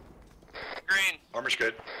 Green. Armor's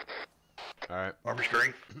good. Alright. Armor's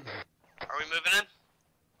green. Are we moving in?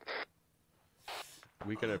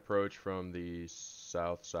 We can approach from the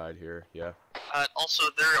south side here, yeah. Also,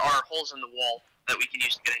 there are holes in the wall that we can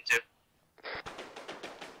use to get into.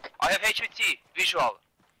 I have HVT, visual,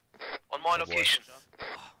 on my location.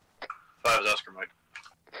 5 is Oscar Mike.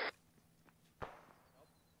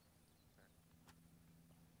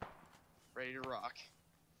 Ready to rock.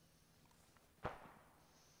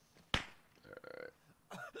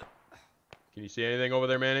 Can you see anything over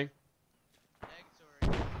there, Manning? Negatory.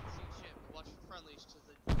 See shit, but watch for friendlies to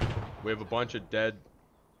the... We have a bunch of dead...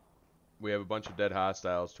 We have a bunch of dead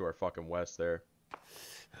hostiles to our fucking west there.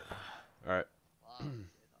 Alright.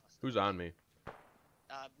 Who's on me?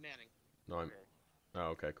 Manning. No, I'm... Oh,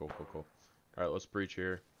 okay, cool. Alright, let's breach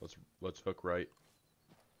here. Let's hook right.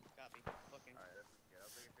 Copy. Looking.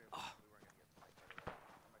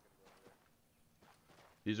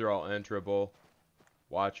 These are all enterable.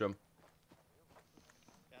 Watch them.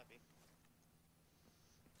 Copy.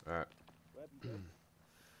 Alright.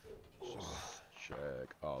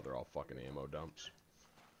 Check. Oh, they're all fucking ammo dumps.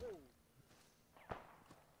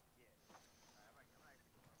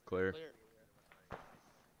 Clear.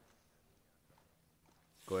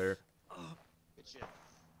 Clear. Good shit.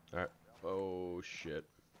 Alright. Oh, shit.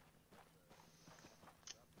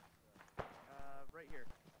 Right here.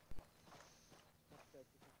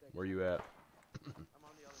 Where you at? I'm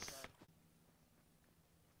on the other side.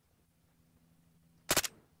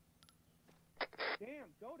 Damn,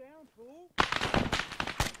 go down, fool!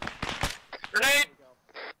 Grenade!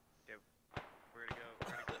 Okay, we're gonna go.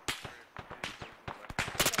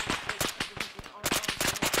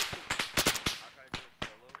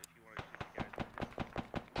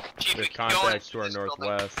 Chief, There's we can go contacts into to our this building.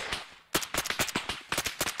 northwest.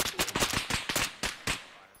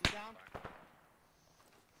 Down.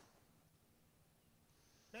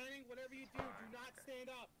 Manning, whatever you do, do not stand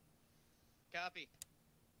up. Copy.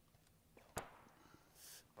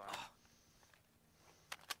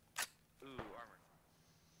 Ooh, armor.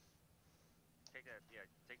 Take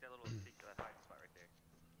that little that hiding spot right there.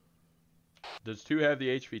 Does 2 have the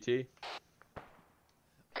HVT?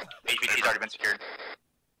 HVT's already been secured.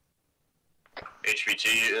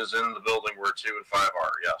 HVT is in the building where 2 and 5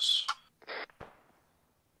 are, yes.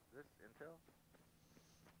 Is this intel?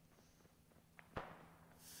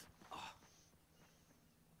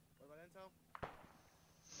 What about intel?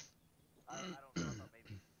 I don't know. I thought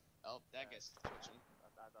maybe. Oh, that guy's twitching.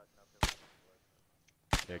 I thought nothing was.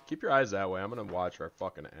 Yeah, keep your eyes that way. I'm gonna watch our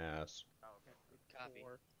fucking ass. Oh, okay. Copy.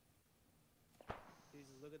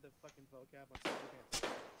 Jesus, look at the fucking vocab on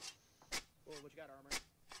second. Oh, what you got, armor?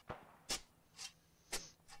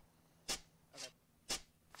 Okay.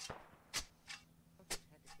 Fucking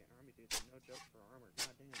Pakistan army dudes, no joke for armor.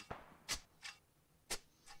 Goddamn.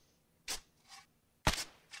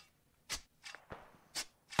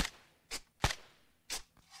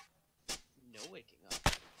 No waking up.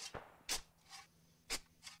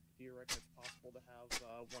 Do you reckon it's possible to have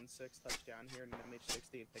 1-6 touch down here in an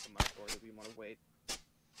MH60 and pick him up, or do we want to wait?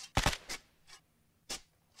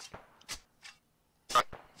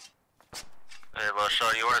 Hey, well,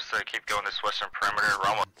 Shaw, you want us to keep going this western perimeter?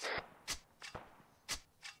 Rama.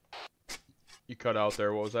 You cut out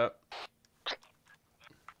there. What was that? Do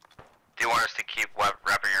you want us to keep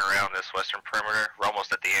wrapping around this western perimeter. We're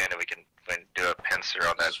almost at the end, and we can do a pincer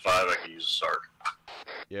on that. This is 5, I can use a Sark.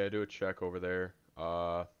 Yeah, do a check over there.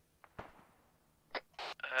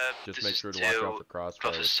 Just this make is sure to watch out for close to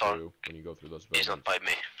crossfires Sark. too when you go through those He's buildings. not by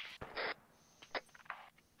me.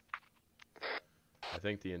 I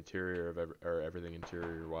think the interior of everything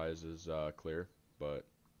interior wise is clear, but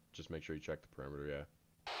just make sure you check the perimeter. Yeah.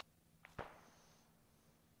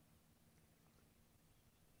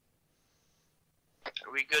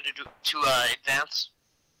 Are we good to advance?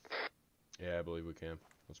 Yeah, I believe we can.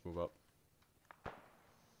 Let's move up.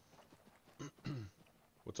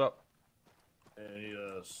 What's up? Any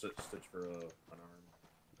stitch for an arm.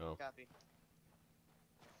 Oh. Copy.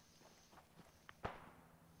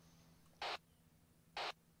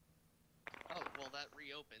 Oh, well, that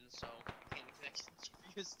reopened, so I can't exactly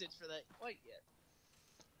give you a stitch for that quite yet.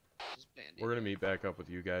 Just Band-Aid. We're gonna meet back up with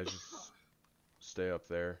you guys. Just stay up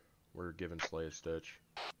there. We're giving Slay a stitch.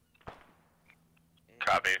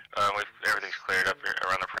 Copy. Everything's cleared up here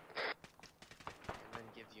around the. And then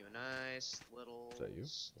give you a nice little. Is that you? Oh,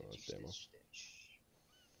 Stitchy, that's Damo. stitch.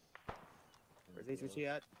 Where's HVT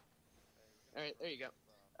at? All right, there you go.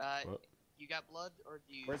 What? You got blood, or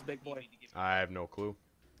do you? Where's Big Boy? You need to give I have no clue.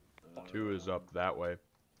 2 is up that way. I'm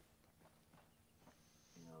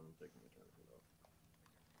taking my turn for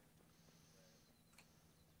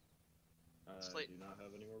that. I Slate. do not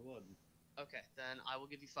have any more blood. Okay, then I will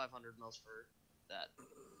give you 500 mils for that.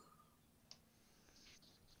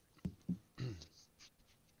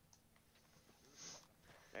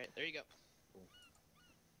 Alright, there you go.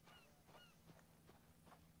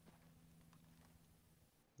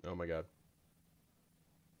 Oh my god.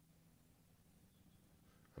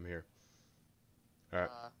 I'm here. Alright.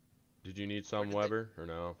 Did you need some, Weber, or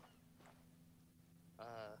no?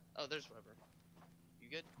 Oh, there's Weber. You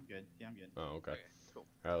good? I'm good. Yeah, I'm good. Oh, okay. Okay, cool.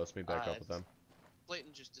 Alright, let's meet back up with them.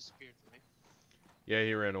 Clayton just disappeared from me. Yeah,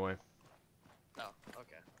 he ran away. Oh,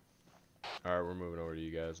 okay. Alright, we're moving over to you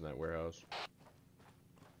guys in that warehouse.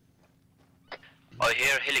 I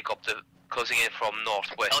hear helicopter closing in from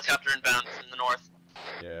northwest. Helicopter inbound from the north.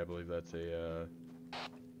 Yeah, I believe that's a,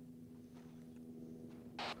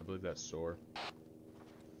 I believe that's SOAR.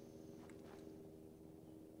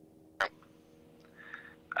 I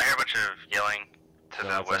hear a bunch of yelling to No,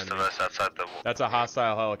 the it's west enemy. of us outside the. That's a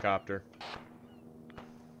hostile helicopter.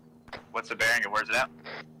 What's the bearing and where's it at?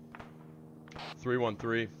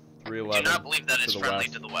 313, Do 311. not believe that to is the friendly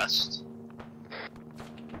west. to the west.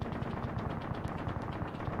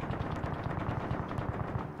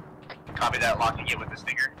 Copy that, locking it with the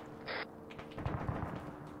stinger.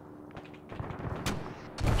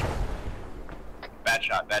 Bad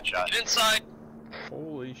shot, bad shot. Get inside.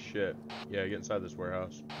 Holy shit. Yeah, get inside this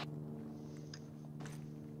warehouse.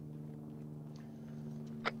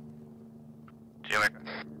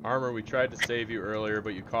 Armor, we tried to save you earlier,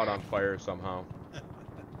 but you caught on fire somehow.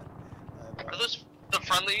 Are those the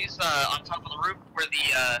friendlies on top of the roof where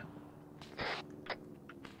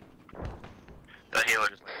The healer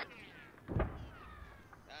just landed.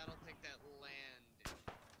 I don't think that landed.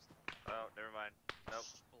 Oh, never mind. Nope.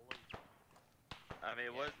 I mean,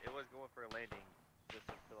 it was going for a landing just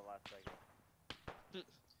for the last second.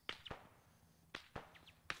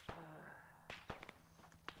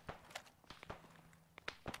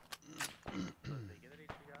 Did they get an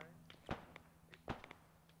HVI?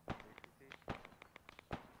 Did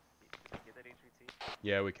they get that HVT?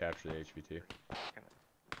 Yeah, we captured the HVT.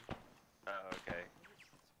 Oh, okay.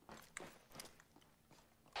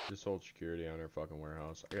 Just hold security on our fucking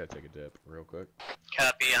warehouse. I gotta take a dip real quick.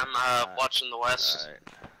 copy? I'm watching the west.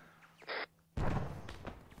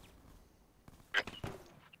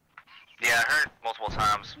 Yeah, I heard multiple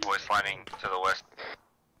times voice lining to the west.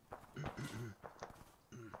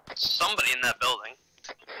 Somebody in that building.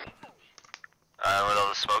 With all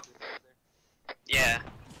the smoke. Yeah.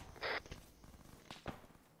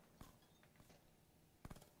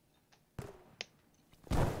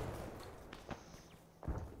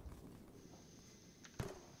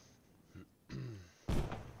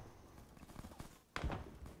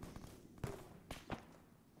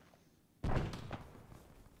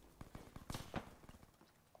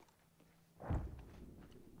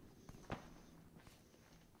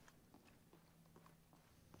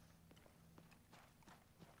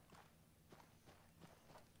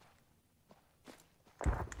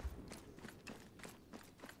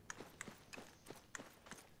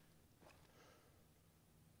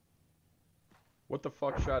 What the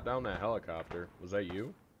fuck shot down that helicopter? Was that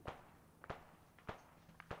you?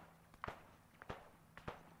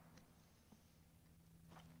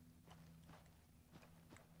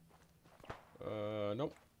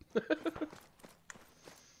 Nope.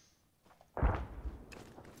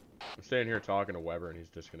 standing here talking to Weber and he's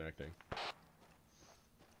disconnecting.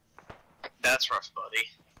 That's rough, buddy.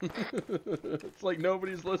 It's like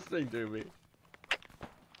nobody's listening to me.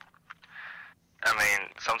 I mean,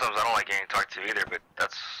 sometimes I don't like getting talked to either, but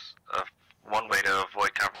that's one way to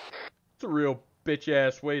avoid conflict. It's a real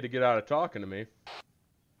bitch-ass way to get out of talking to me.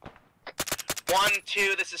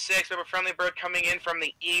 1-2, this is 6. We have a friendly bird coming in from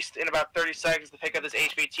the east in about 30 seconds to pick up this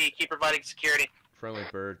HVT. Keep providing security. Friendly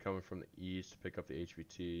bird coming from the east to pick up the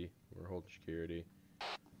HVT. We're holding security.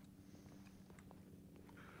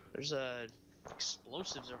 There's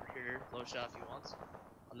explosives over here, low shot if you want,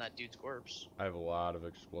 on that dude's corpse. I have a lot of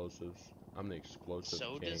explosives. I'm the explosive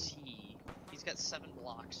So king. does he. He's got 7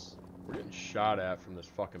 blocks. We're getting shot at from this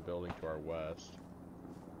fucking building to our west.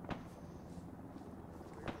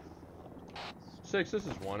 6, this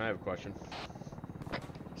is 1. I have a question.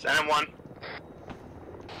 Send him 1.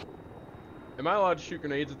 Am I allowed to shoot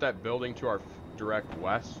grenades at that building to our direct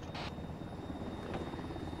west?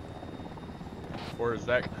 Or is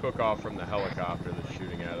that cook-off from the helicopter that's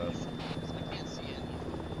shooting at us? I can't see it.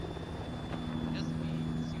 It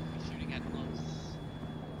doesn't seem to be shooting at close.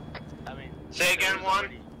 I mean, say again,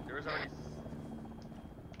 1. There was already.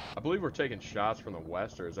 I believe we're taking shots from the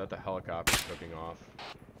west, or is that the helicopter cooking off?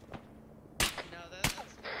 No, that's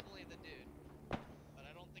definitely the dude. But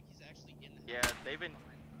I don't think he's actually in the Yeah, they've been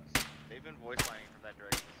voice lining from that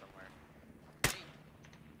direction somewhere. Hey,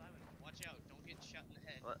 Simon, watch out. Don't get shot in the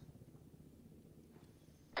head. What?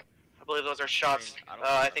 I believe those are shots.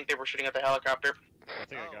 I think they were shooting at the helicopter. I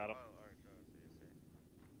think I got him.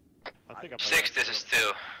 I think I'm 6, this is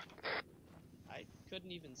 2. I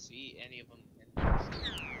couldn't even see any of them.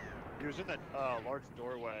 He was in that large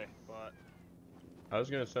doorway, but I was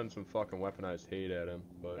gonna send some fucking weaponized hate at him,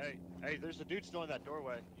 but... hey, there's a dude still in that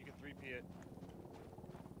doorway. You can 3P it.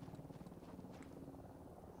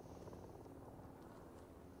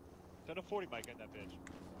 Send a 40 mic in that bitch.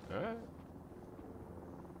 Alright.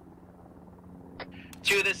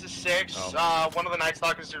 2, this is 6. One of the Night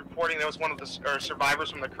Stalkers is reporting that was one of the survivors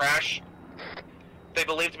from the crash. They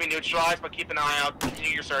believe to be neutralized, but keep an eye out. Continue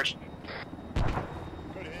your search. Good hit,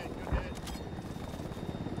 good hit.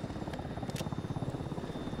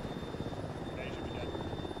 Yeah, he should be dead.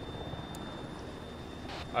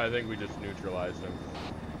 I think we just neutralized him.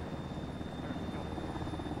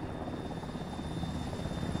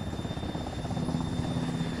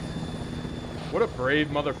 What a brave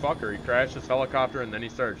motherfucker. He crashed his helicopter and then he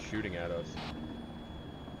started shooting at us.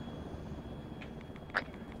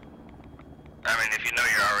 I mean, if you know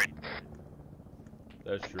you're already...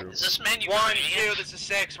 That's true. Is this man 1, 2, this is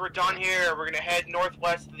 6. We're done here. We're gonna head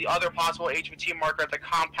northwest to the other possible HVT marker at the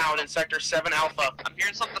compound in Sector 7 Alpha. I'm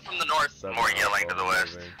hearing something from the north. More yelling to the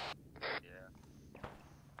west.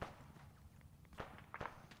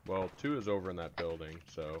 Well, 2 is over in that building,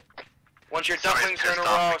 so... Once your dumplings are in a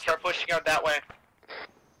row, start pushing out that way.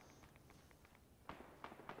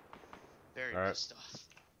 Very Alright. pissed off.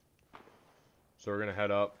 So we're gonna head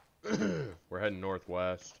up. We're heading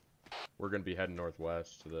northwest. We're gonna be heading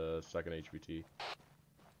northwest to the second HVT.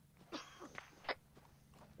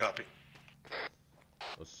 Copy.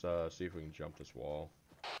 Let's see if we can jump this wall.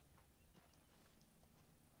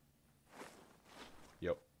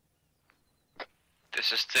 Yep.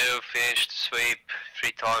 This is 2, finished the sweep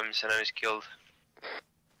 3 times and I was killed.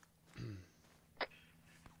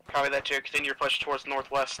 Copy that, 2. Continue your push towards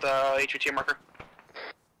northwest HVT marker.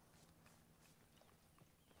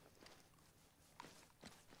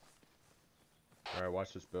 Alright,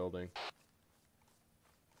 watch this building.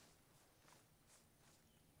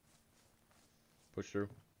 Push through.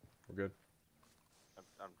 We're good.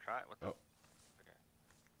 I'm trying. What the? Oh. Okay.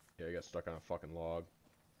 Yeah, I got stuck on a fucking log.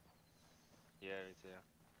 Yeah, me too.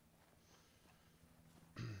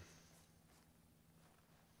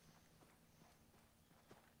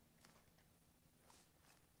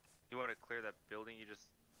 You want to clear that building? You just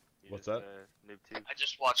What's that? Noob 2. I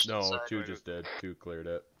just watched No, inside. 2 just did. 2 cleared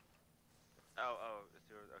it. Oh,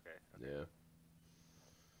 okay. Yeah.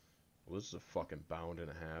 Well, this is a fucking bound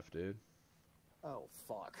and a half, dude. Oh,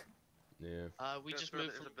 fuck. Yeah. We just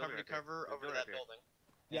moved from cover to cover over to that building.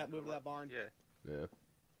 Yeah, move to that barn. Yeah. Yeah.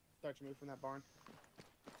 Start to move from that barn.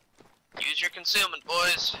 Use your concealment,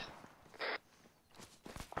 boys.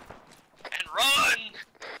 And run!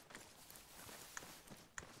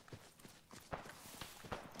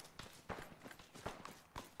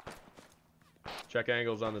 Check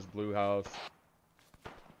angles on this blue house.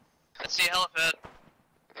 I see a helipad.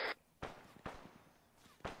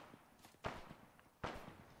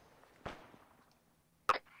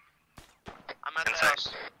 I'm at the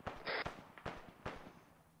house.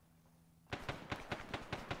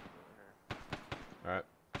 Alright.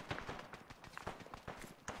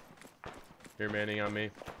 Here, Manning on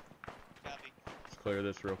me. Copy. Let's clear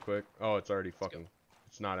this real quick. Oh, it's already fucking.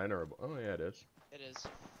 It's not enterable. Oh yeah, it is. It is.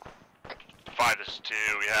 5, this is 2.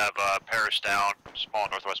 We have Paris down, small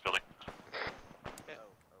northwest building. Okay.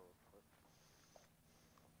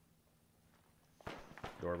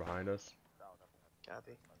 Door behind us.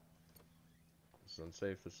 Copy. This is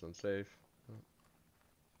unsafe. This is unsafe.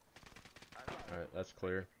 Alright, that's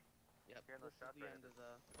clear. Yep, this is the end of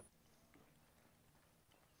the...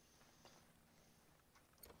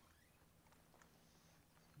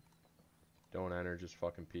 Don't enter, just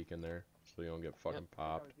fucking peek in there so you don't get fucking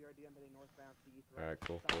popped. Alright,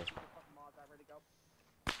 cool, cool.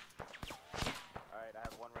 Alright, I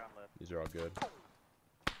have 1 round left. These are all good.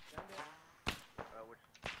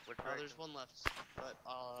 Which there's one left, but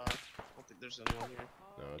I don't think there's anyone here.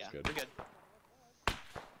 No, that's yeah, good. We're good.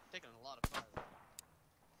 Taking a lot of fire.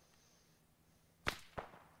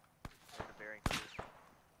 There's a bearing too.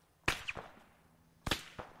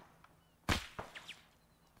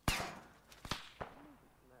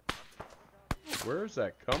 Where is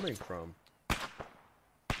that coming from? This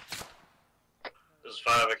is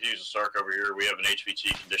 5. I can use a SARC over here. We have an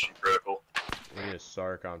HVT condition critical. We need a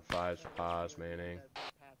SARC on 5's pause, Manning.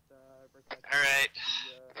 Alright.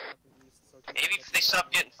 Maybe if they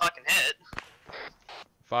stop getting fucking hit.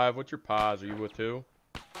 5, what's your pause? Are you with 2?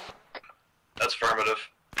 That's affirmative.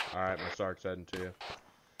 Alright, my SARC's heading to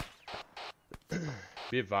you.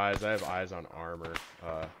 Be advised, I have eyes on armor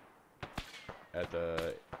at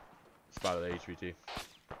the spot of the HVT. Actually,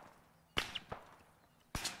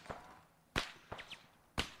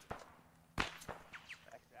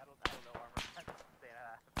 I don't know armor. I'm just saying, I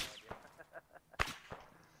have no idea.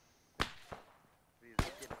 These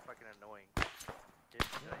getting fucking annoying. It's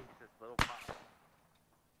just little pop.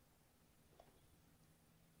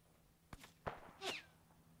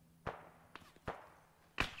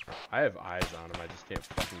 I have eyes on him, I just can't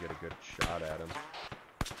fucking get a good shot at him.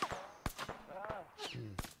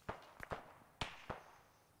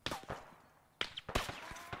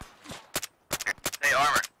 Hey,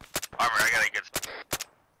 armor, I got a good.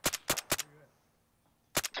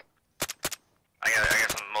 I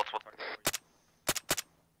got some multiple targets for you.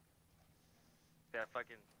 Yeah,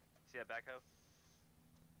 fucking see that backhoe?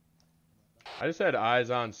 I just had eyes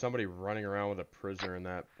on somebody running around with a prisoner in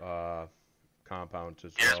that compound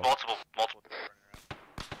as Yeah, there's well. multiple people running around.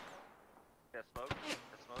 Yeah, smoke?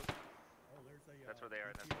 That smoke? That's where they are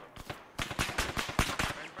in that smoke.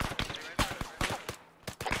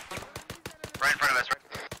 right in front of us, right.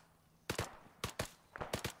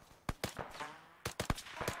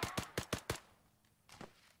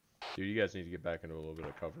 Dude, you guys need to get back into a little bit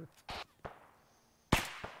of cover.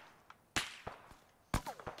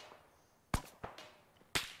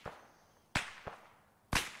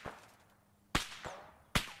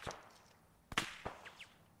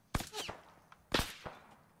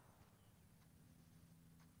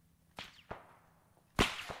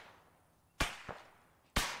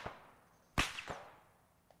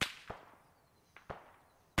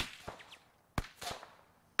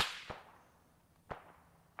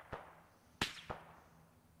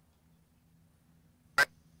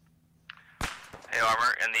 Hey,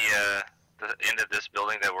 armor, in the end of this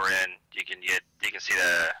building that we're in, you can see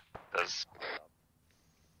those.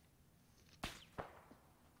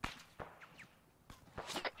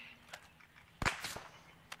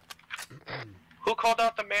 Who called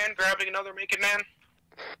out the man grabbing another naked man?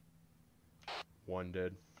 One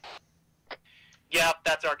did. Yep,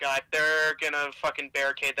 that's our guy. They're gonna fucking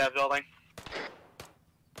barricade that building.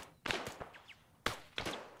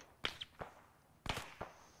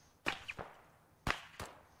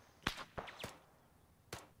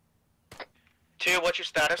 Two, what's your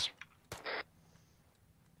status?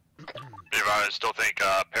 I still think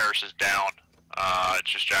Paris is down. It's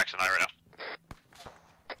just Jackson and I right now.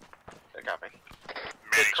 They got me.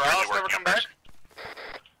 Manning's Did Corrales currently never working come on back? Paris.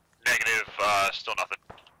 Negative, still nothing.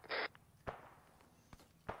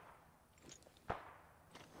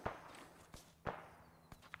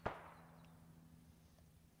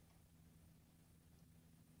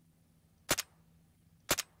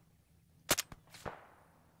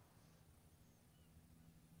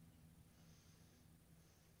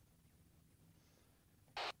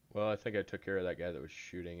 Well, I think I took care of that guy that was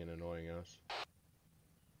shooting and annoying us.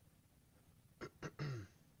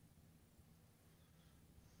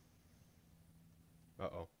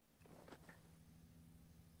 Uh-oh.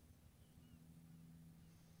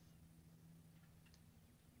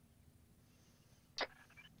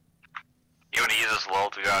 You want to use this lull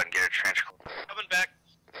to go out and get a trench coat? Coming back.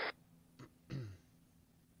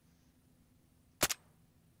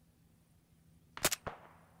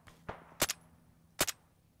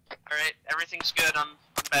 everything's good. I'm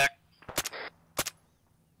back.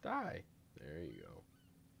 Die. There you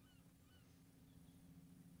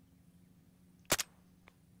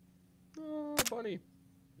go. Oh, bunny.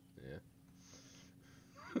 Yeah.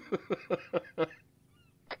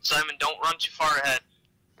 Simon, don't run too far ahead.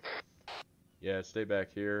 Yeah, stay back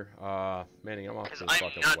here. Manning, I'm off to the I'm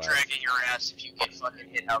fucking not west. dragging your ass if you get fucking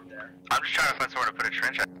hit out there. I'm just trying to find somewhere to put a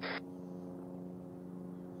trench.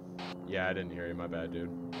 Yeah, I didn't hear you. My bad, dude.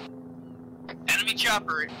 Enemy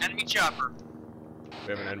chopper, enemy chopper. We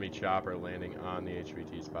have an enemy chopper landing on the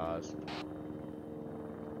HVT spas.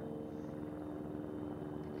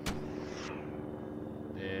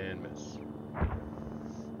 And miss.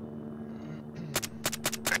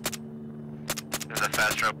 There's a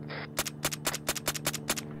fast drop.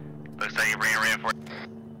 Looks like you bring a reinforcement.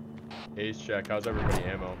 Ace check. How's everybody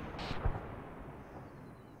ammo?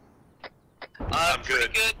 I'm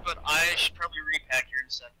pretty good, but I should probably repack here in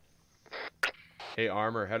a second. Hey,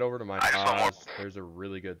 Armor, head over to my pause. There's a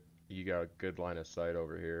really good... You got a good line of sight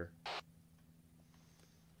over here.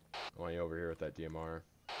 I want you over here with that DMR.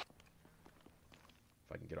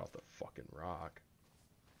 If I can get off the fucking rock.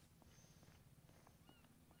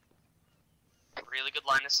 Really good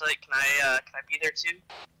line of sight. Can I be there too?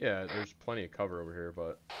 Yeah, there's plenty of cover over here,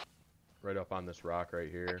 but... Right up on this rock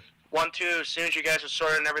right here. 1-2, as soon as you guys are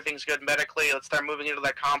sorted and everything's good medically, let's start moving into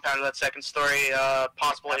that compound of that second story,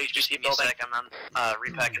 possible HBC building. I'm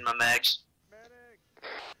repacking my mags.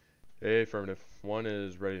 Hey, affirmative. 1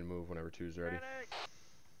 is ready to move whenever 2 is ready.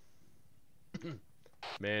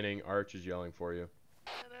 Manning, Arch is yelling for you.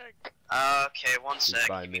 Okay, one He's sec.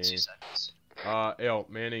 by Give me me. 2 seconds. Yo,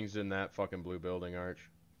 Manning's in that fucking blue building,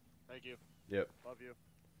 Arch. Thank you. Yep. Love you.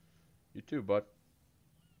 You too, bud.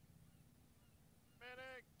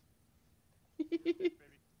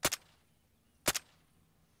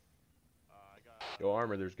 Yo,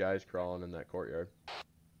 Armor, there's guys crawling in that courtyard.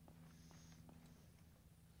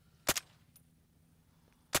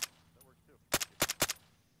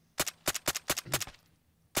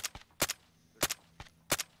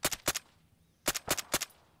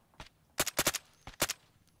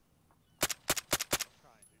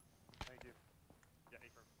 Thank you. Yeah,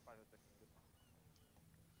 8 for 5 and 6.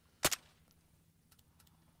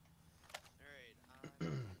 Alright, where's the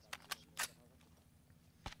enemy?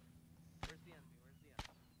 Where's the enemy? Shit,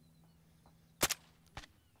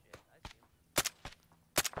 I see him.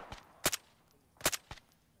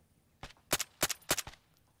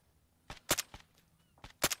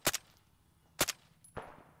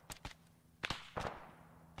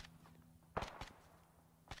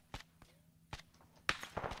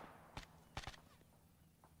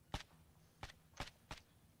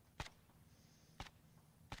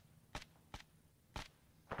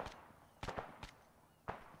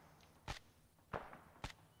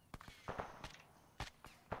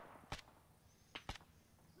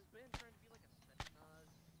 Is this man trying to be like a Spetsnaz?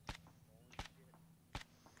 Bowling shit.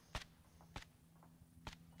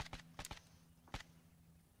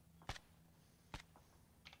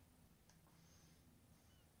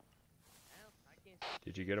 Well, I can't see.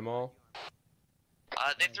 Did you get them all?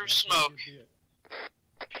 They threw smoke,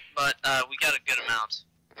 but we got a good amount.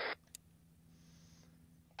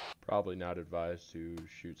 Probably not advised to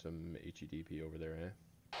shoot some HEDP over there, eh?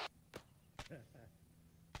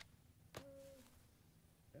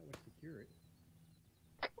 That would secure it.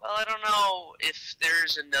 Well, I don't know if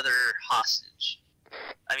there's another hostage.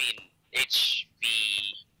 I mean, HBI.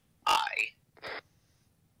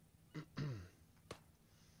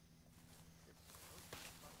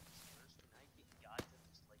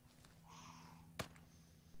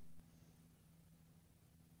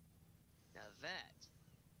 Now that,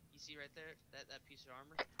 you see right there, that piece of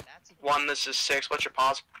armor? That's a 1, this is 6, what's your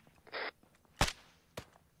pause?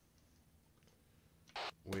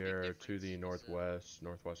 We are to the northwest,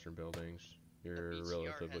 northwestern buildings. You're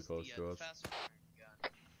relatively close to us.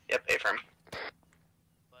 Yep, A-firm.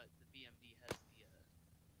 But the BMD has the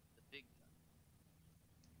big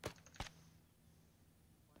gun.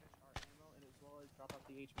 Replenish our ammo and as well as drop off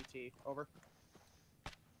the HBT. Over.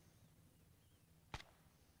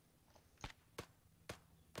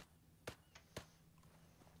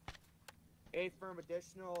 A firm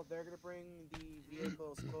additional, they're going to bring the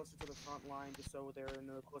vehicles closer to the front line just so they're in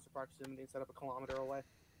a closer proximity instead of a kilometer away.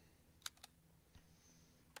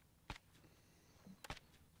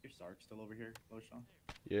 Your Sark still over here, Loshan?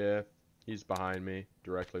 Yeah, he's behind me,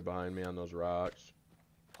 directly behind me on those rocks.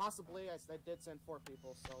 Possibly, I did send 4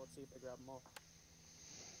 people, so let's see if they grab them all.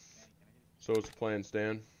 So what's the plan,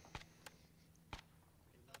 Stan?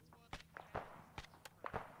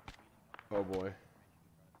 Oh boy.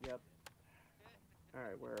 Yep. Alright.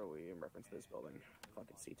 Alright, where are we in reference to this building?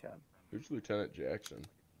 Fucking C-tab. Who's Lieutenant Jackson?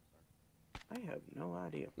 I have no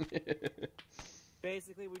idea.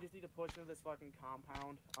 Basically, we just need to push into this fucking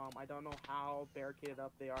compound. I don't know how barricaded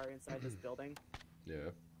up they are inside this building. Yeah.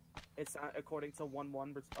 It's not, according to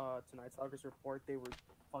 1-1, tonight's August report, they were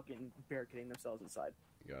fucking barricading themselves inside.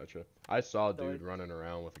 Gotcha. I saw a So dude running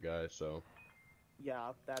around with a guy, so...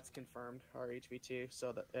 Yeah, that's confirmed, our HVT,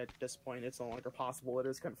 so that at this point it's no longer possible, it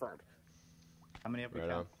is confirmed. How many have we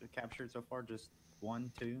Right captured so far? Just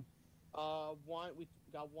 1, 2? We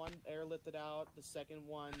got one airlifted out, the second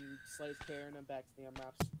one Slay's carrying him back to the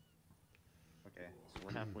MRAPs. Okay, so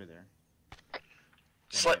we're halfway there.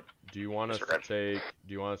 Do you want us to take?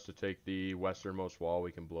 Do you want us to take the westernmost wall?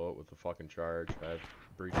 We can blow it with the fucking charge. I have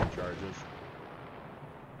breaching charges.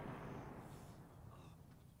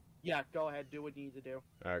 Yeah, go ahead, do what you need to do.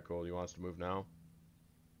 All right, cool. You want us to move now?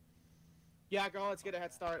 Yeah, go. Let's get a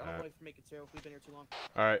head start. I'll Alright. wait for make it 2. We've been here too long.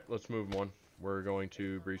 All right, let's move one. We're going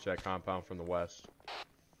to breach that compound from the west.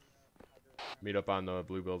 Meet up on the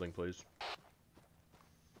blue building, please.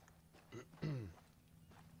 All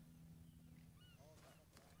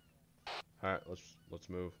right, let's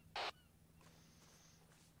move.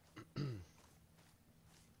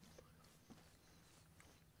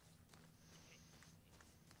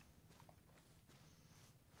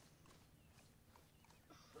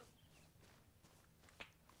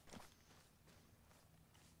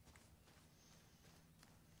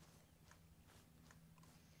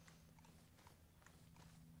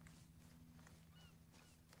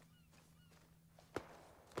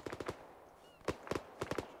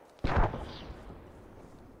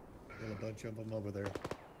 Got a bunch of them over there. It's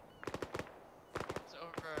over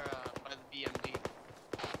by the BMD.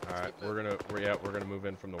 All right, we're gonna move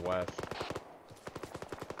in from the west.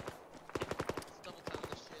 Let's double time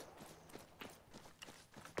this shit.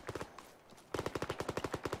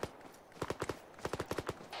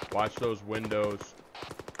 Watch those windows.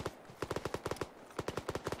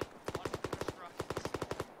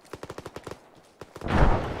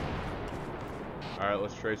 All right,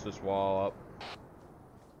 let's trace this wall up.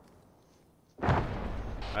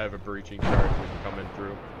 I have a breaching charge. We can come in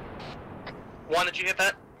through. One, did you hit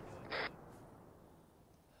that?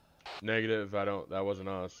 Negative. I don't. That wasn't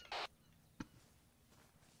us.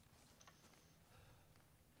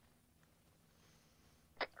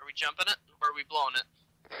 Are we jumping it or are we blowing it?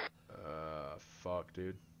 Fuck,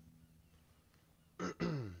 dude.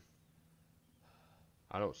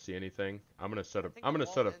 I don't see anything. I'm gonna set up. I'm gonna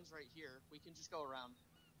set up. Ends right here. We can just go around.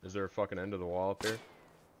 Is there a fucking end of the wall up here?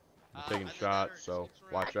 I'm taking shots, so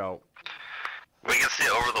watch out. We can see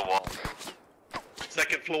over the wall.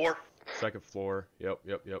 Second floor. Second floor. Yep.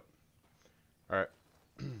 All right.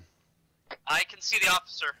 I can see the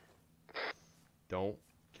officer. Don't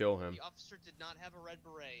kill him. The officer did not have a red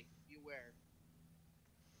beret. Beware.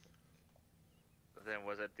 Then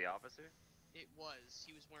was it the officer? It was.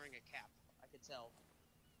 He was wearing a cap. I could tell.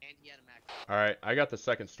 And he had a Mac. All right. I got the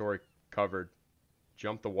second story covered.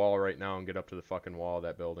 Jump the wall right now and get up to the fucking wall of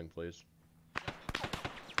that building, please.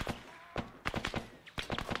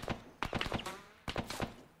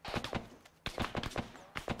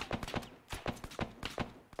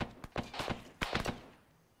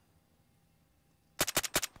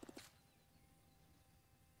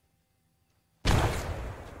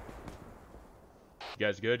 You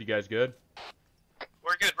guys good? You guys good?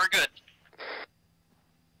 We're good. We're good.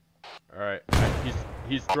 All right.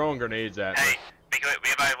 He's throwing grenades at me. Hey,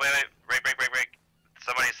 wait, break.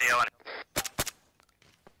 Somebody see Ellen.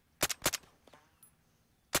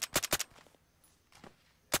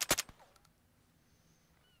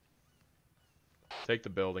 Take the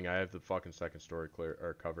building. I have the fucking second story clear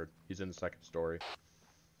or covered. He's in the second story.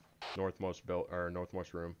 Northmost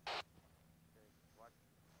room.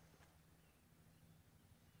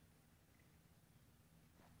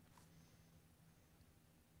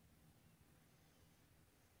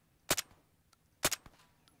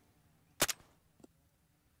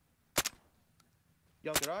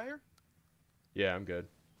 Y'all good out here? Yeah, I'm good.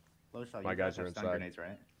 Lowshot, My you guys are have stun inside. grenades,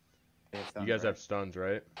 right? They have stuns, You guys right? have stuns,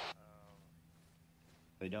 right?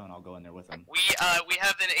 If they don't, I'll go in there with them. We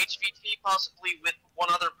have an HVT possibly with one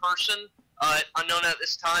other person, unknown at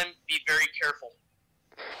this time. Be very careful.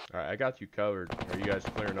 All right, I got you covered. Are you guys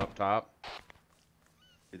clearing up top?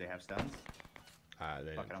 Do they have stuns? They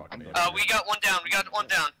didn't fucking We got one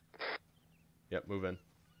down. Yep, move in.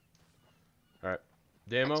 All right,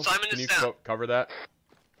 Damo, Simon can is you down. cover that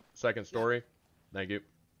second story? Thank you.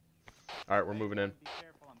 All right, we're moving in. Be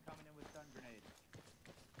careful, I'm coming in with stun grenades.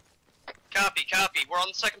 Copy. We're on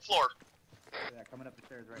the second floor. Yeah, coming up the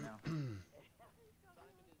stairs right now.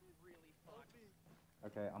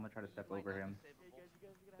 Okay, I'm gonna try to step over him.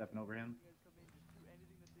 Stepping over him.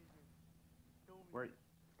 Where?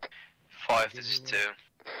 5, this is 2.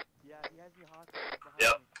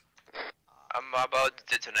 Yep. I'm about to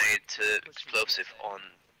detonate explosive on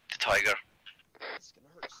the Tiger.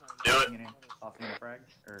 Do it. Tossing a frag,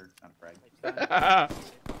 or not a frag.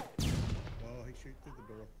 Oh, he shoots through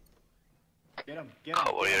the door. Get him! Get him!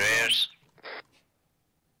 Cover your ears.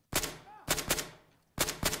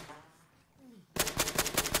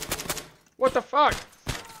 What the fuck?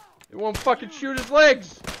 It won't fucking shoot his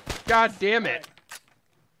legs. God damn it.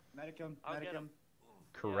 Medic him! Medic him!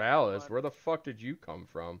 Corrales, where the fuck did you come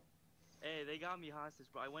from? Hey, they got me hostage,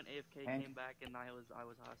 bro. I went AFK, came back, and I was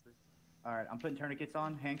hostage. All right, I'm putting tourniquets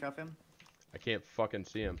on. Handcuff him. I can't fucking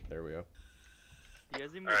see him. There we go. You guys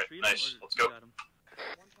need me All to right, treat nice. him, or Let's you go. got him?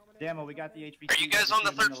 Damo, we got the HVT. Are you guys on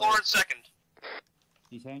the 3rd floor in 2nd?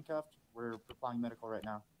 He's handcuffed. We're applying medical right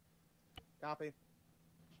now. Copy.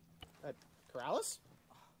 Corrales?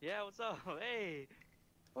 Yeah, what's up? Hey.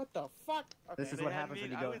 What the fuck? Okay. This is what happens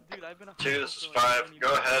when you go. Dude, I've been 2, this is 5.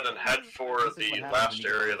 Go ahead and head for the last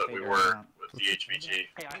area that we were with the HVT.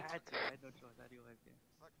 Hey, I had to. I had no choice. I had to go AFK.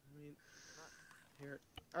 I mean, here.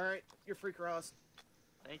 All right, you're free, Corrales.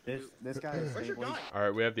 Thank you. This guy is Where's your stable. gun? All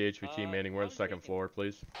right, we have the HVT manning. We're on the 2nd floor,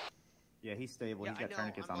 please. Yeah, he's stable. Yeah, He's got I know,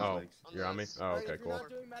 tourniquets I'm on Oh, his legs. you're on me? Oh, Alright, okay, if you're cool. not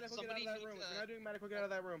doing medical, get out of that room. If you're not doing medical, get out of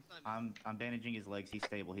that room. I'm bandaging his legs. He's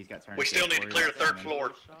stable. He's got We tourniquets. still need to clear 3rd floor.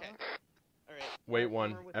 Okay. Alright. Wait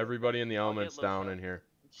one. Everybody in the elements down in here.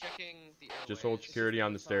 I'm checking the airways. Just hold security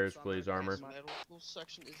on the stairs, please, armor. Medical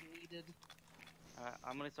section is needed.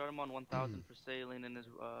 I'm gonna start him on 1,000 for saline in his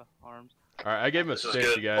arms. All right, I gave him a This is stick,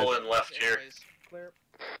 good. you guys. Pull in left here. Airways. Clear.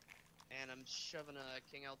 And I'm shoving a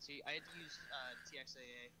King LT. I had to use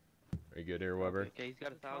TXAA. Are you good here, Weber? Okay, he's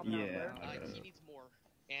got 1,000. Yeah. He needs more.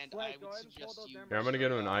 And Wait, I go would ahead and suggest hold those you. members. Here, I'm gonna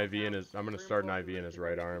get him an IV in his. I'm gonna start an IV in his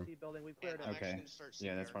right arm. Building, we've cleared And I'm it. actually Okay. gonna start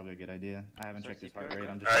Yeah, that's CPR. probably a good idea. I haven't checked his heart rate.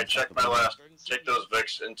 I'm just. All right, gonna check my last. Take those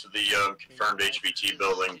Vicks into the confirmed HVT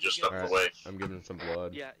building just up All the right, way. I'm giving him some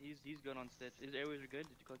blood. Yeah, he's good on stitch. His airways are good.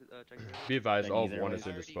 Did you check his airways? Be advised, Yeah, all he's of one is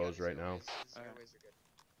airways. indisposed right now. His airways are good.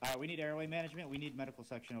 All right, we need airway management. We need medical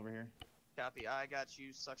section over here. Copy. I got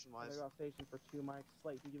you suction wise. Off station for 2 mics.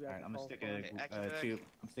 Slate, can you give All out right, the I'm gonna call stick for- a tube.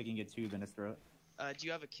 I'm sticking a tube in his throat. Do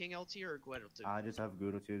you have a King LT or a Guido tube? I just have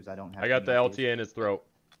Guido tubes. I don't have. I got the any LT in his throat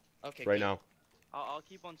Okay. right good. now. I'll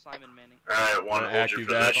keep on Simon Manning. All right, one, Gonna hold your active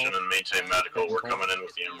that. position and maintain medical. We're coming in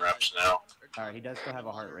with the MREPs now. All right, he does still have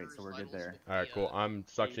a heart rate, so we're good there. All right, cool. I'm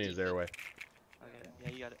suctioning his airway. Okay, yeah,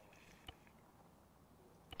 you got it.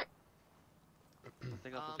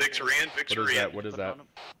 Vicks are in, Vicks What are is in. that? What is that?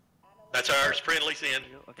 That's ours. Friendly's in.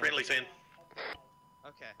 Friendly's in.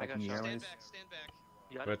 Okay. I got you. Stand Airways. back. Stand back.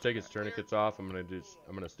 I'm gonna take his tourniquets off. I'm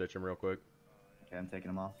gonna stitch him real quick. Okay, I'm taking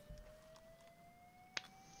him off.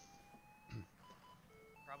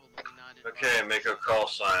 Probably not. Okay, make a call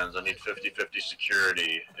signs. I need 50-50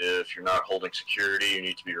 security. If you're not holding security, you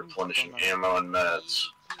need to be replenishing ammo and meds.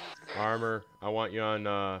 Armor, I want you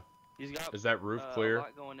on. He's got Is that roof a clear?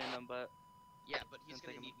 lot going in him, but Yeah, but he's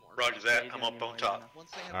gonna need more. Roger that. I'm up on top.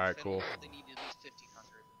 Once they have All right, a cool. they need at least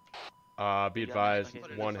 1,500. Be You got advised, it.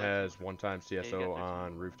 Okay. one has one-time you CSO got 15.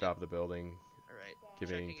 on rooftop of the building, All right.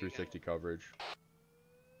 giving Checking 360 coverage.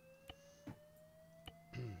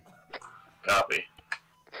 Copy.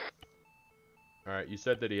 All right, you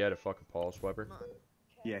said that he had a fucking pulse, Weber.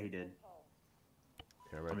 Yeah, he did.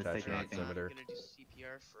 Okay, I'm I'm gonna just attach taking an anything. I'm oximeter. gonna do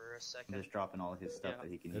CPR for a I'm second. just dropping all his stuff that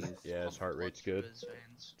he can use. Yeah, his heart rate's good. His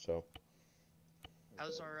veins. So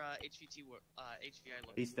How's our HVT HVI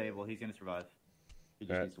look? He's stable. He's gonna survive. He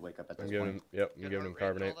just Alright. needs to wake up at I'm this giving point. him. Yep, I'm Good giving him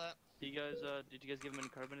heart rate and carbonate. all that? did you guys give him any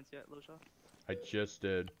carbonates yet, Losha? I just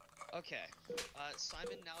did. Okay.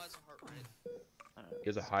 Simon now has a heart rate. He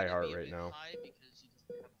has a high heart rate now. High because he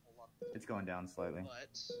doesn't have a whole lot of It's going down slightly.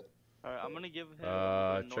 but Alright, I'm gonna give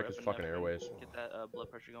him Check his fucking airways. Get that blood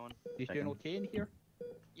pressure going. He's doing okay in here?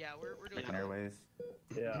 yeah, we're doing Checking airways.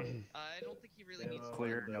 Yeah. I don't think he really needs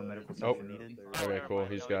Clear. No medical Oh. section needed. Okay, cool.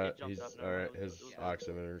 He's No, got. it jumped He's up. No, all no, right. it was- His it was-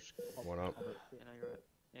 oximeter's went up. Yeah, no, you're right.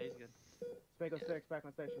 Yeah, he's good. Spago 6, back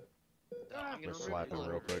on station. I'm I'm gonna slap him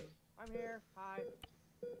real quick. I'm here. Hi.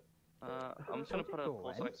 I'm just gonna put a Go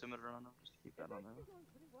pulse in. oximeter on him just to keep that on there.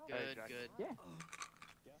 good, good. Yeah.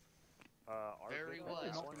 Our Very big well, one, I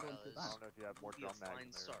because don't know if you have more he drum is mags fine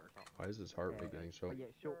in there start. or something. Why is his heart rate getting so Oh, yeah,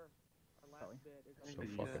 sure. so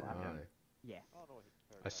fucking high? Yeah.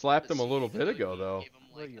 I slapped him a little bit ago though. Gave him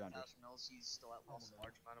Where like you 1,000 under? mils. He's still at lost a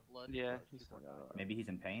large amount of blood. Yeah, he's still got it. Maybe he's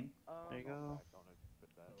in pain. There you go.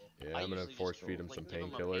 Yeah, I I'm gonna usually force just, feed him like, some give him a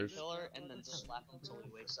painkillers. painkiller and then slap him until he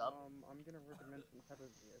wakes up. I'm gonna recommend some type of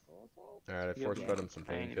vehicle assault. Alright, I force fed him some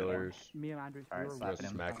painkillers. Me and Andrew, Alright, we were slap Let's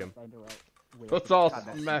him. smack him. find out where Let's to all cut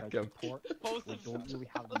this smack by him. support. Both We of don't you. really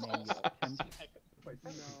have Let's many all smack options.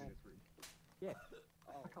 him. Yeah.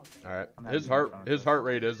 Alright, his heart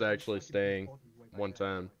rate is actually staying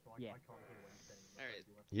 110. Yeah. Alright.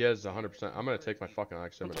 He has 100%. I'm gonna take my fucking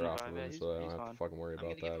oximeter off of him so I don't have to fucking worry I'm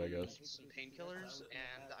about gonna that, I give him guess. some painkillers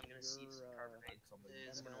and I'm gonna see if some carbonate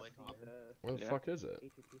is gonna wake him up. Where the fuck is it?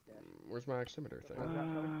 Where's my oximeter thing? How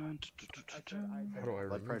do I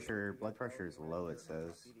Blood remember? pressure is low, it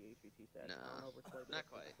says. No, not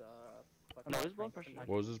quite. Oh, no, his blood pressure.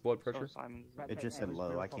 What was his blood pressure? It just said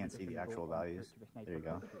low. I can't see the actual values. There you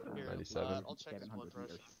go. Here, 97. I'll check his blood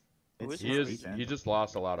pressure. He just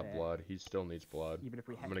lost a lot of blood. He still needs blood.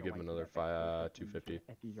 I'm gonna give him another 250.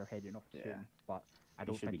 If these are heading up Yeah. soon, but I He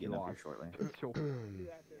don't should be think you getting up here are. shortly. So,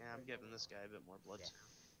 Yeah, I'm giving this guy a bit more blood soon.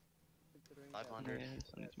 500.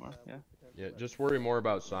 Yeah, just worry more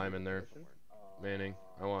about Simon there, Manning.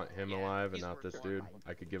 I want him alive and not this dude.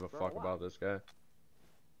 I could give a fuck about this guy.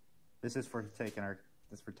 This is for taking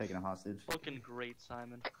a hostage. Looking great,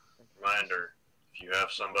 Simon. Reminder, if you have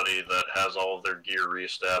somebody that has all of their gear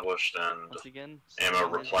reestablished and Once again, ammo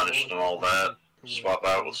replenished and all that, swap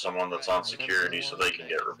out with someone that's on security so they can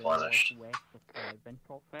get replenished.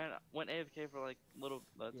 Man, I went AFK for like little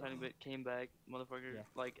tiny bit, came back, motherfucker.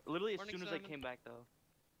 Like literally as soon as I came back though,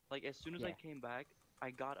 like as soon as I came back, I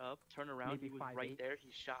got up, turned around, he was right there, he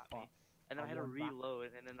shot me, and then I had to reload,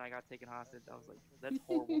 and then I got taken hostage. I was like, that's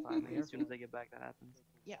horrible timing. As soon as I get back, that happens.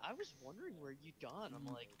 Yeah, I was wondering where you'd gone. I'm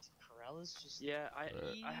like, Corellis just. Yeah, I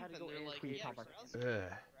had to go in. Like, AFK. yeah,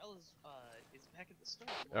 Corellis is back at the store.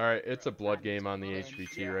 Alright, it's a blood game on the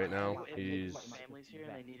HVT right now. He's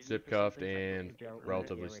zip cuffed and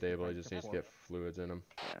relatively stable. He just needs to get fluids in him.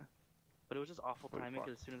 Yeah. But it was just awful timing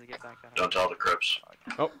because as soon as I get back, that Don't tell the Crips.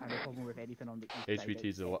 Oh.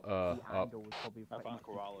 HVT's up. I found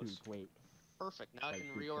Corrales. Perfect. Now I can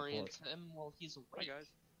reorient him while he's awake. Hi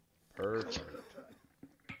guys. Perfect.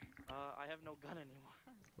 I have no gun anymore.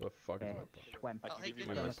 What the fuck is my Oh, hey, Give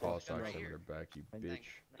me my pulse oximeter back, you bitch.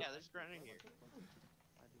 Yeah, there's a grenade here.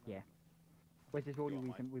 Yeah. Which is the only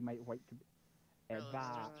reason we might like to. There's a gun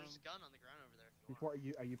on the ground over there. Is what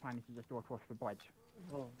are you planning to just go across the bridge?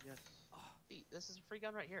 Oh yes. Hey, this is a free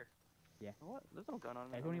gun right here. Yeah. What? There's no gun on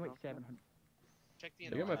me. There's only like 700. Check the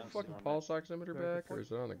You got my fucking pulse oximeter back, or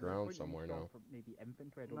is it on the ground somewhere now? Maybe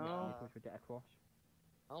infantry. I don't know if we get across.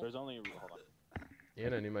 There's only. Hold on.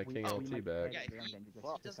 And I need my King LT back. Yeah, he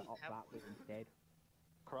doesn't have.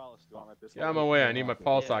 Corrales, do you want this? Yeah, I'm away. I need my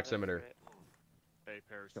pulse oximeter. Hey,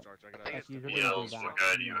 Paris, Starch, I gotta. Yells, what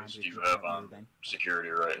guy do you have on security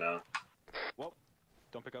right now? Well,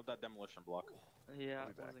 don't pick up that demolition block. Yeah,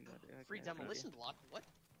 Free demolition block? What?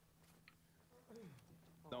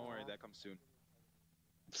 Don't worry, that comes soon.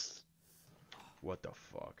 What the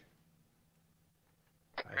fuck?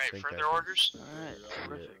 Alright, further orders? Alright,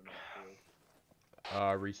 terrific.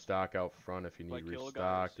 Restock out front if you need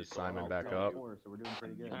restock. Is Simon back up? So we're doing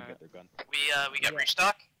pretty good. We got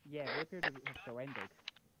restock? Yeah, we appear to have surrendered.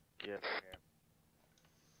 Yeah.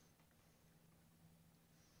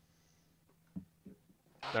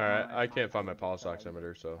 Alright, I can't find my pulse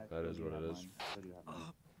oximeter, so that is what it is.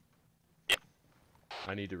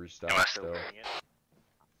 I need to restock still.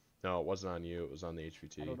 No, it wasn't on you, it was on the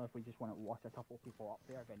HVT. I don't know if we just want to watch a couple people up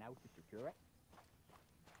there by now to secure it.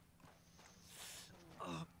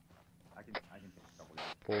 I can take a couple guys.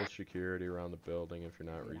 Pull security around the building if you're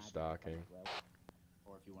not restocking.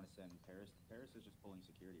 Or if you want to send Paris. Paris is just pulling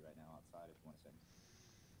security right now outside if you want to send.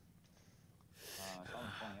 I saw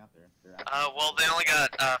them pulling out there. Well, they only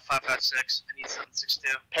got 556. I need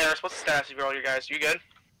 762. Paris, what's the status of all you guys? You good?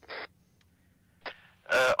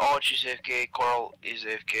 Arch is AFK, Coral is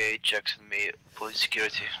AFK, Jackson me, police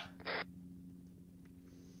security.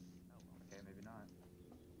 Okay, maybe not.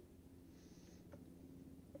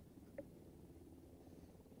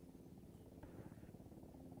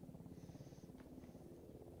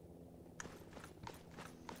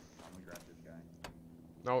 I'm gonna grab this guy.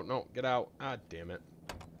 No, no, get out. Ah, damn it.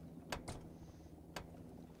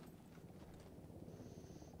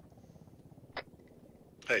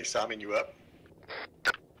 Hey, Simon, you up?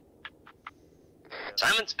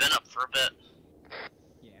 Simon's been up for a bit.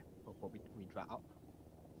 Yeah, before we drop up.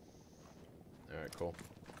 Alright, cool.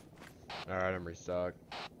 Alright, I'm restocked.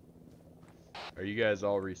 Are you guys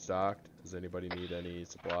all restocked? Does anybody need any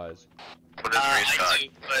supplies? I do,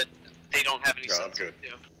 but they don't have any No, I'm sense good.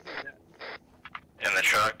 In the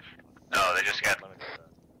truck? No, they just got.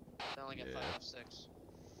 They only got 5 or 6.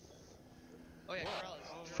 Oh yeah,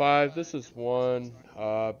 Corrales. 5, this is 1.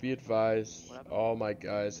 Be advised, all my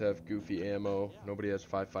guys have goofy ammo. Nobody has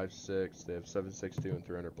 5.56. They have 7.62 and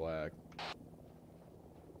 300 black.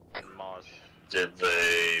 Moss. Did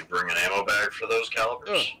they bring an ammo bag for those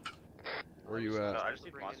calibers? Where you at? I just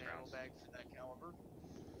need Moss rounds. Bag for that caliber.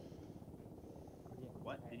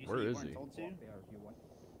 What? Did you Where say you is weren't he? told to?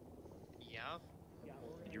 Yeah.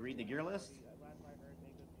 Did you read the gear list?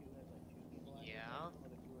 Yeah.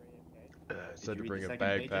 Said to read bring the a second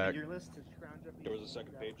page of the backpack. gear list? There was a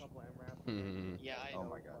second page. Yeah, I Oh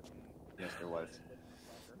my god. Yes, there was.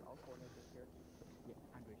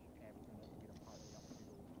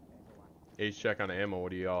 Ace check on ammo.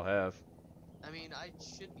 What do y'all have? I mean, I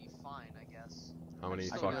should be fine, I guess. How many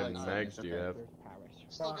Still fucking got, mags do you have?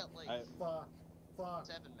 Still got like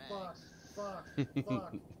 7 mags.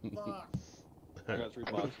 I got 3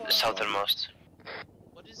 boxes. Southernmost.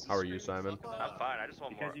 What is How are you, Simon? I'm fine. I just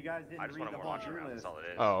want more. Because you guys didn't I just read want the more whole launcher gear rounds. list. That's all it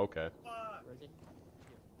is. Oh, okay.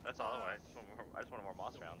 That's all I just want more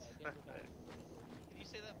Moss rounds. Can you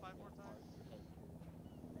say that 5 more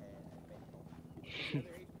times?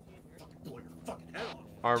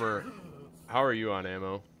 Armor, how are you on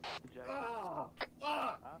ammo?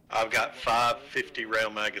 I've got 550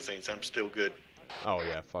 round magazines. I'm still good. Oh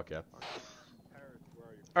yeah, fuck yeah.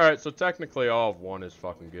 Alright, so technically all of 1 is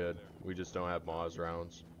fucking good. We just don't have Moz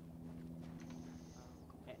rounds.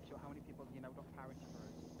 So how many people do you know got Paris for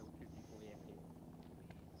still 2 people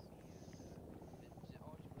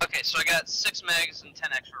AFK? Okay, so I got 6 mags and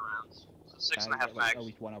 10 extra rounds. So 6.5 mags.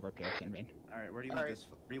 Always 1 other person, then. Alright, where do you want this?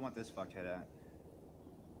 Where do you want this fuckhead at?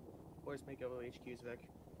 Where's Mako HQ's Vic?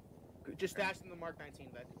 Just dash in the Mark 19,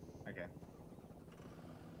 Vic. Okay.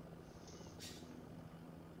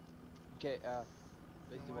 Okay,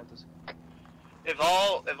 do you want this? If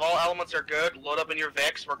all elements are good, load up in your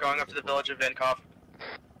Vix. We're going up to the village of Vinkov.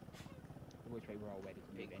 Which way we're all ready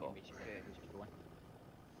to move anyway, so just go on.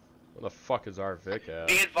 Where the fuck is our Vic at?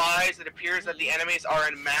 Be advised, it appears that the enemies are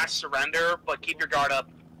in mass surrender, but keep your guard up.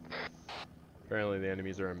 Apparently the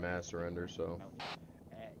enemies are in mass surrender, so...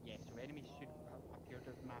 Yeah, so enemies should appear to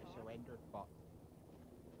have mass surrendered, but...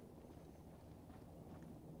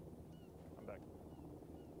 I'm back.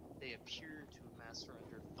 They appear to have mass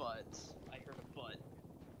surrendered, but I heard a but.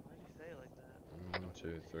 Why did you say it like that? 1,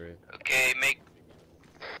 2, 3. Okay, make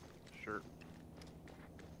Sure.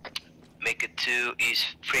 make it 2 is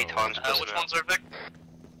 3 times. Which ones are Vic?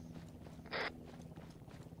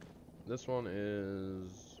 This one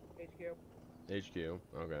is... HQ. HQ,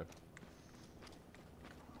 okay.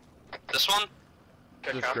 This one?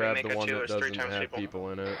 Good Just copy, grab make the it one 2 that is 3 doesn't times have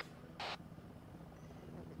people in it.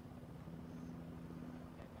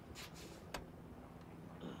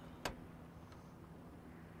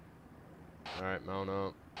 Alright, mount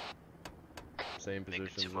up. Same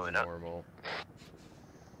positions as normal.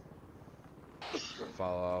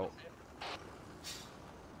 Follow out.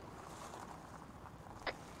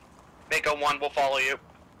 Mako 1 will follow you.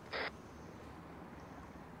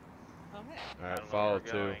 Oh, hey. Alright, follow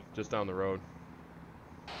 2. Just down the road.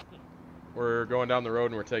 We're going down the road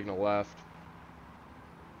and we're taking a left.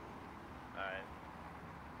 Alright.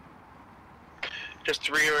 Just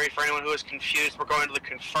to reiterate for anyone who is confused, we're going to the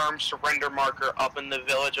confirmed surrender marker up in the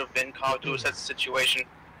village of Vinkov to assess the situation.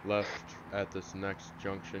 Left at this next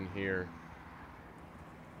junction here.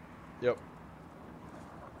 Yep.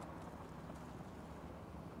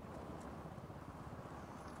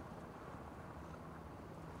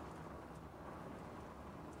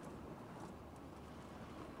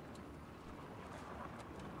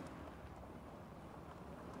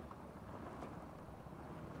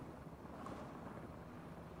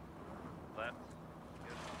 Left.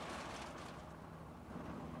 Good.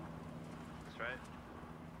 That's right. Am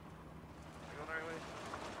I going the right way?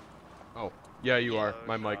 Oh, yeah, you are. Oh,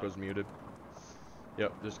 My mic shot. was muted.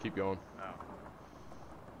 Yep, just keep going. Oh.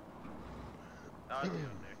 Oh, I see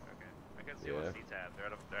them there. Okay. I can see what seats have. They're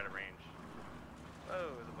out of range. Oh,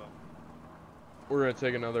 there's a bump. We're gonna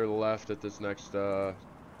take another left at this next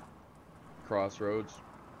crossroads.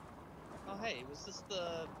 Oh, hey, was this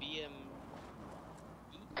the BM?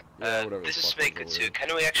 Yeah, whatever. This the is fuck Maker over 2. here.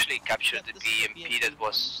 Can we actually capture the BMP that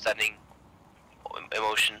was standing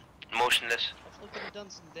motionless? I feel like could have done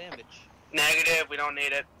some damage. Negative, we don't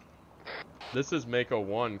need it. This is Mako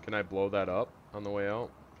 1. Can I blow that up on the way out?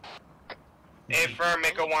 Affirm,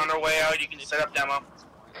 Mako 1 on our way out, you can set up demo.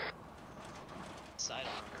 Side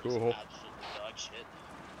armor Cool. is absolutely dog shit.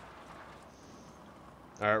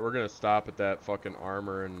 Alright, we're gonna stop at that fucking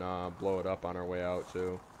armor and blow it up on our way out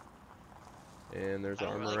too. And there's I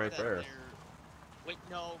don't armor like right that there. they're- Wait,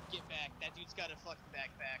 no, get back. That dude's got a fucking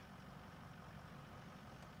backpack.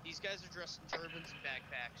 These guys are dressed in turbans and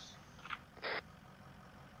backpacks.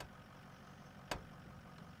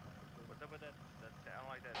 What's up with that? I don't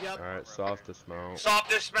like that. Yep. Alright, soft dismount. Soft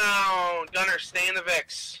dismount! Gunner, stay in the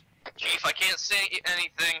VIX. Chief, I can't say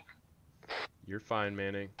anything. You're fine,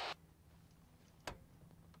 Manning.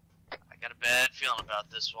 I got a bad feeling about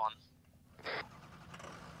this one.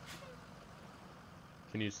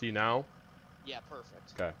 Can you see now? Yeah,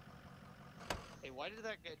 perfect. Okay. Hey, why did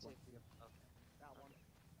that guy take That one.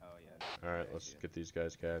 Oh yeah. Alright, let's get these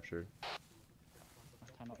guys captured.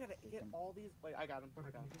 I gotta hit all these. Wait, I got him. I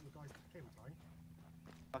got him.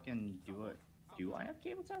 Fucking do it. Do I have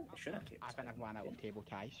cable ties? I should have cable I ties. think I've run out of cable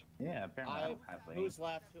ties. Yeah, apparently I don't have any. Who's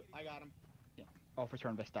left? I got him. Yeah. Officer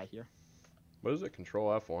on this guy here. What is it? Control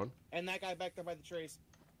F1? And that guy back there by the trees.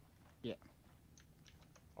 Yeah.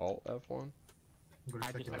 Alt F1?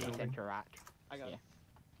 I just need to interact. I got Yeah. him.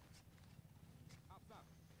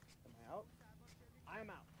 Am I out? I am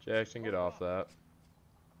out. Jackson, get off that.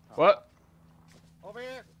 What? Over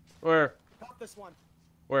here. Where? Pop this one.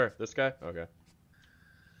 Where? This guy? Okay.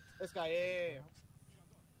 This guy. Yeah.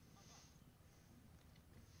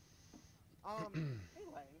 Hey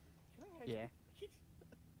Lang, can I have Yeah.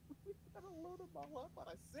 We gotta load them all up on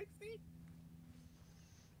a 60?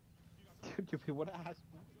 Do we want to ask?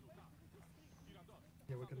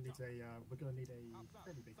 Yeah, we're gonna need a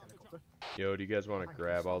fairly big helicopter. Yo, do you guys want to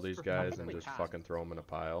grab all these guys and just fucking throw them in a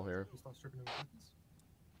pile here? Start stripping them of weapons.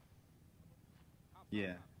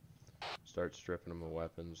 Yeah. Start stripping them of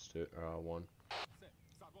weapons to one.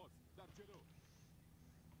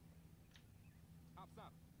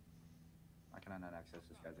 Why can I not access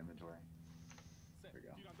this guy's inventory? There we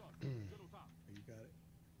go. You got it.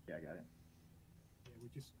 Yeah, I got it. Yeah, we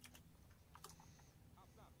just.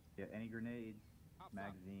 Yeah, any grenades,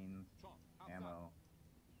 magazines, ammo,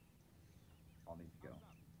 all need to go.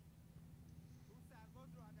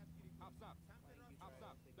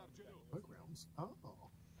 Programs. Oh.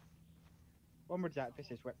 Onwards that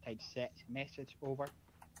this is Riptide set. Message over.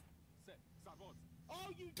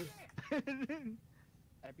 Oh, you did!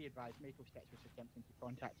 Be advised, Michael Stitch was attempting to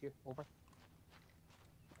contact you. Over.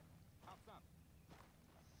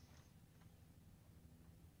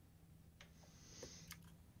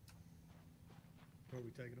 Where are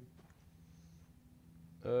we taking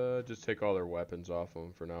them? Just take all their weapons off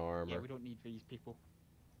them for now, armor. Yeah, we don't need these people.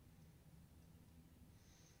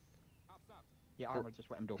 Yeah, armor, just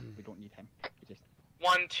let him go. We don't need him. We just...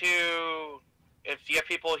 1, 2. If you have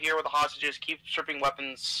people here with the hostages, keep stripping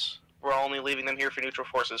weapons. We're only leaving them here for neutral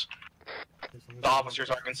forces. The officers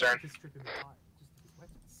are concerned.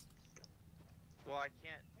 Well, I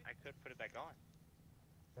can't. I could put it back on.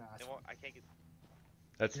 It won't, I can't get.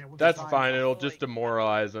 That's fine. It'll just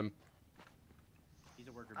demoralize them. He's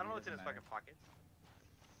a worker. I don't know what's in his fucking pocket.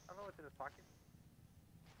 I don't know what's in his pocket.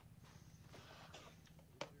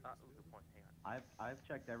 Good point. Hang on. I've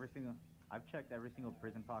checked every single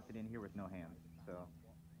prison pocket in here with no hands. So.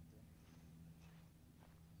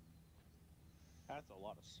 That's a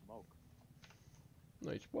lot of smoke.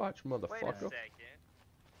 Nice watch, motherfucker. Wait a second.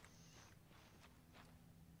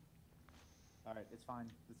 All right, it's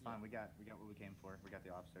fine. It's fine. We got what we came for. We got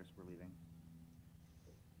the officers. We're leaving.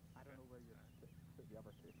 I don't know where you're put the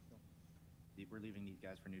other two. So. We're leaving these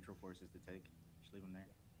guys for neutral forces to take. Just leave them there.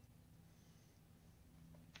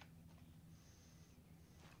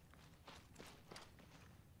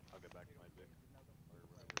 I'll get back to my Vic.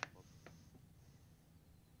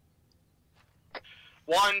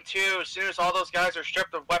 1, 2. As soon as all those guys are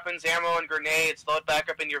stripped of weapons, ammo, and grenades, load back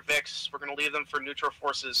up in your VIX. We're gonna leave them for neutral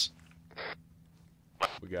forces.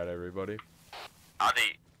 We got everybody. I'll do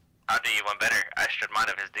you one better. I stripped mine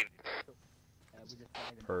of his dignity.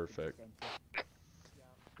 Perfect.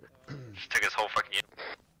 Just took his whole fucking unit.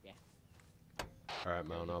 Alright,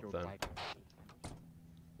 mount up then.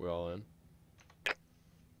 We all in?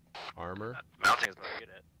 Armor? Mounting is what I get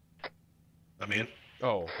at. I'm in.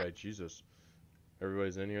 Oh, okay, Jesus.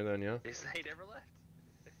 Everybody's in here then, yeah? He never left.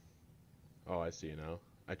 Oh, I see you now.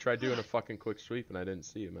 I tried doing a fucking quick sweep and I didn't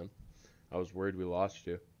see you, man. I was worried we lost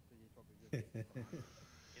you. You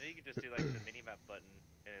know, you can just do like the mini-map button,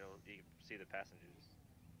 and you can see the passengers.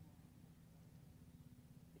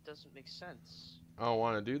 It doesn't make sense. I don't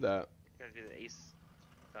want to do that. You gotta do the ace.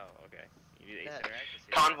 Oh, okay. You do the ace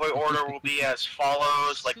interact. Convoy order will be as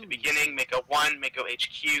follows, like the beginning, Mako 1, Mako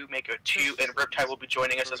HQ, Mako 2, and Riptide will be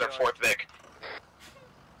joining us as our 4th Vic.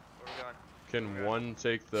 Where are we going? Can one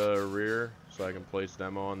take the rear so I can place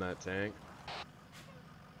demo on that tank?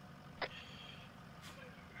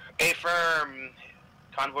 Affirm.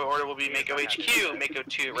 Convoy order will be Mako HQ, Mako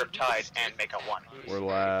 2, Riptide, and Mako 1. We're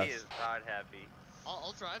last. He is not happy.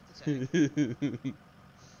 I'll drive the tank.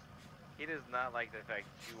 He does not like the fact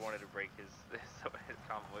that you wanted to break his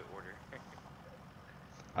convoy order.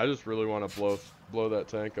 I just really want to blow that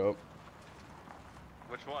tank up.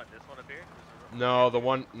 Which one? This one up here? No, the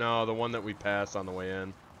one that we passed on the way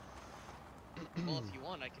in. Well, if you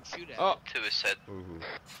want, I can shoot at Oh. it. To his head. Ooh.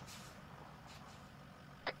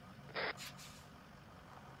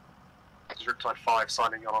 This is Riptide 5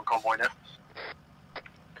 signing on convoy now.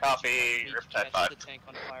 Copy, Riptide 5. The tank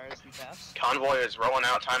on fire as we pass. Convoy is rolling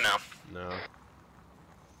out time now. No.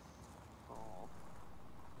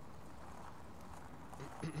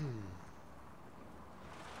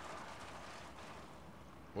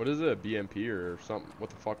 What is it? A BMP or something? What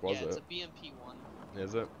the fuck was Yeah, it's it? a BMP-1.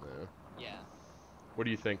 Is it? Yeah. Yeah. What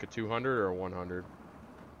do you think? A 200 or a 100?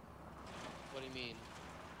 What do you mean?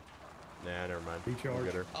 Nah, never mind. Be We'll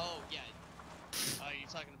get her. Oh, yeah. You're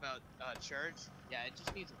talking about charge? Yeah, it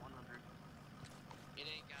just needs a 100. It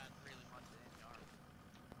ain't got really much in the armor.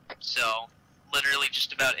 So, literally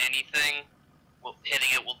just about anything, hitting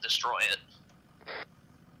it will destroy it.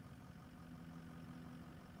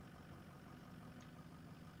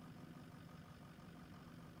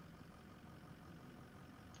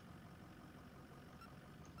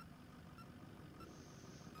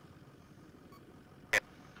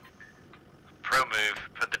 Pro move,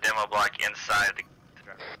 put the demo block inside the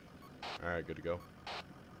driver. Alright, good to go.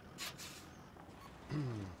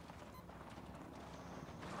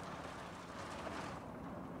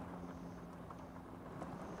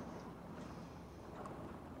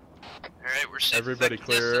 Alright, we're safe. Everybody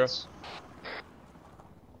clear.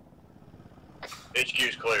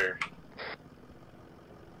 HQ's clear.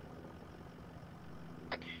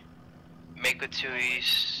 Make it 2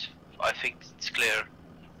 east. I think it's clear.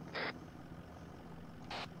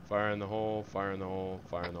 Fire in the hole, fire in the hole,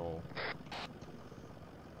 fire in the hole.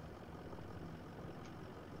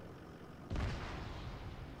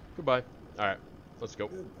 Goodbye. Alright, let's go.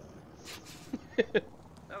 That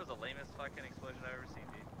was the lamest fucking explosion I've ever seen,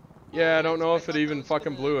 dude. Yeah, I don't know if it even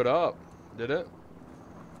fucking blew it up. Did it?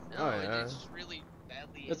 No, Oh yeah. it's just really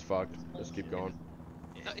badly. It's fucked. Just keep going.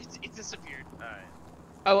 No, it disappeared. Alright.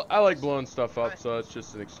 I like blowing stuff up, so it's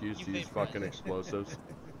just an excuse to use fucking explosives.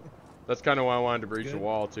 That's kind of why I wanted to breach the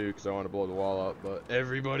wall too, because I wanted to blow the wall up, but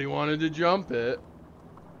everybody wanted to jump it.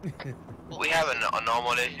 We have an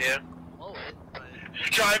anomaly here.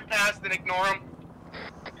 Drive past and ignore him.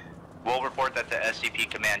 We'll report that to SCP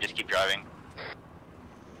command, just keep driving.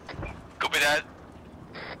 Copy that.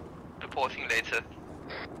 Reporting later.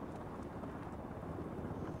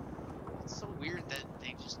 It's so weird that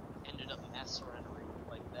they just ended up mass surrendering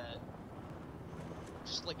like that.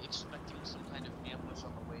 Just like expecting some kind of ambush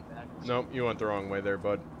on the way back. Nope, you went the wrong way there,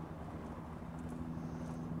 bud.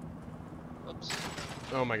 Oops.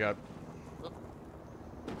 Oh my god.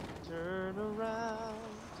 Turn around.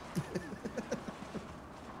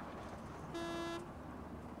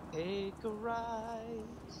 Take a ride.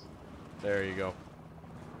 There you go.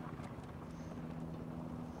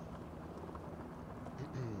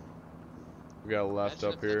 We got a left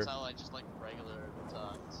Imagine up if here. That's how I just like regular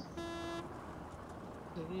talks.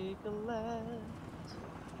 Take a left.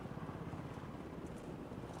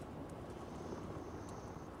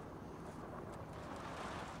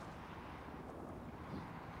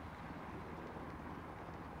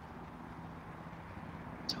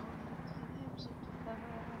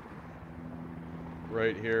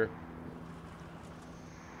 Right here.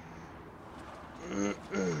 Imagine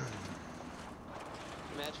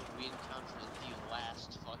we encountered the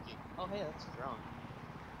last fucking. Oh hey, that's a drone.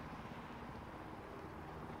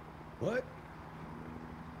 What?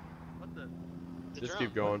 What the? Just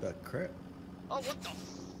keep going. What the crap? Oh what the?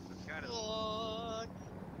 Fuck!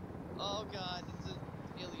 Oh god, it's an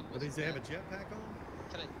alien. What, does he have a jetpack on?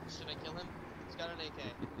 Should I kill him? He's got an AK.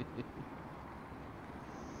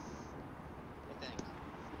 I think.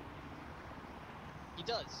 He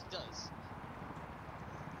does.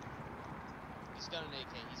 He's got an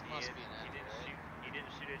AK. He must be an admin, right? He didn't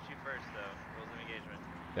shoot at you first, though. Rules of engagement.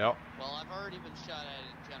 Yep. Well, I've already been shot at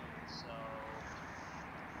in general, so.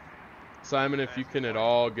 Simon, if you can at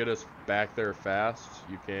all get us back there fast,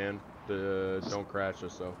 you can. Don't crash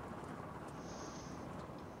us though.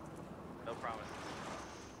 No promises.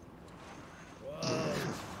 Whoa.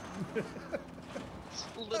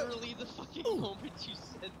 Literally the fucking moment you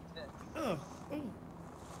said that. Oh.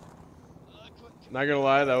 Not gonna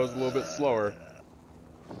lie, that was a little bit slower.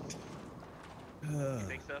 You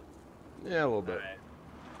think so? Yeah, a little bit. Alright.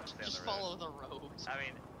 Just follow the road. I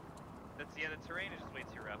mean, the terrain is just way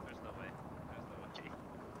too rough. There's no way.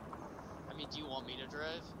 I mean, do you want me to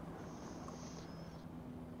drive?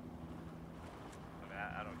 I mean,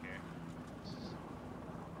 I don't care.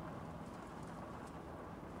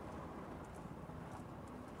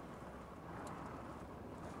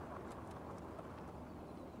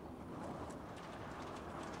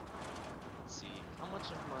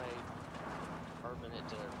 minute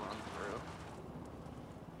to run through.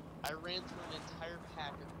 I ran through an entire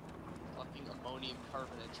pack of fucking ammonium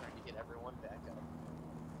carbonate trying to get everyone back up.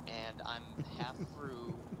 And I'm half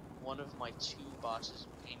through one of my 2 boxes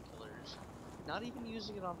of painkillers. Not even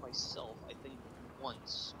using it on myself, I think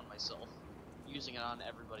once on myself. Using it on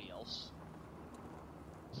everybody else.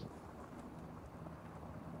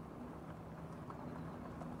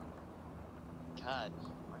 God,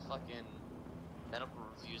 my fucking medical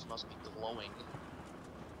reviews must be glowing.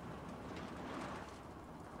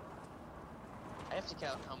 I have to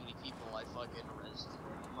count how many people I fucking rezzed today.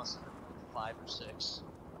 It must have been like 5 or 6.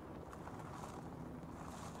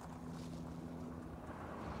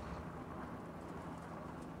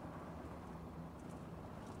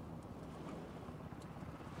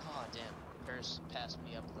 Oh damn, Paris passed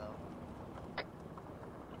me up though.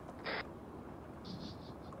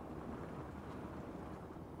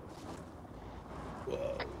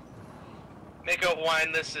 Whoa. Mako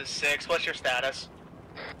 1, this is 6. What's your status?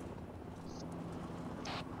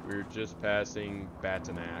 We're just passing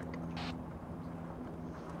Batanak.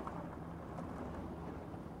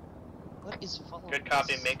 What is following? Good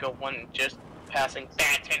copy, Mako 1, just passing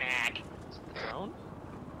Batanak. The drone?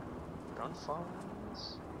 Drone following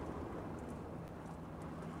us?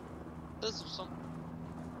 This is some...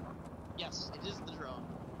 Yes, it is the drone.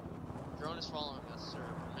 The drone is following us, sir.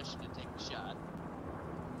 Permission to take the shot.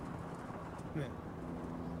 Yeah.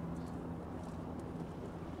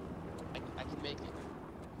 I can make it.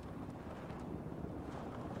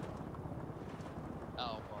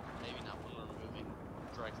 Oh, well, maybe not when we're moving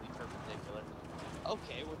directly perpendicular.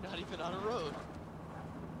 Okay, we're not even on a road.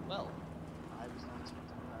 Well, I was not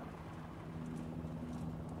expecting that.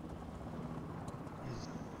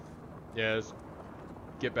 Yeah, just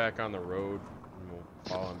get back on the road and we'll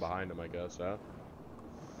follow in behind him, I guess, huh?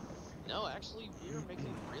 No, actually, we were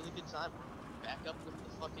making really good time. We're back up with the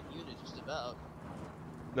fucking unit just about.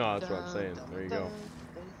 No, that's what I'm saying. There you go.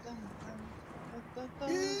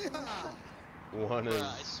 One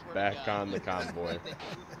is back on the convoy.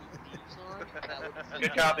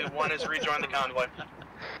 Good copy, 1 is rejoin the convoy.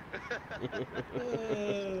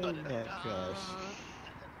 Oh my gosh.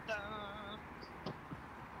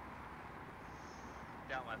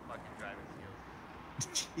 Down my fucking driving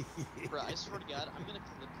skills. Bro, I swear to God, I'm gonna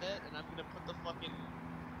clip that and I'm gonna put the fucking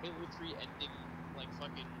Halo 3 ending, like,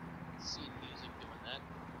 fucking scene music doing that.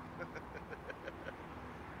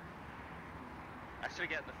 I should have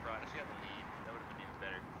gotten the front. I should have gotten the lead. That would have been even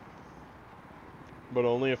better. But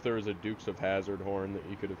only if there was a Dukes of Hazzard horn that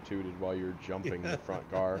you could have tooted while you were jumping the front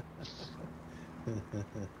car.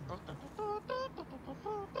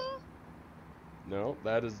 No,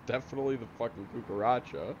 that is definitely the fucking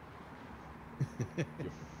cucaracha.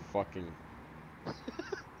 You fucking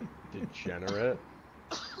degenerate.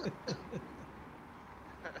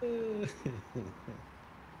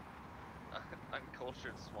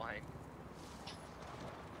 Uncultured swine.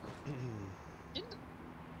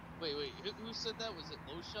 Wait, who said that? Was it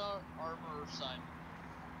Losha, Armor, or Simon?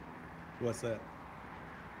 What's that?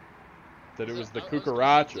 That it was the I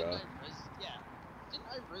cucaracha. Yeah. Didn't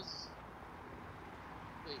I riz...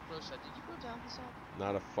 Wait, Losha, did you go down this up?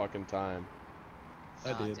 Not a fucking time.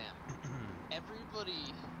 I did. Damn.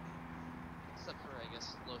 Everybody, except for, I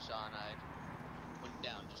guess, Losha and I, went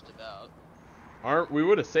down just about. We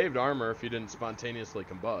would have saved armor if you didn't spontaneously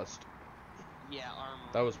combust. Yeah,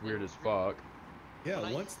 armor. That was weird as fuck.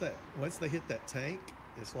 Yeah, once they hit that tank,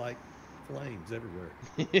 it's like flames everywhere.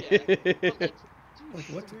 Like,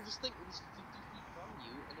 what? The weirdest thing, it was 50 feet from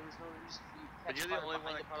you, and there was no reason for you to catch But you're the only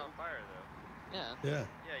one that caught on fire, though. Yeah. Yeah.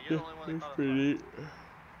 Yeah, you're the only one that caught on pretty fire. neat.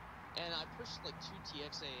 And I pushed like 2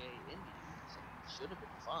 TXAA into you, so it should have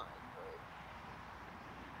been fine,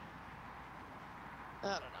 but...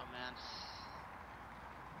 I don't know, man.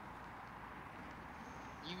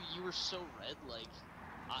 You were so red, like,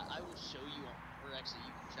 I will show you, or actually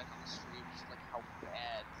you can check on the stream, just like how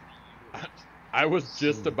bad you were. I was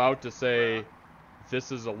just about to say,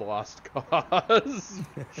 this is a lost cause.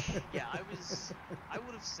 Yeah, I would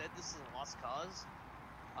have said this is a lost cause,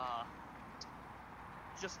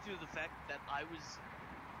 just due to the fact that I was,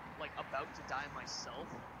 like, about to die myself.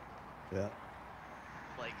 Yeah.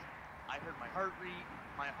 Like, I heard my heart beat,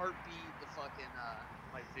 the fucking,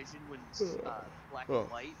 my vision went, black and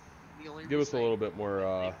white. The only Give us a reason little bit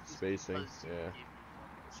more, spacing, yeah.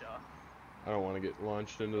 I don't want to get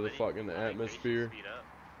launched into the fucking atmosphere.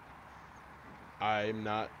 I'm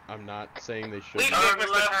not saying they should,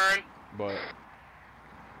 but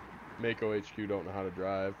Mako HQ don't know how to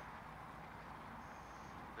drive.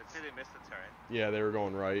 Let's say they missed the turn. Yeah, they were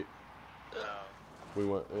going right. No. We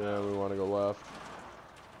want to go left.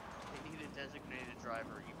 They needed designated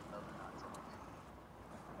driver even though they're not drunk.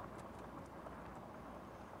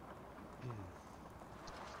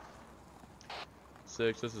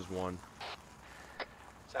 6, this is 1.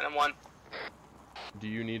 Send him 1. Do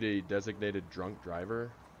you need a designated drunk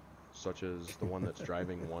driver, such as the one that's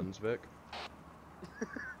driving ones, Vic?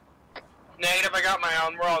 Negative, I got my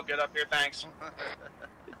own. We're all good up here, thanks.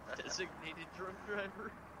 Designated drunk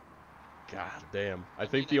driver? God damn. I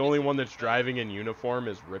think the only one that's driving in uniform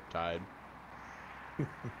is Riptide. Bruh,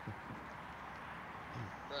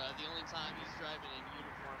 the only time he's driving in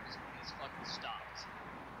uniform is when he's fucking stopped.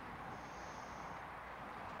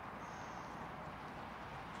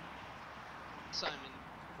 Simon,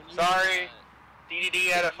 when you Sorry,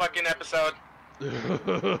 DDD had a fucking episode.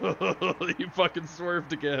 He fucking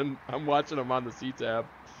swerved again. I'm watching him on the C-tab.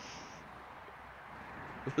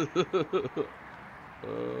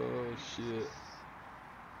 Oh, shit.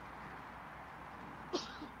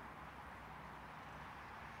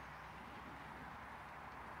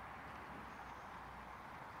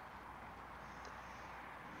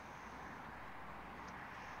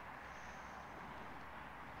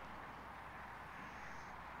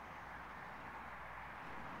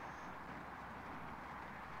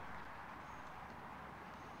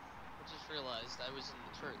 I just realized I was in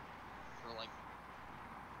the turret for like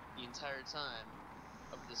the entire time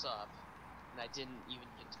of this op, and I didn't even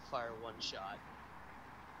get to fire one shot.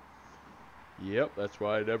 Yep, that's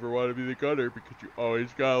why I never want to be the gunner, because you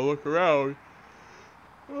always gotta look around.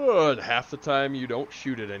 Oh, and half the time you don't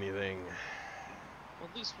shoot at anything. Well,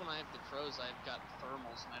 at least when I have the crows, I've got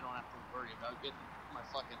thermals, and I don't have to worry about getting my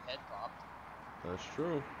fucking head popped. That's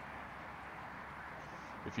true.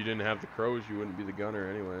 If you didn't have the crows, you wouldn't be the gunner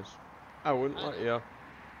anyways. I wouldn't let you.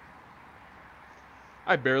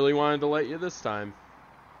 I barely wanted to let you this time.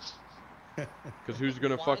 Because who's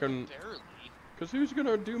gonna fucking... Because who's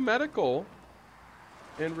gonna do medical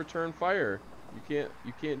and return fire? You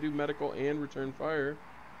can't do medical and return fire.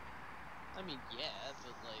 I mean, yeah,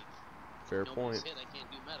 but like... Fair nobody's point. hit, I can't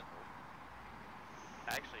do medical.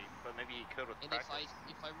 Actually, but maybe you could with And practice.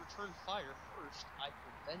 if I return fire first, I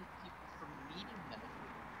prevent people from needing medical.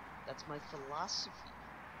 That's my philosophy.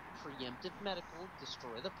 Preemptive medical,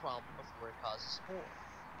 destroy the problem before it causes more.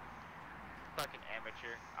 Fucking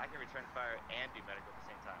amateur. I can return fire and do medical at the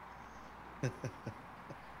same time.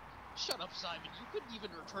 Shut up, Simon. You couldn't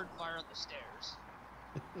even return fire on the stairs.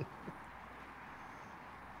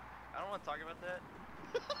 I don't want to talk about that.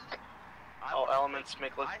 All elements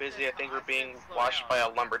make look busy. I think we're being watched by a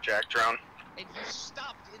lumberjack drone. And you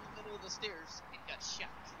stopped in the middle of the stairs and got shot.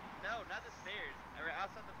 No, not the stairs. I was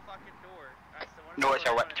outside the fucking door. I said, No, it's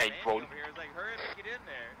a reptile drone. Over here. I was like, hurry up and get in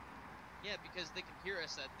there. Yeah, because they can hear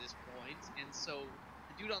us at this point, and so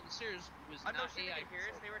the dude on the stairs was I know not she AI. could hear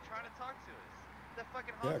us. They were trying to talk to us. The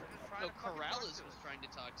fucking Yeah. hostage was trying No, to fucking Corrales talk to was us. trying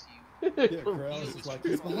to talk to you. Yeah, Corrales is like,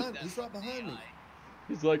 he's right behind me.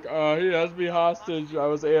 He's like, he has me hostage. I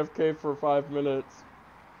was AFK for 5 minutes.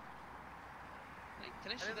 Hey,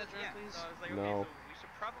 can I shoot that drone, please? So I was like, No. okay, so we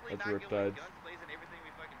should probably That's not go Riptide. with guns blazing everything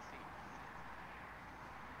we fucking see.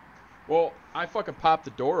 Well, I fucking popped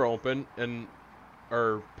the door open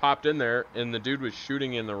or popped in there, and the dude was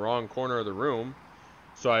shooting in the wrong corner of the room.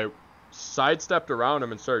 So I sidestepped around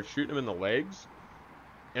him and started shooting him in the legs.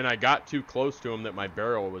 And I got too close to him that my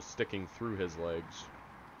barrel was sticking through his legs.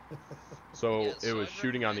 So Yeah, it was I've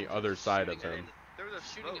shooting on the other side of him. There was a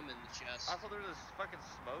Shooting smoke. him in the chest. Also, there was fucking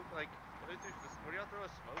smoke. Like, what do y'all throw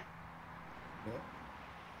a smoke? Yeah.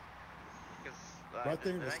 Because Right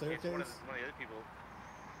there in the One of staircase? the other people.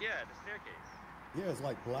 Yeah, the staircase. Yeah, it's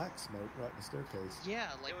like black smoke right in the staircase. Yeah,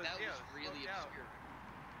 like It was- that yeah, was it was really smoked out. obscure.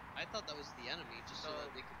 I thought that was the enemy, just so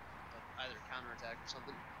that they could either counterattack or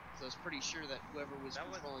something. So I was pretty sure that whoever was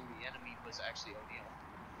controlling the enemy was actually O'Neill.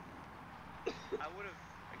 I would have,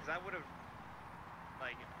 because I would have,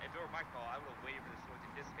 like, if it were my call, I would have waited for the smoke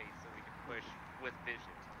to dissipate so we could push with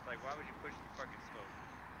vision. Like, why would you push the fucking smoke?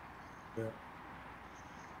 Yeah.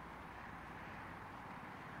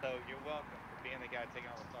 So you're welcome for being the guy taking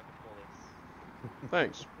all the fucking bullets.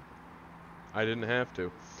 Thanks. I didn't have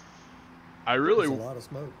to. I really, There's a lot of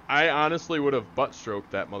smoke. I honestly would have butt stroked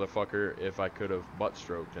that motherfucker if I could have butt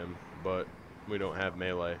stroked him, but we don't have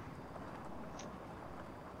melee.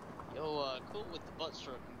 Yo, cool with the butt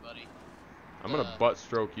stroking, buddy. I'm gonna butt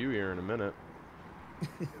stroke you here in a minute.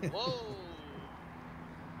 Whoa!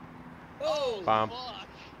 Oh, Bomb. fuck!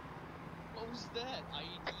 What was that?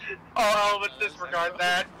 IED? Oh, elements disregard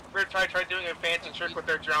that. Riptide tried doing a fancy trick with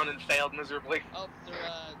their drone and failed miserably. Oh, they're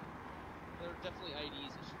definitely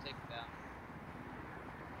IEDs. I should take them down.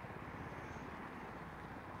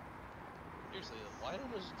 Seriously, though, why do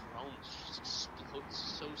those drones just explode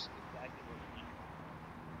so active over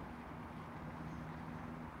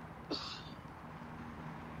there.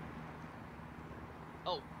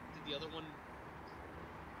 Oh, did the other one?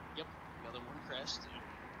 Yep, the other one crashed too.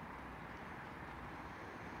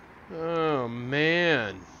 Oh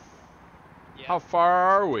man. Yeah. How far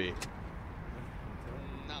are we?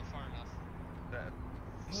 Not far enough.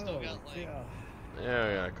 We still got like Yeah,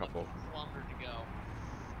 we got a couple. a kilometer to go.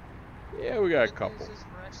 Yeah, we got a Good couple. news is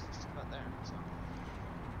we're actually just about there. So.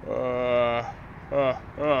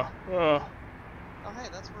 Oh hey,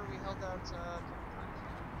 that's where we held out a couple times.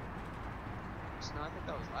 So no, I think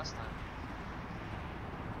that was last time.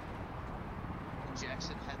 And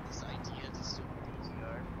Jackson had this idea to steal the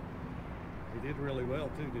DZR. He did really well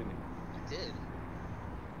too, didn't he? He did.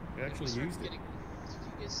 He actually used it. Did you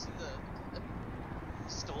guys see the clip? He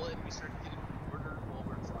stole it and we started getting ordered while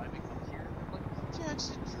we're driving up here. I'm like,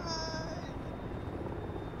 Jackson, drive!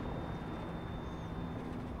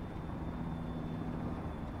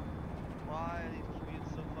 Why are these commutes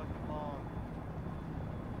so fucking long?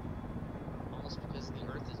 Almost because the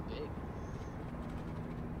Earth is big.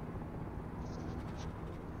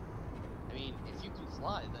 I mean, if you can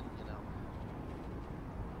fly, then, you know.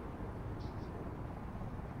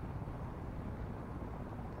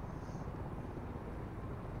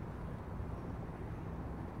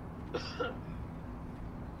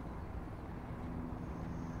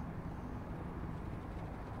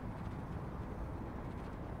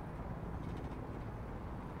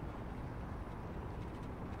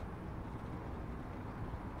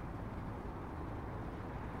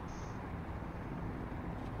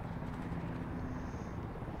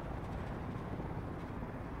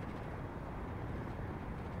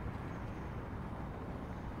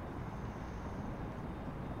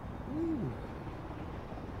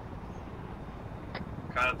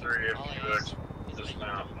 Count of three if you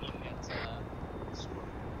dismount.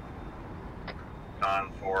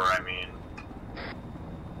 Con 4, I mean.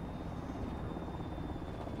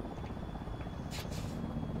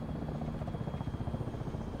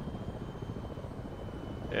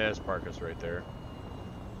 Yeah, let's park us right there.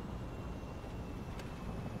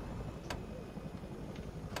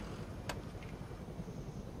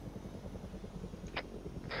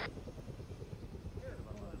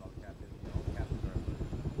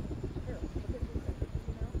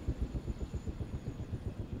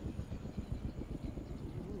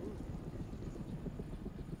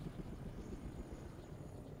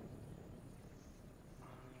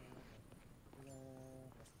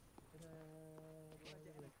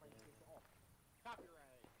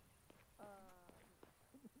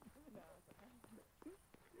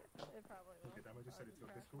 It probably will. Okay, I just said it to a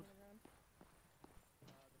Discord. The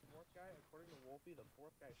fourth guy, according to Wolfie, the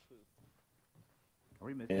fourth guy pooped. Are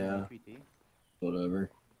we missing Yeah. HVT? Whatever.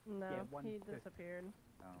 No, Yeah, he disappeared.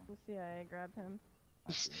 The CIA grabbed him.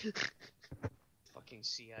 Fucking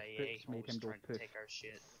CIA Poops made always him go trying to poof. take our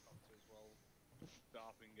shit. As well,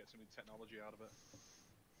 start and get some new technology out of it.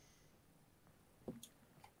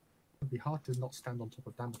 It'd be hard to not stand on top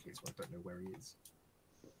of Damocles when I don't know where he is.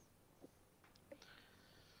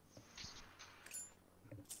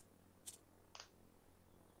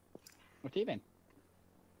 What evening?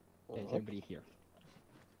 Is everybody here?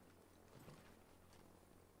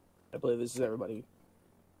 I believe this is everybody.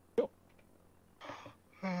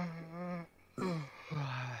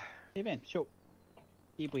 Evening. So,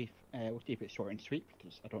 debrief. We'll keep it short and sweet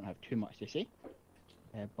because I don't have too much to say.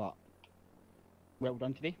 But well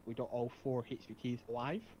done today. We got all 4 HVTs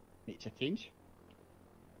alive. Makes a change.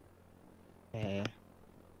 Yeah,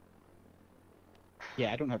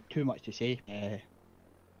 I don't have too much to say.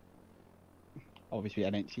 Obviously, I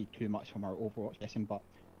didn't see too much from our Overwatch session, but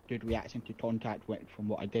good reaction to contact went from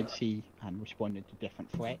what I did see and responded to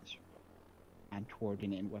different threats and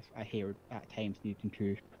coordinating with I heard at times needing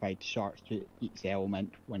to provide certs to each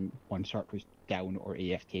element when one cert was down or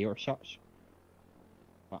AFK or such.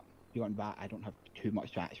 But beyond that, I don't have too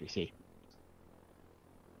much to actually say.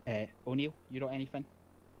 O'Neill, you got anything?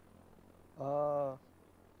 No,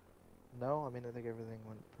 I mean, I think everything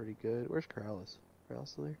went pretty good. Where's Corrales? Corrales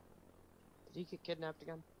still here? Did he get kidnapped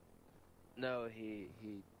again? No, he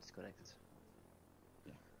disconnected.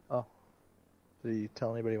 Oh. Did he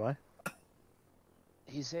tell anybody why?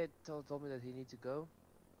 He told me that he needs to go,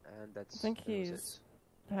 and that's. I think that was he's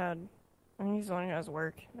he's the one who has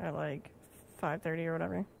work at like 5:30 or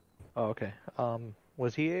whatever. Oh, okay.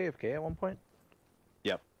 Was he AFK at one point?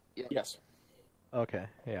 Yep. Yes. Okay,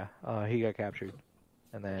 yeah. He got captured.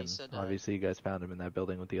 And then, He said, obviously, you guys found him in that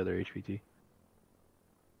building with the other HVT.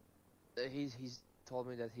 He's told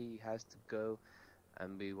me that he has to go,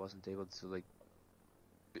 and we wasn't able to like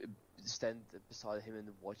stand beside him and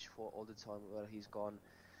watch for all the time while he's gone.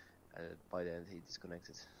 By the end, he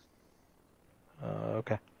disconnected.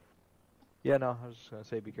 Okay. Yeah, no, I was just gonna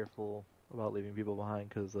say be careful about leaving people behind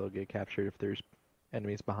because they'll get captured if there's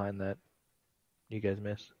enemies behind that you guys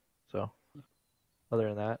miss. So, other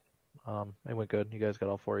than that, it went good. You guys got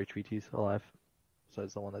all 4 HVTs alive,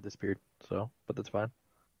 besides the one that disappeared. So, but that's fine.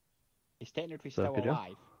 He's technically So, still good job.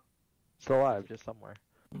 alive. Still alive, just somewhere.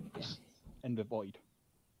 Yeah. In the void.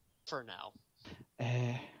 For now.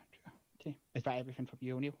 Okay. Is that everything from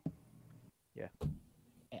you, O'Neill? Yeah.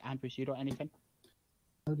 Andrews, you got anything?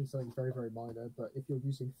 I'll do something very, very minor, but if you're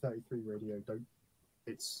using 33 radio, don't.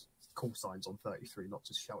 It's call signs on 33, not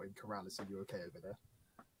just shouting Corrales, are you okay over there?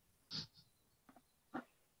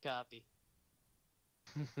 Copy.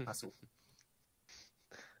 That's all.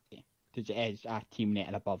 Yeah. Because it is our team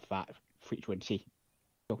net above that frequency.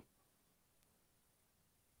 So.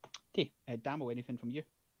 Okay. Damo, anything from you?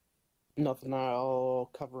 Nothing. I'll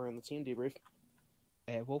cover in the team debrief.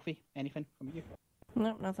 Wolfie, anything from you?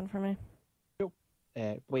 Nope, nothing for me. Cool.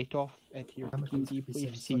 Wait off to your team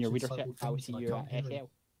debrief, senior leadership. I'll see you at SL.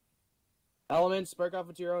 Elements, break off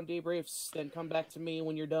into your own debriefs, then come back to me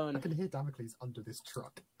when you're done. I can hear Damocles under this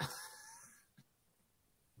truck.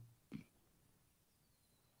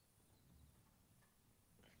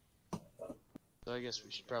 So I guess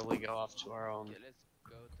we should probably go off to our own. Okay, let's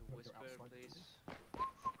go to Whisper, please.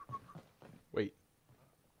 Wait.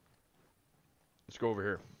 Let's go over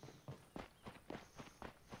here.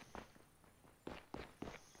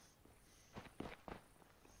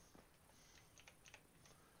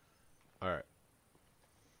 Alright.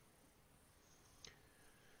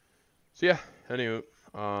 So yeah, anyway,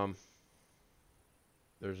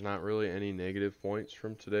 there's not really any negative points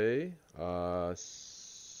from today. I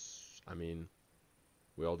mean,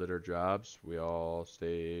 we all did our jobs. We all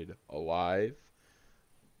stayed alive.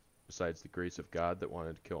 Besides the grace of God that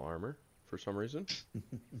wanted to kill Armor for some reason.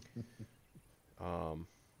 We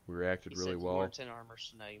reacted really well. You weren't in armor,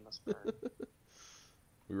 so now you must burn.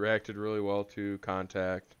 We reacted really well to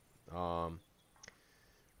contact.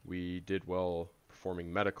 We did well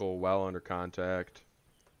performing medical well under contact.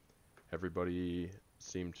 Everybody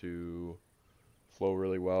seemed to flow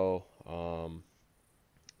really well,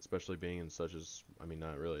 especially being in such as, I mean,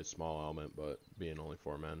 not really a small element, but being only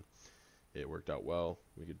 4 men. It worked out well.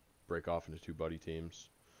 We could break off into 2 buddy teams.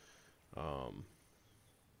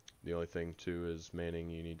 The only thing too is manning,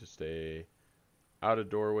 you need to stay out of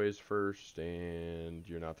doorways first, and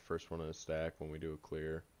you're not the first one in a stack when we do a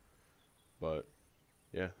clear. But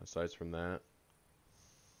yeah, aside from that,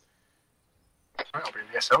 Alright, I'll be in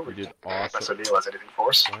the SL. we did awesome. Unless O'Neill has anything for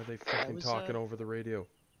us. Why are they fucking talking over the radio?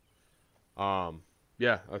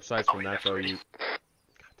 Yeah, aside from that though, you...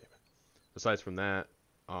 God damn it. Aside from that,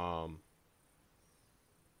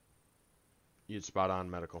 you did spot on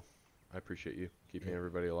medical. I appreciate you keeping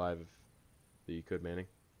everybody alive that you could, Manning.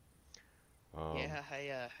 Yeah,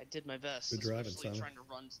 I did my best. Good driving, especially Simon. trying to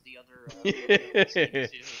run to the other.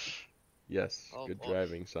 Yes, Oh, good boy.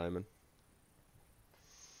 driving, Simon.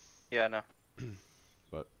 Yeah, no.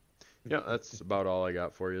 But yeah, that's about all I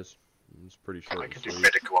got for you. It's pretty short. I and can do sweet.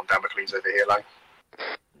 medical on Damocles over here, like.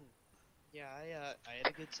 Yeah, I had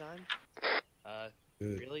a good time.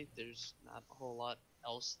 Good. Really, there's not a whole lot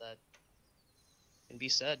else that can be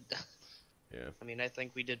said. Yeah. I mean, I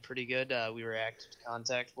think we did pretty good. We reacted to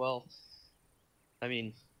contact well. I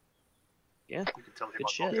mean, yeah, good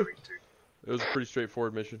shit. It was a pretty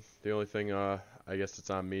straightforward mission. The only thing, I guess it's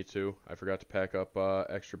on me too. I forgot to pack up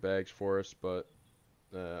extra bags for us, but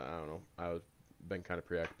I don't know. I've been kind of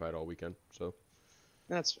preoccupied all weekend, so.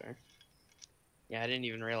 That's fair. Yeah, I didn't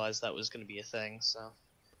even realize that was going to be a thing. So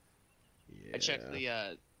Yeah. I checked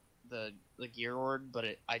the gear org, but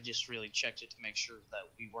I just really checked it to make sure that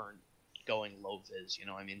we weren't going low vis. You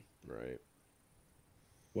know what I mean? Right.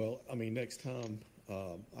 Well, I mean, next time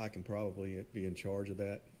I can probably be in charge of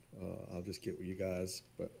that. I'll just get with you guys.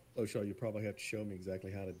 But Oshaw, you probably have to show me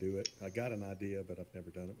exactly how to do it. I got an idea, but I've never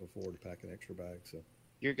done it before to pack an extra bag. So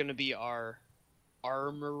You're going to be our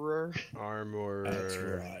armorer. Armorer. That's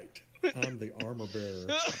right. I'm the armor bearer.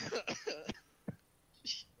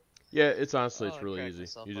 Yeah, it's honestly, Oh, it's I really cracked easy.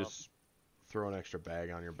 myself You up. just throw an extra bag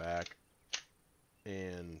on your back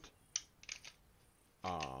and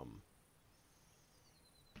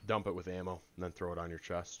dump it with ammo and then throw it on your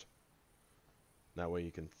chest. That way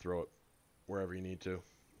you can throw it wherever you need to.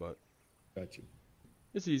 But Gotcha.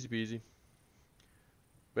 It's easy peasy.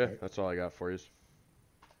 But yeah, Right. that's all I got for you.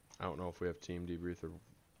 I don't know if we have team debrief or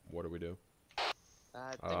what do we do.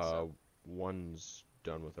 I think so. One's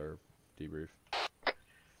done with our debrief.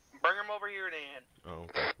 Bring him over here then. Oh,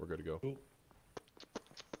 okay. We're good to go. Cool.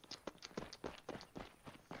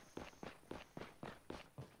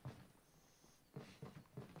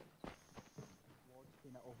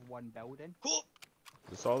 one building.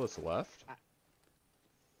 Is all that's left?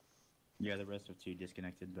 Yeah, the rest are 2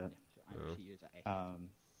 disconnected, but Oh.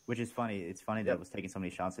 which is funny. It's funny that it was taking so many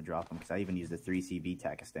shots to drop them because I even used the 3CB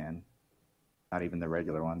Takistan, not even the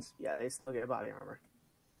regular ones. Yeah, they still get body armor.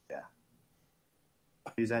 Yeah.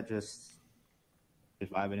 Is that just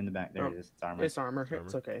vibing in the back? There Oh, it is. It's armor. It's armor.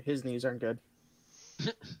 It's okay. His knees aren't good.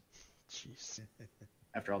 Jeez.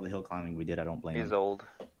 After all the hill climbing we did, I don't blame him. He's old.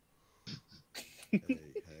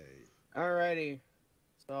 Alrighty.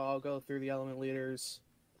 So I'll go through the element leaders.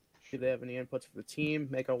 Do they have any inputs for the team?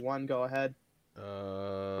 Make a 1. Go ahead.